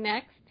want to go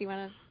next? Do you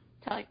want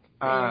to tell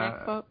your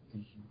next quote?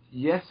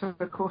 Yes,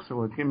 of course I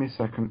would. Give me a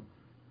second.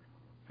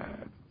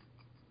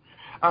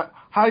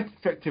 Hi,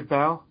 Detective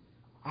Bell.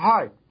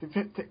 Hi,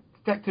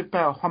 Detective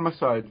Bell,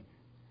 homicide.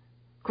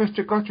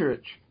 Krista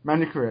Gotterich,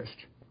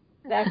 manicurist.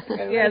 That's a good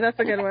one. Yeah, that's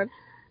a good one.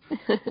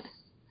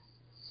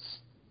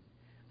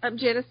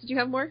 Janice, did you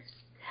have more?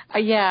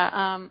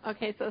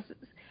 Okay, so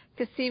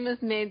Cosima's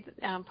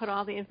put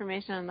all the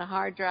information on the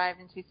hard drive,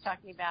 and she's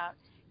talking about,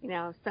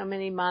 so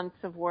many months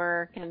of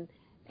work, and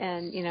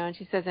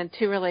she says, and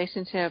 2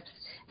 relationships,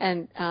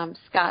 and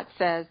Scott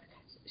says,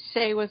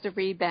 Shay was a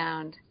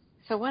rebound,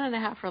 so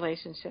 1.5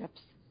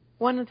 relationships,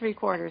 1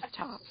 3/4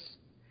 tops.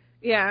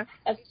 Yeah.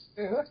 That's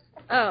true.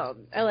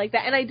 I like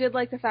that. And I did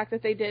like the fact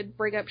that they did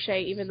bring up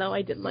Shay, even though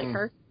I didn't like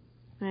her.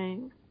 Right.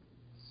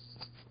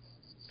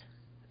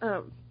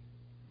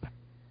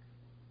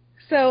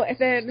 So, and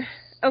then,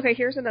 okay,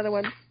 here's another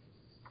one.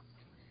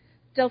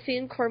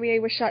 Delphine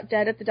Cormier was shot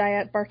dead at the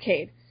Diet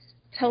Barcade.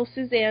 Tell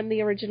Suzanne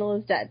the original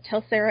is dead.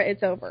 Tell Sarah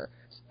it's over.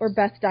 Or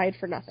Beth died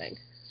for nothing.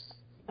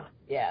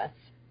 Yes.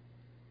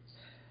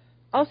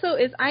 Also,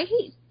 is I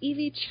hate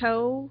Evie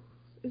Cho,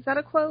 is that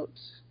a quote?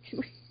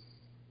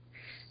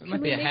 It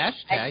might be a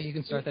hashtag. You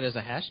can start that as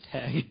a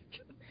hashtag.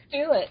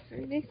 Do it. Can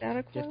we make that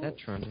a quote? Get that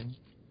trending.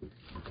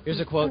 Here's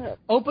a quote.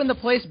 Open the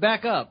place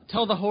back up.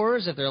 Tell the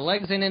whores if their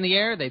legs ain't in the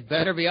air, they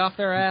better be off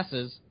their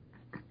asses.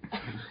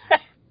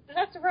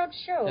 That's a road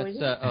show. That's,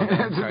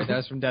 I'm sorry, that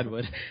was from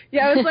Deadwood.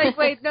 Yeah, I was like,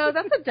 wait, no,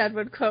 that's a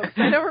Deadwood quote.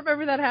 I don't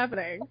remember that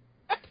happening.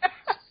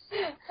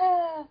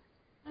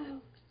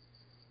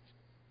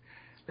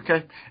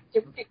 Okay.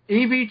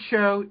 Evie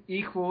Cho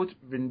equals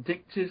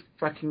vindictive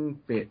fucking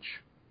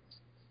bitch.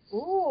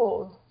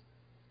 Ooh.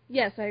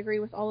 Yes, I agree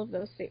with all of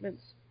those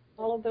statements.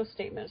 All of those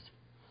statements.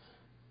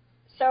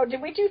 So,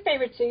 did we do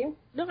favorite scene?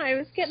 No, I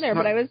was getting there,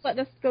 but I was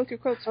letting us go through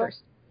quotes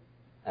first.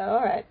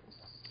 All right.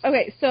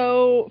 Okay,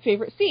 so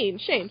favorite scene,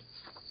 Shane.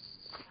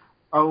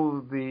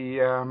 Oh,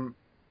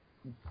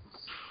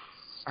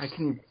 I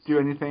can't do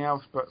anything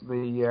else but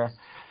the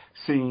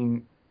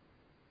scene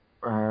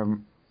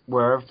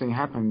where everything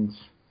happens.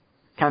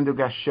 Candle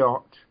gets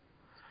shot.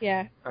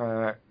 Yeah.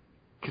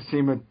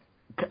 Cosima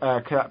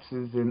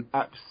collapses in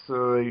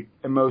absolute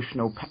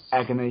emotional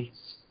agony.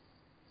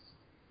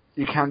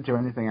 You can't do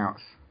anything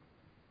else.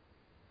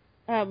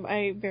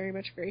 I very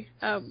much agree.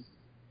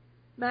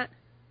 Matt?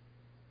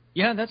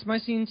 Yeah, that's my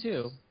scene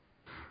too.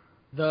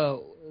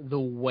 The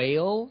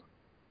wail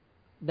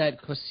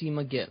that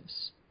Cosima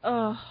gives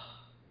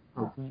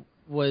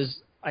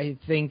was, I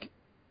think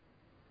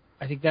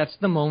that's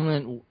the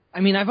moment.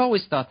 I mean, I've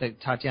always thought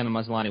that Tatiana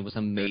Maslany was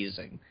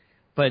amazing,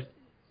 but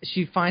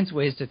she finds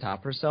ways to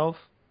top herself.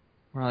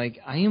 Where, like,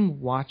 I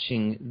am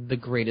watching the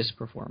greatest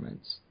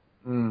performance.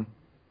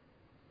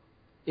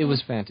 It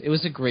was fantastic. It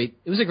was a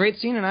great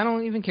scene, and I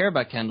don't even care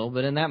about Kendall,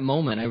 but in that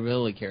moment, I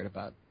really cared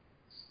about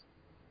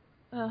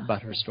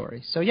her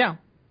story. So yeah,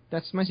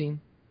 that's my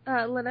scene.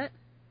 Lynette?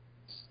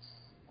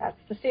 That's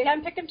the scene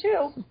I'm picking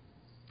too.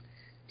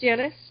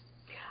 Janice?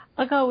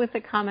 I'll go with the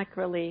comic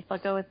relief. I'll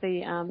go with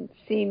the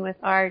scene with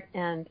Art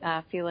and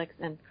Felix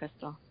and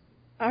Crystal.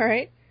 All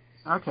right.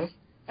 Okay.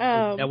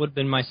 That would have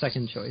been my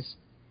second choice.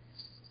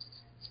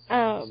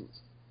 I'm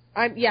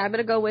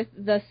gonna go with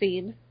the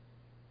scene.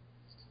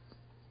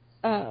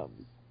 Oh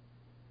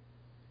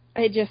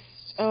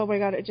my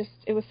god,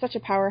 it was such a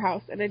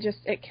powerhouse, and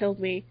it killed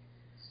me.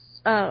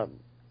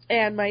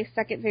 And my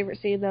second favorite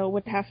scene, though,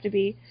 would have to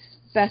be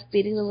Beth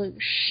beating the living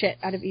shit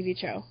out of Evie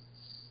Cho.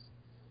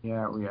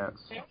 Yeah, yes.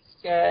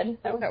 Good.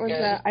 That was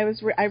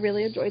good. I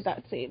really enjoyed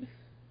that scene.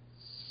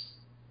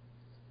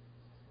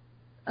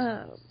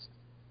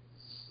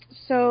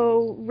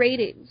 So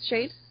ratings,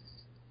 Shane?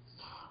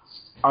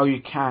 Oh,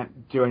 you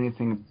can't do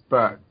anything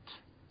but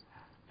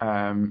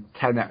 10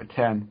 out of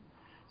 10.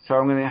 So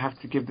I'm going to have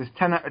to give this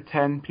 10 out of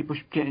 10 people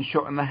getting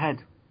shot in the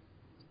head.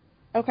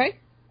 Okay.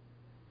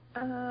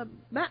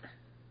 Matt?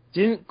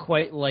 Didn't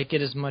quite like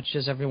it as much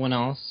as everyone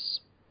else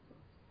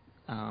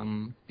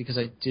because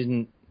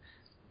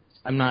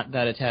I'm not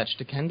that attached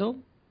to Kendall.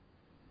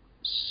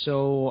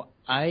 So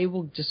I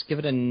will just give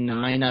it a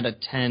 9 out of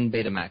 10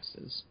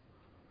 Betamaxes.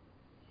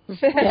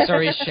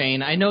 Sorry,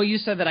 Shane. I know you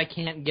said that I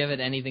can't give it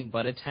anything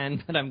but a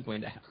 10, but I'm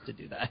going to have to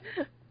do that.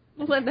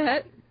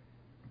 Lynette?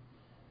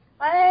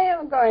 I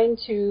am going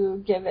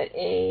to give it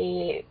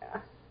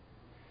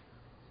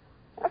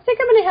I think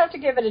I'm going to have to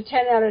give it a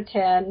 10 out of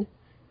 10.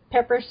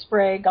 Pepper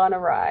spray gone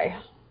awry.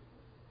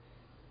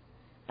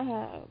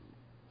 All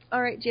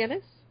right,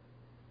 Janice?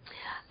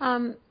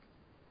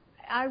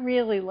 I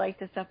really liked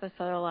this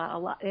episode a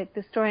lot.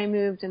 The story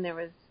moved, and there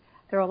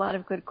were a lot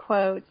of good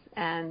quotes,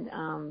 and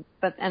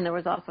there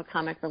was also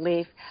comic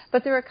relief.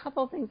 But there were a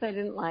couple of things I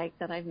didn't like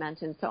that I've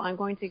mentioned, so I'm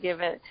going to give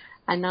it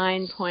a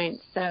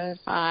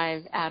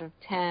 9.75 out of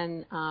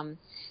 10.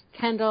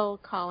 Kendall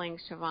calling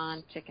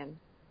Siobhan chicken.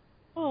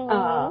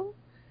 Oh.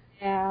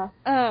 Yeah.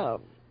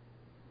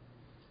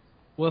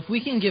 Well, if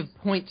we can give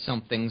point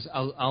somethings,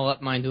 I'll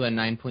up mine to a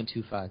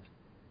 9.25.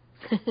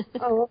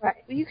 Oh, all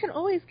right. You can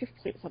always give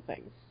point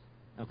somethings.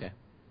 Okay.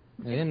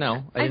 I didn't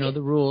know. I didn't know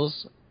the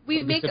rules.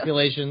 the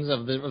stipulations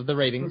of the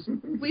ratings.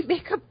 We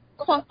make a.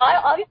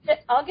 I'll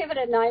give it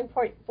a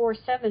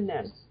 9.47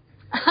 then.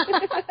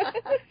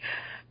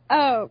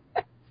 Oh,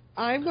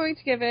 I'm going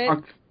to give it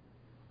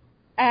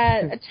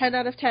a 10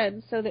 out of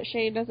 10 so that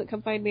Shane doesn't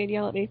come find me and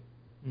yell at me.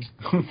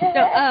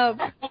 No,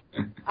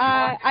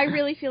 I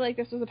really feel like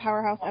this was a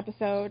powerhouse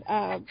episode.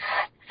 Come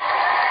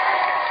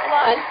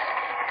on.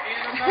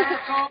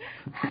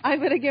 I'm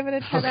going to give it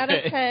a 10 out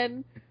of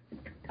 10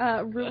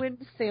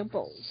 ruined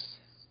samples.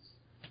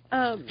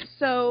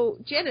 So,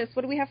 Janice,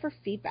 what do we have for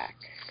feedback?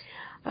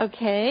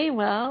 Okay,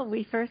 well,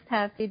 we first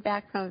have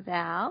feedback from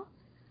Val.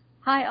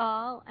 Hi,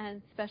 all,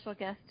 and special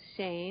guest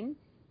Shane,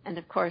 and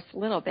of course,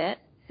 Little Bit.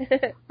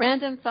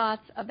 Random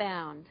thoughts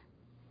abound.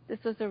 This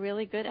was a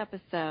really good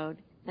episode,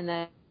 and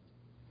the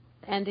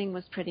ending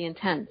was pretty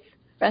intense.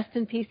 Rest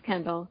in peace,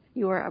 Kendall.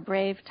 You were a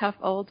brave, tough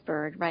old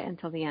bird right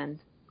until the end.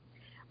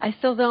 I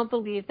still don't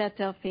believe that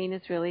Delphine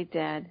is really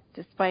dead,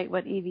 despite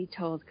what Evie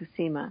told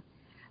Cosima.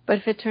 But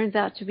if it turns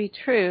out to be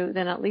true,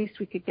 then at least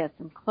we could get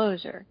some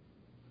closure.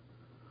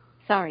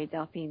 Sorry,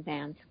 Delphine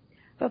fans.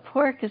 But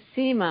poor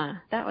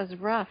Cosima, that was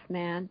rough,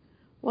 man.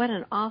 What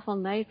an awful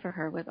night for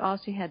her with all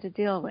she had to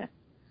deal with.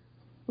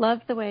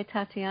 Loved the way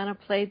Tatiana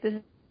played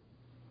the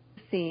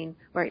scene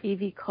where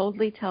Evie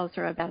coldly tells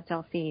her about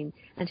Delphine,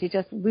 and she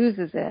just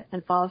loses it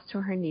and falls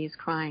to her knees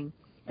crying.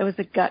 It was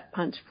a gut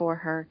punch for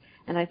her,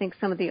 and I think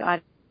some of the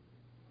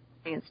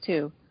audience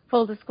too.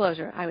 Full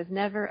disclosure, I was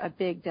never a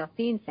big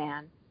Delphine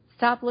fan.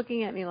 Stop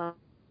looking at me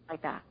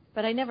like that.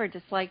 But I never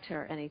disliked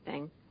her or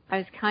anything. I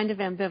was kind of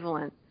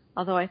ambivalent,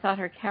 although I thought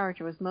her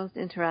character was most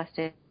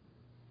interesting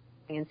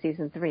in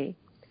season 3.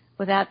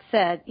 With that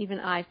said, even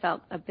I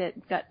felt a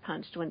bit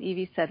gut-punched when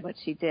Evie said what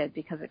she did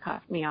because it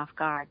caught me off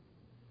guard.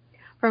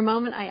 For a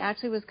moment, I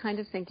actually was kind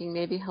of thinking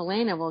maybe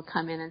Helena will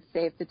come in and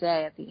save the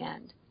day at the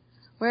end.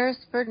 Where is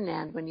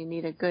Ferdinand when you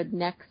need a good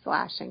neck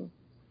slashing?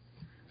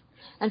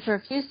 And for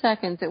a few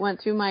seconds, it went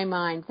through my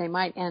mind they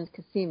might end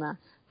Cosima,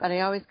 but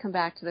I always come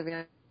back to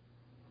the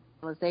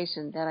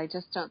realization that I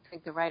just don't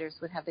think the writers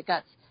would have the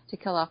guts to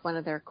kill off one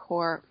of their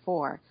core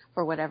 4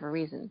 for whatever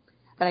reason.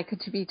 But I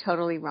could be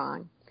totally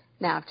wrong.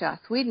 Now, if Joss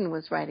Whedon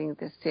was writing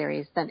this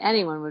series, then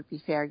anyone would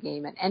be fair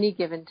game at any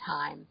given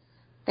time.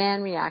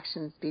 Fan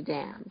reactions be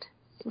damned,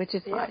 which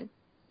is fine.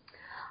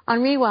 On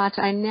rewatch,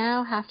 I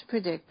now have to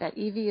predict that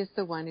Evie is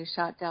the one who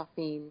shot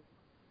Delphine.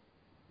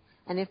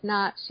 And if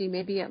not, she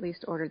maybe at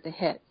least ordered the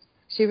hit.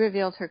 She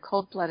revealed her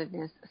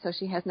cold-bloodedness, so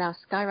she has now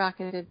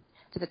skyrocketed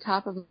to the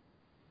top of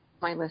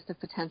my list of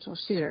potential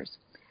shooters.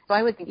 So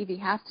I would think Evie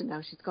has to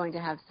know she's going to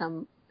have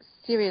some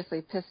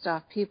seriously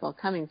pissed-off people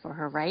coming for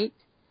her, right?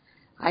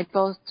 I'd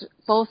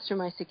bolster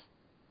my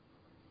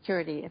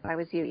security if I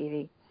was you,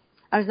 Evie.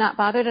 I was not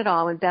bothered at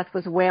all when Beth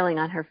was wailing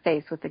on her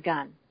face with the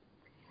gun.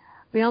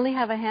 We only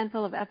have a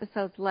handful of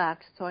episodes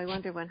left, so I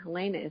wonder when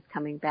Helena is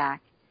coming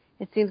back.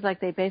 It seems like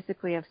they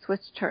basically have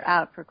switched her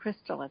out for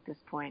Crystal at this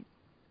point.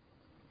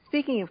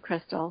 Speaking of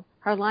Crystal,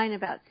 her line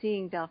about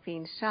seeing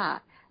Delphine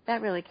shot,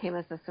 that really came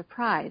as a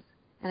surprise,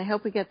 and I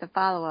hope we get the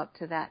follow-up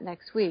to that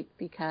next week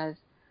because,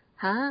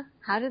 how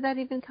did that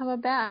even come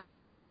about?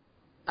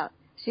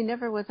 She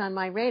never was on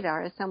my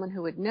radar as someone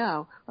who would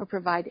know or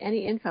provide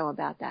any info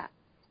about that.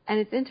 And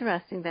it's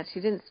interesting that she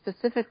didn't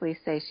specifically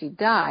say she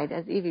died,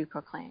 as Evie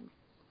proclaimed.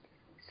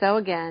 So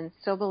again,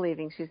 still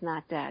believing she's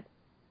not dead.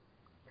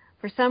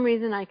 For some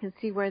reason, I can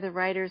see where the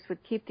writers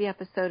would keep the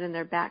episode in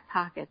their back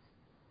pockets,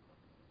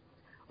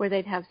 where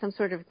they'd have some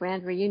sort of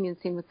grand reunion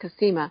scene with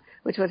Cosima,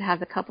 which would have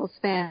the couple's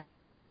fans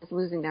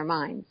losing their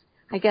minds.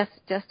 I guess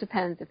it just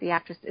depends if the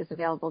actress is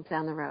available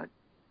down the road.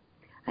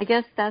 I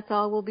guess that's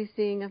all we'll be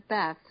seeing of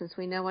Beth, since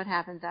we know what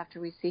happens after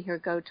we see her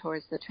go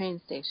towards the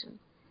train station.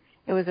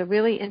 It was a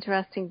really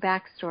interesting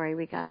backstory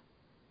we got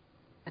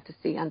to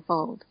see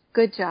unfold.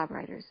 Good job,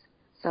 writers.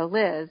 So,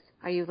 Liz,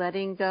 are you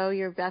letting go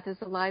your Beth is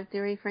alive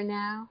theory for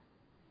now?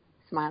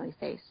 Smiley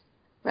face.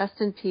 Rest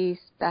in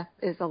peace, Beth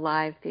is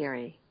alive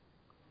theory.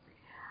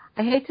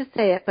 I hate to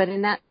say it, but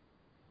in that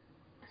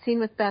scene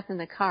with Beth in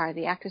the car,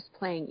 the actress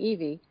playing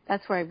Evie,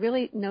 that's where I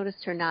really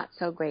noticed her not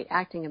so great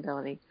acting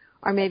ability.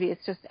 Or maybe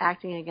it's just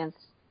acting against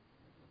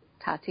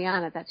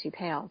Tatiana that she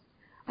pales.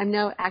 I'm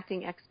no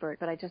acting expert,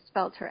 but I just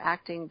felt her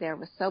acting there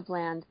was so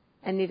bland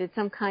and needed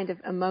some kind of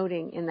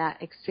emoting in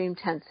that extreme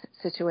tense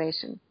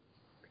situation.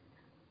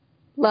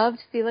 Loved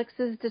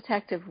Felix's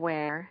detective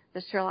wear.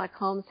 The Sherlock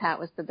Holmes hat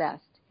was the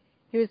best.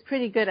 He was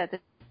pretty good at the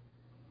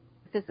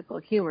physical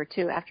humor,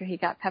 too, after he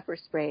got pepper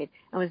sprayed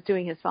and was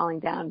doing his falling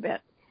down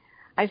bit.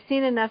 I've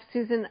seen enough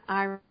Susan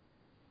Ira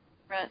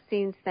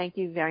scenes, thank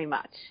you very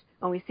much.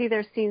 When we see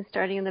their scene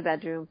starting in the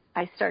bedroom,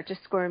 I start to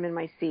squirm in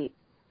my seat.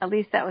 At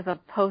least that was a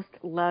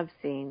post-love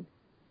scene.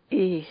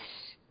 Eesh.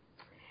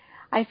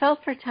 I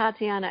felt for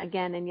Tatiana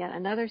again in yet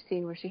another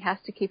scene where she has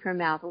to keep her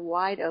mouth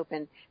wide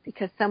open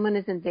because someone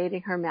is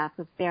invading her mouth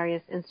with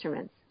various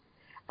instruments.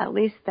 At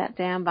least that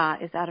damn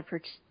bot is out of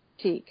her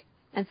cheek.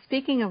 And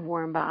speaking of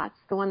warm bots,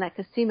 the one that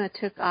Cosima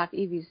took off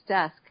Evie's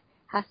desk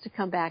has to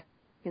come back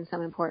in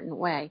some important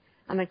way.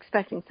 I'm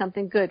expecting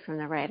something good from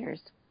the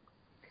writers.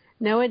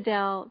 No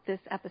Adele this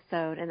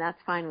episode, and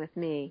that's fine with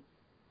me.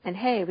 And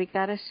hey, we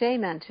got a Shay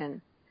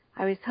mention.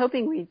 I was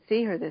hoping we'd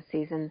see her this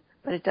season,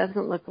 but it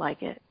doesn't look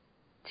like it.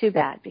 Too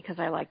bad, because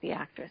I like the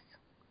actress.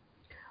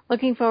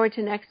 Looking forward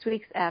to next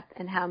week's ep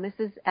and how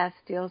Mrs. S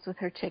deals with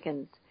her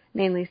chickens,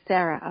 mainly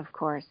Sarah, of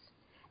course.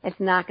 It's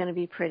not going to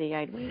be pretty,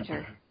 I'd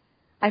wager.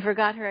 I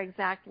forgot her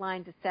exact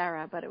line to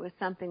Sarah, but it was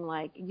something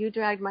like, "You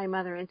dragged my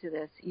mother into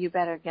this, you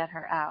better get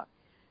her out."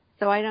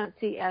 So I don't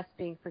see S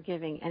being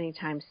forgiving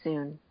anytime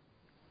soon.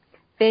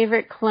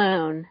 Favorite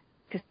clone,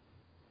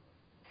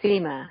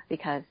 Cosima,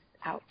 because,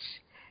 ouch.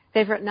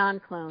 Favorite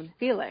non-clone,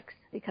 Felix,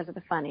 because of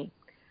the funny.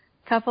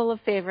 Couple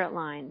of favorite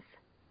lines.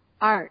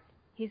 Art,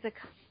 he's a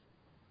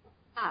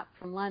cop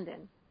from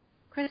London.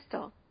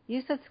 Crystal,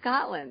 you said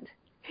Scotland.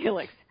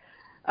 Felix,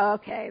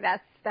 okay,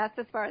 that's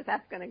as far as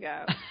that's going to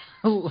go.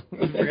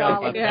 I forgot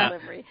about that.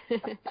 Delivery.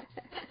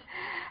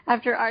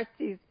 After Art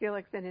sees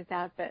Felix in his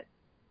outfit,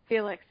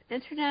 Felix,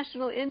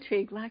 international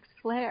intrigue lacks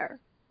flair.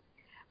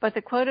 But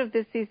the quote of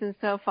this season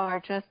so far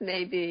just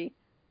may be,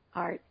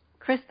 Art,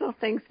 Crystal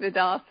thinks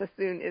Vidal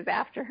Sassoon is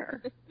after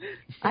her.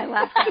 I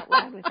laughed out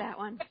loud with that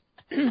one.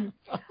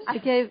 I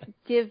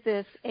give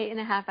this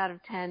 8.5 out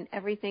of 10.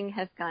 Everything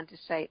has gone to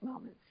shite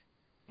moments.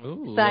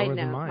 Ooh, Side lower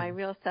than note, mine. my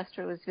real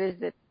sister was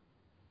visited.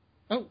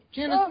 Oh,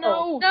 Janice,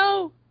 no!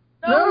 No!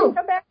 No!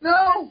 Come back!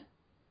 No!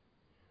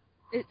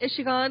 Is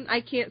she gone?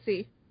 I can't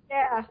see.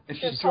 Yeah.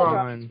 She's hold on.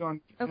 gone. She's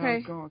gone.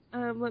 Okay. Oh,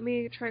 God. Let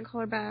me try and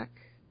call her back.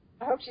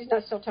 I hope she's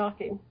not still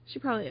talking. She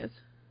probably is.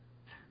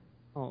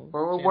 Oh,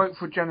 Well, we'll Janice. wait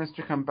for Janice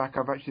to come back.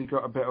 I've actually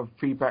got a bit of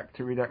feedback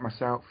to read out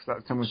myself. So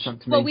that someone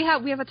sent to me. Well, we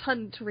have a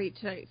ton to read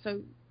tonight,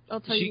 so I'll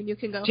tell you when you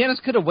can go.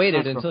 Janice could have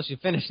waited That's until she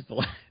finished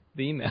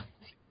the email.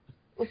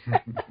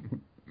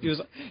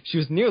 She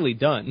was nearly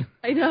done.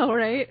 I know,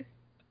 right?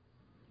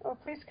 Oh,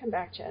 please come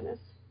back, Janice.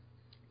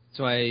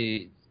 So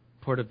I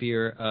poured a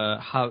beer.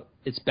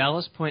 It's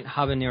Ballast Point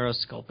Habanero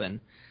Sculpin.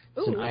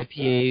 It's an Ooh.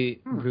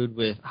 IPA brewed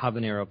with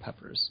habanero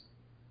peppers.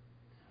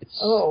 It's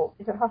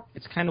Is it hot?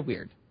 it's kind of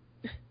weird.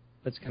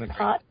 That's kind of great.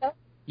 Hot?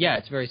 Yeah,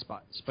 it's very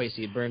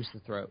spicy. It burns the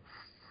throat.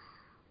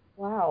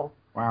 Wow.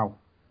 Wow.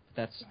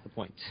 That's the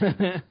point.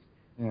 It's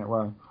Yeah,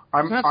 well.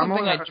 not I'm something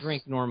all I that,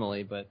 drink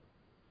normally, but.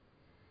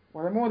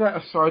 Well, I'm all that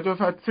aside. I've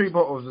had 3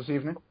 bottles this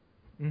evening.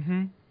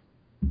 Mm-hmm.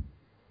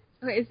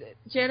 Okay, is it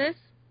Janice?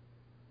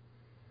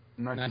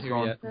 No, Not she's here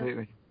gone yet.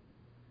 completely.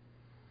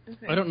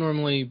 Okay. I don't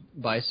normally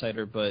buy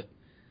cider, but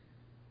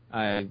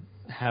I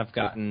have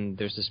gotten.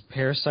 There's this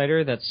pear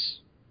cider that's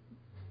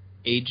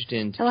aged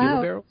in tequila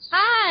Hello. barrels.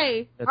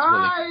 Hi! That's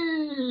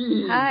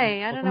really.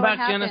 Hi, I don't know Welcome what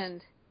back, Janice.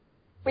 happened.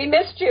 We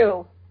missed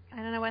you. I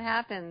don't know what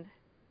happened.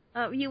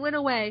 You went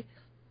away.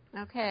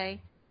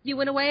 Okay. You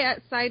went away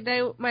at side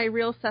note, my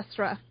real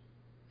sestra.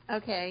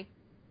 Okay.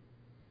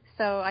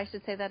 So I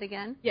should say that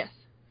again? Yes.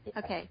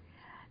 Okay.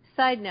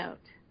 Side note,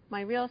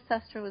 my real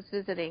sister was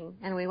visiting,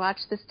 and we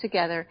watched this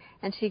together,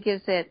 and she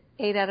gives it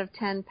 8 out of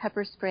 10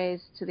 pepper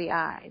sprays to the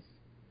eyes.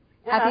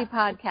 Happy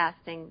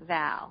podcasting,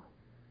 Val.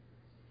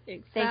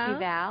 Thanks, Thank you,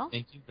 Val.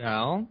 Thank you,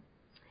 Val.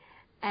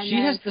 And She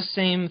then has the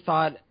same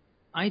thought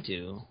I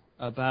do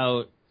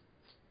about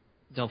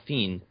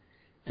Delphine,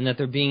 and that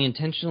they're being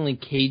intentionally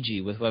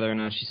cagey with whether or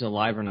not she's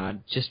alive or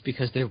not, just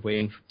because they're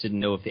waiting to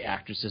know if the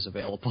actress is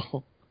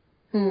available.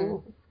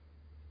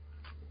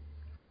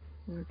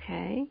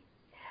 Okay.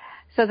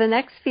 So the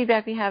next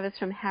feedback we have is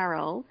from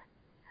Harold.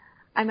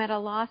 I'm at a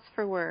loss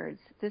for words.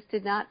 This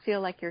did not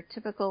feel like your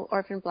typical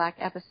Orphan Black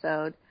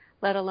episode,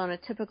 let alone a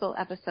typical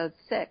episode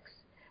 6.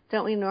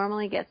 Don't we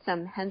normally get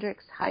some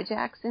Hendrix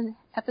hijacks in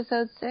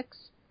episode 6?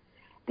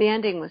 The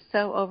ending was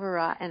so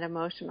overwrought and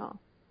emotional.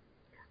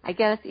 I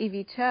guess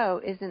Evie Cho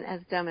isn't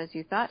as dumb as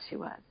you thought she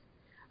was.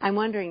 I'm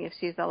wondering if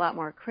she's a lot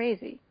more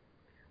crazy.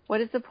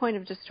 What is the point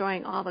of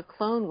destroying all the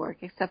clone work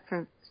except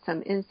for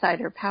some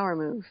insider power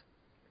move?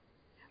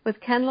 With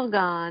Kendall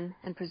gone,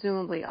 and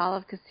presumably all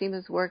of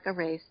Cosima's work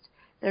erased,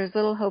 there's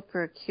little hope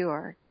for a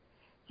cure.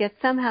 Yet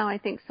somehow I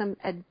think some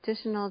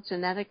additional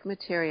genetic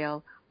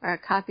material or a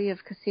copy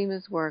of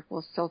Cosima's work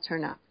will still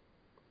turn up.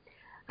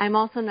 I'm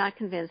also not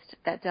convinced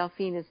that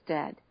Delphine is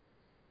dead.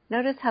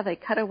 Notice how they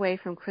cut away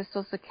from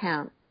Crystal's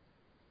account.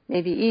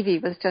 Maybe Evie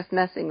was just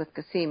messing with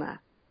Cosima.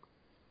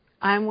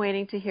 I'm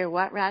waiting to hear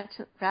what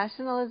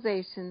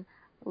rationalization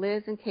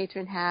Liz and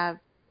Katrin have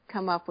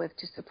come up with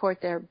to support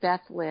their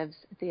Beth Lives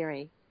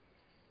theory.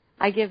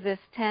 I give this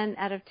 10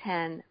 out of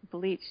 10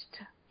 bleached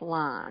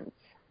blondes.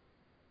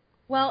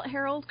 Well,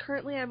 Harold,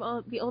 currently I'm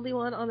the only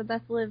one on the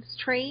Beth Lives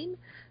train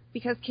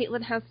because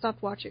Caitlin has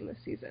stopped watching this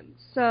season.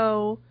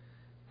 So,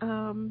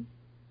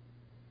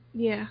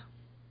 yeah.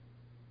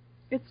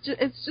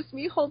 It's just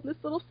me holding this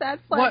little sad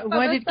flag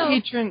by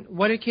myself.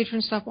 Why did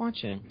Katrin stop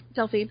watching?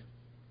 Delphine.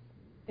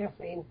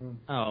 Delphine.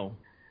 Oh.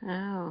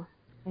 Oh.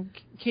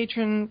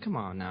 Katrin, come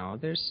on now.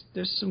 There's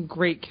some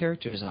great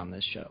characters on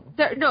this show.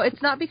 No,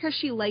 it's not because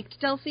she liked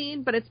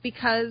Delphine, but it's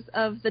because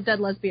of the dead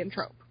lesbian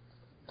trope.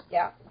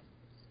 Yeah.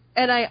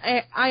 And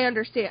I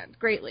understand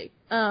greatly.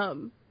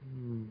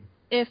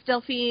 If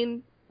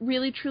Delphine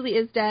really truly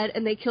is dead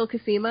and they kill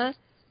Cosima,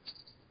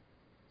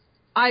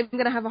 I'm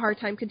going to have a hard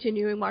time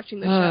continuing watching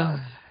the show.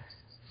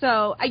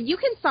 So you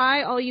can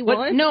sigh all you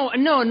want. No.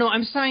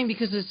 I'm sighing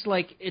because it's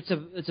like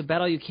it's a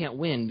battle you can't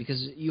win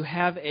because you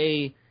have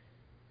a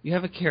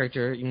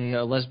character,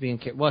 a lesbian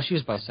character. Well, she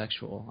was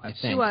bisexual, I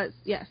think. She was,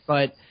 yes.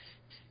 But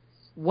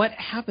what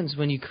happens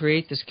when you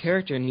create this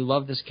character and you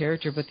love this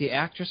character, but the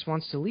actress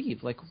wants to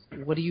leave? Like,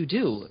 what do you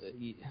do?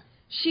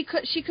 She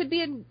could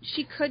be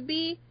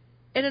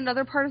in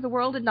another part of the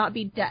world and not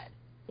be dead.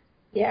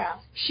 Yeah.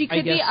 She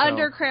could be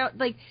underground.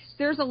 Like,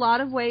 there's a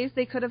lot of ways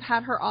they could have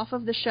had her off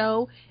of the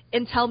show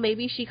until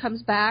maybe she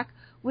comes back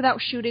without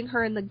shooting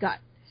her in the gut.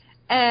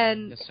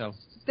 And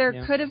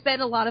there could have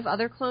been a lot of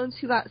other clones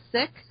who got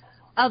sick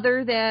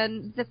other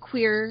than the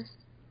queer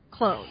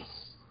clones.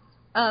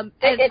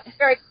 It's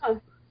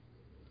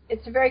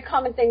a very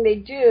common thing they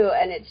do,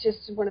 and it's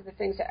just one of the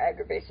things that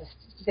aggravates us.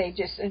 They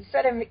just,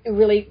 instead of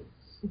really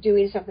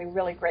doing something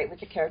really great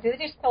with the character, they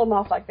just kill them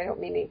off like they don't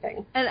mean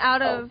anything. And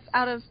out of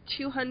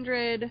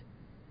 200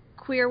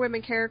 queer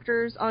women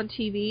characters on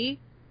TV,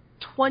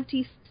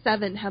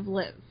 27 have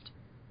lived.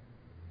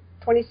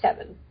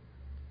 27.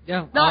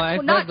 Yeah, not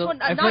heard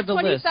the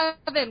 27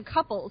 list.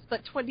 Couples,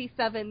 but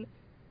 27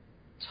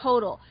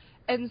 total.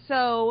 And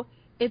so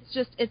it's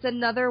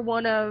another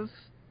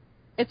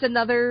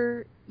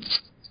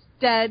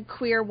dead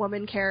queer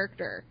woman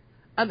character.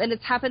 And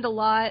it's happened a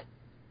lot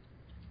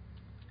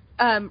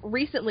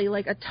recently.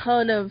 Like, a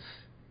ton of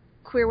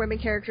queer women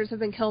characters have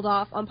been killed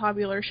off on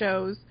popular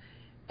shows,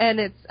 and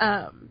it's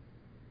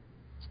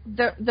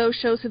those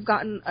shows have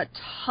gotten a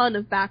ton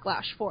of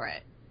backlash for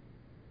it.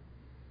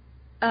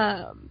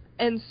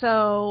 And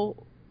so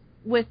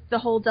with the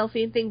whole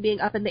Delphine thing being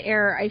up in the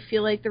air, I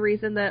feel like the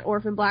reason that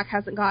Orphan Black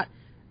hasn't got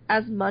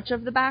as much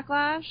of the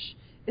backlash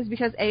is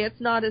because A, it's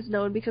not as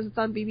known because it's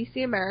on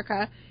BBC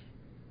America,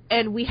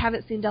 and we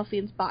haven't seen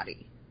Delphine's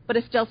body. But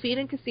if Delphine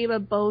and Cosima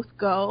both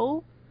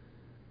go,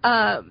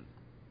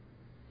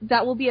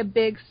 that will be a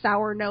big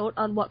sour note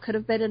on what could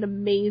have been an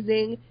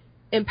amazing,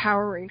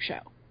 empowering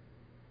show.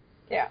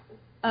 Yeah.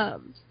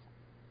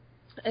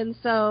 And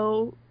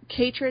so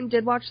Katrin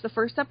did watch the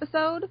first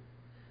episode,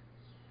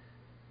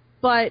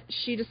 but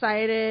she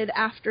decided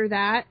after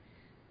that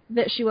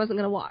she wasn't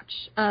going to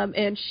watch.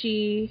 And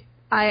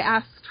I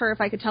asked her if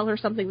I could tell her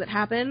something that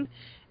happened,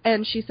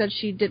 and she said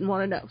she didn't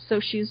want to know. So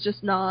she's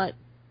just not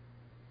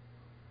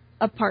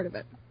a part of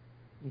it.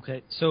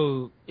 Okay,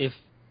 so if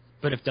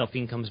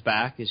Delphine comes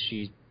back, is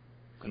she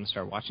going to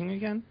start watching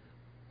again?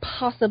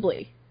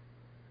 Possibly.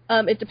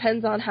 It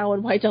depends on how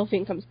and why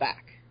Delphine comes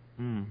back.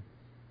 And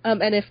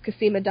if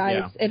Cosima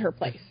dies in her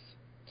place.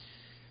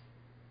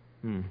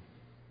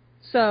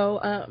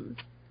 So,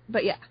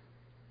 but yeah.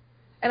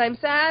 And I'm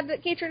sad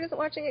that Katrin isn't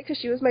watching it because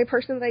she was my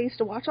person that I used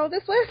to watch all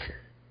this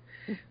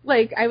with.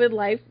 Like, I would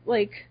live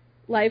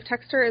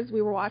text her as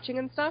we were watching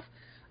and stuff.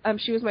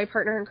 She was my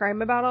partner in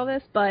crime about all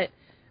this, but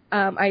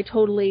I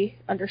totally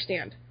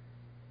understand.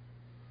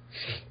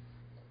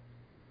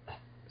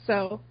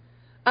 So,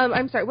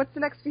 I'm sorry, what's the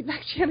next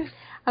feedback, Janice?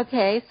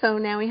 Okay, so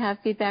now we have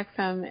feedback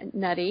from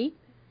Nutty.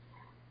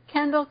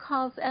 Kendall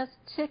calls us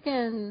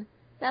chicken.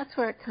 That's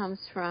where it comes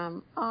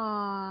from.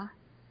 Aww.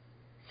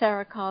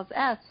 Sarah calls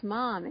us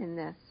Mom in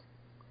this.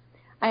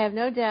 I have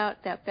no doubt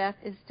that Beth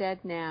is dead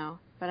now,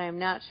 but I am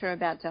not sure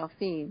about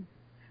Delphine.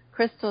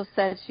 Crystal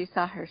says she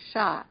saw her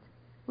shot.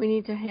 We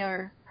need to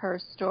hear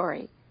her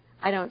story.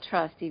 I don't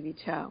trust Evie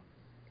Cho.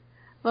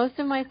 Most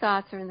of my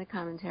thoughts are in the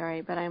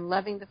commentary, but I am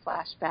loving the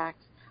flashbacks.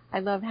 I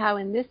love how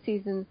in this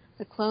season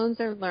the clones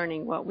are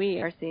learning what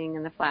we are seeing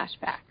in the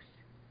flashbacks.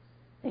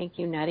 Thank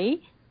you,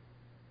 Nutty.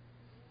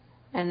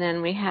 And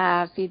then we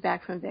have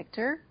feedback from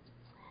Victor.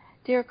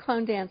 Dear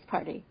Clone Dance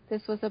Party,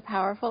 this was a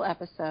powerful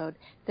episode,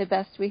 the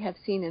best we have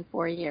seen in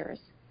 4 years.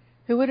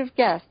 Who would have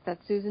guessed that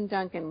Susan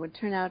Duncan would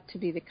turn out to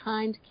be the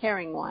kind,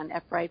 caring one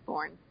at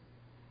Brightborn?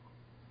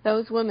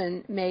 Those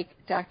women make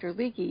Dr.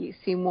 Leakey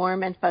seem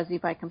warm and fuzzy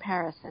by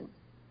comparison.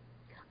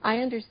 I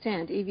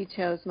understand Evie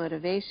Cho's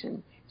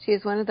motivation. She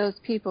is one of those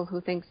people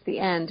who thinks the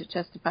end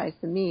justifies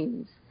the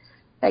means,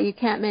 that you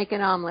can't make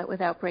an omelet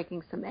without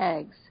breaking some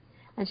eggs,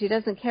 and she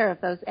doesn't care if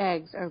those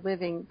eggs are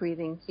living,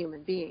 breathing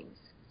human beings.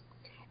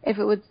 If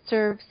it would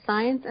serve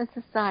science and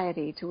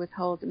society to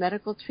withhold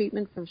medical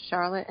treatment from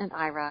Charlotte and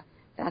Ira,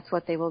 that's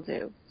what they will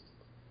do.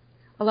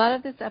 A lot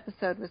of this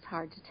episode was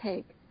hard to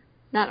take.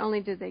 Not only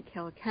did they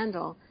kill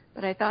Kendall,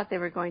 but I thought they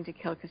were going to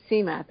kill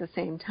Cosima at the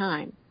same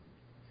time.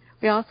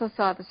 We also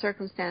saw the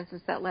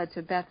circumstances that led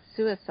to Beth's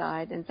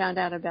suicide and found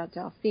out about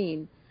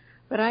Delphine,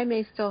 but I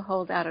may still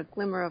hold out a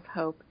glimmer of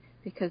hope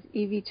because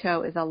Evie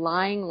Cho is a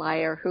lying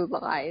liar who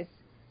lies,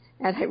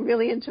 and I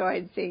really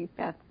enjoyed seeing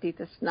Beth beat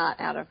the snot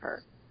out of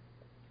her.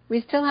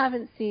 We still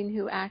haven't seen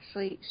who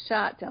actually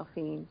shot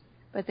Delphine,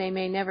 but they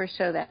may never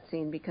show that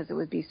scene because it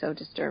would be so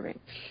disturbing.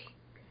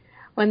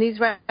 When these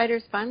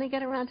writers finally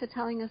get around to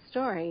telling a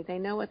story, they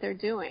know what they're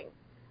doing.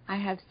 I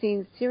have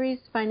seen series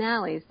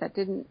finales that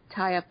didn't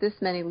tie up this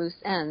many loose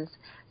ends,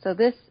 so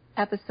this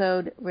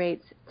episode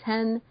rates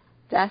 10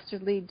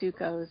 dastardly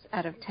Dukos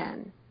out of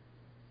 10.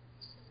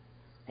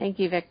 Thank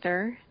you,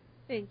 Victor.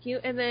 Thank you.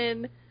 And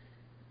then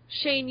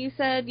Shane, you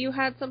said you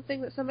had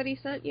something that somebody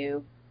sent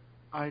you?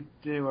 I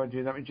do.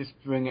 Let me just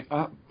bring it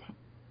up.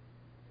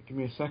 Give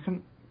me a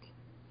second.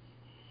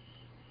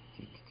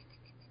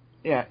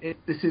 Yeah,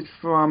 this is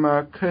from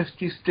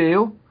Kirsty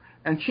Steele,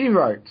 and she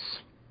writes,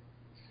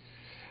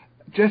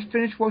 just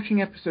finished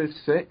watching episode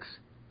 6,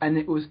 and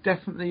it was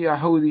definitely a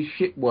holy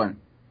shit one.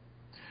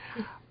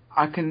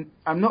 I'm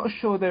not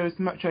sure there is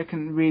much I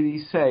can really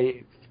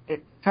say.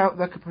 It felt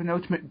like a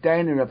penultimate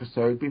downer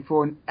episode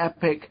before an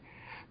epic,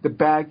 the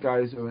bad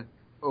guys,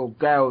 or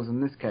girls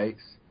in this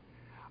case,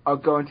 are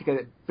going to get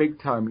it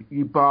big time,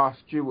 you bar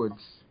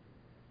stewards,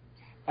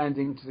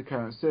 ending to the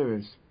current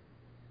series.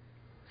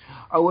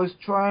 I was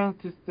trying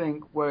to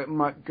think where it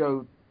might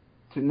go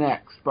to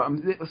next, but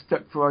I'm a little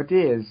stuck for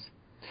ideas.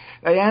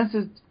 They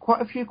answered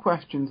quite a few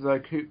questions,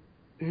 like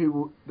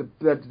whose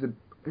blood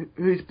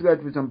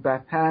was on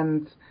Beth's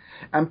hands,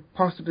 and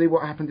possibly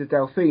what happened to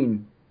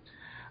Delphine.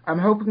 I'm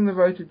hoping the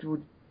writer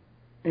would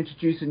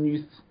introduce a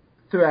new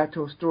threat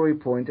or story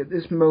point. At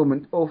this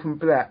moment, the Orphan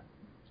Black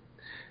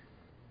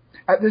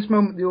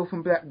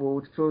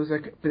world feels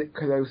like a bit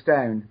closed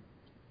down.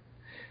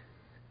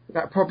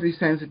 That probably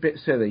sounds a bit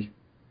silly.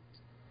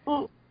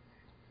 All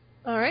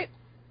right.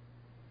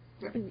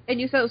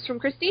 And you said it was from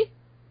Christy?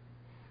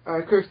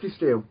 Kirsty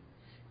Steele.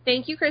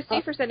 Thank you,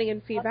 Christy, for sending in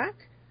feedback.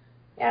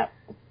 Yep.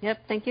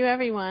 Thank you,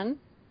 everyone.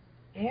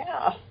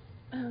 Yeah.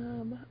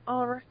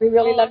 All right. We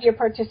really love your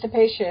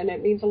participation.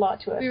 It means a lot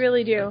to us. We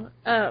really do.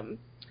 All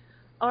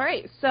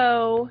right.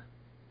 So,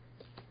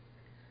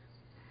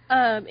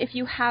 if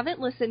you haven't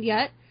listened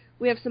yet,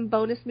 we have some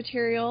bonus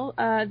material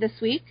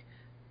this week.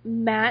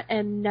 Matt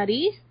and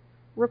Nutty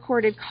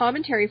recorded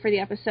commentary for the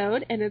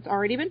episode, and it's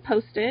already been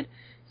posted.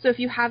 So if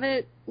you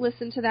haven't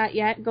listened to that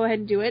yet, go ahead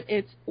and do it.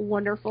 It's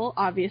wonderful,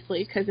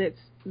 obviously, because it's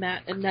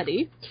Matt and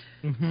Nutty.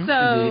 Mm-hmm.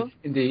 So,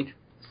 Indeed.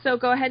 So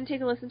go ahead and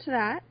take a listen to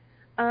that.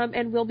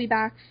 And we'll be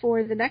back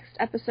for the next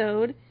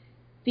episode,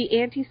 The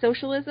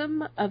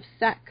Anti-Socialism of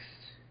Sex.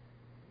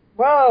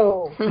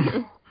 Whoa.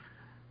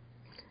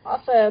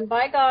 Awesome.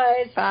 Bye,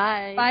 guys.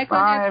 Bye. Bye,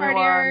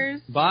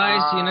 partiers.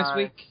 Bye. See you next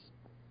week.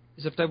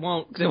 Except I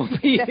won't, because I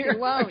won't be here. You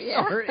won't,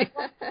 yeah. Sorry.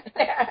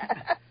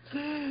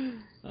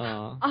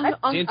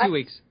 See you in 2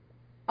 weeks.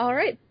 All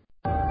right.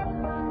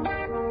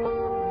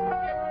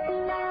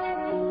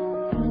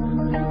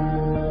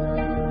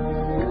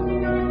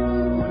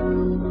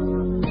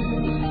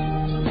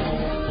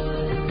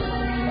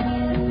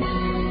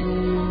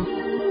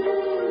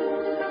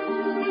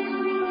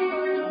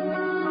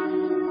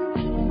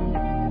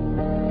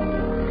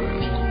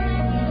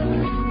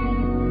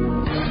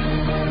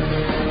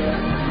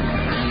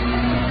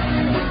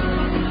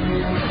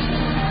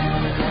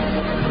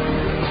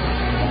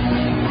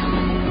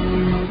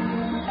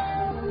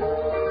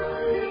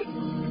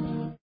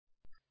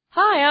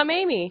 Hi, I'm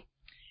Amy.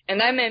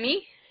 And I'm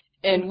Emmy.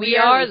 And we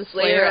are the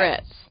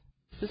Slayerettes.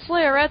 The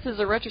Slayerettes is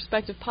a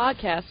retrospective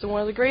podcast of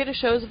one of the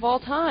greatest shows of all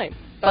time,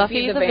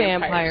 Buffy the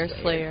Vampire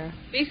Slayer.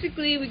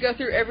 Basically, we go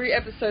through every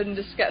episode and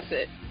discuss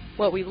it.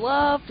 What we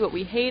loved, what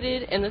we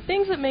hated, and the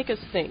things that make us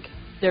think.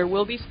 There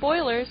will be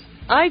spoilers.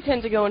 I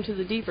tend to go into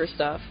the deeper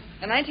stuff.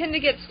 And I tend to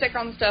get stuck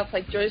on stuff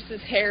like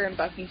Joyce's hair and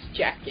Buffy's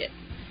jacket.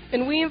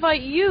 And we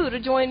invite you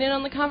to join in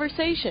on the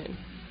conversation.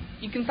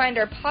 You can find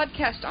our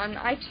podcast on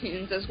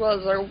iTunes as well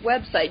as our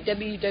website,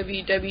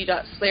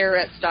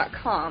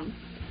 www.slayerettes.com.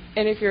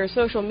 And if you're a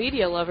social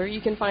media lover,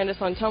 you can find us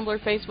on Tumblr,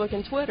 Facebook,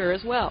 and Twitter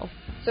as well.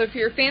 So if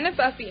you're a fan of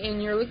Buffy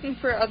and you're looking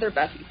for other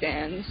Buffy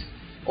fans,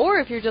 or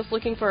if you're just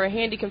looking for a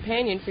handy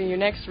companion for your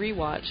next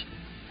rewatch,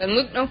 then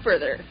look no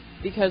further.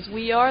 Because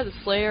we are the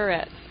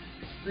Slayerettes.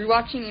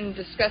 Rewatching and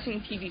discussing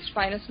TV's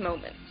finest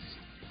moments.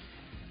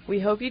 We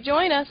hope you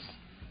join us.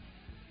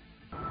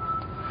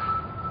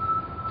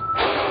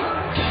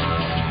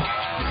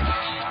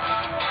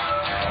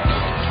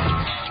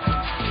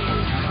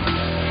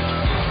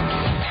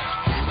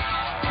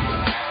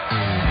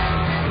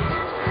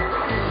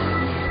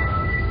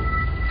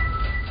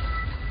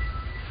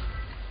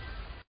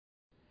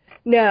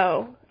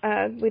 No,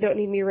 we don't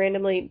need me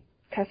randomly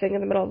cussing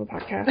in the middle of a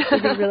podcast.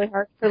 It'd be really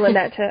hard for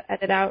Lynette to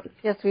edit out.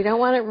 Yes, we don't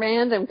want it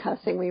random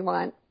cussing. We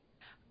want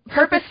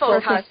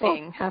purposeful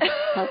cussing.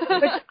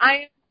 Which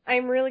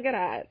I'm really good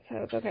at,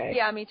 so it's okay.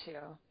 Yeah, me too.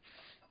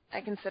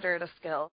 I consider it a skill.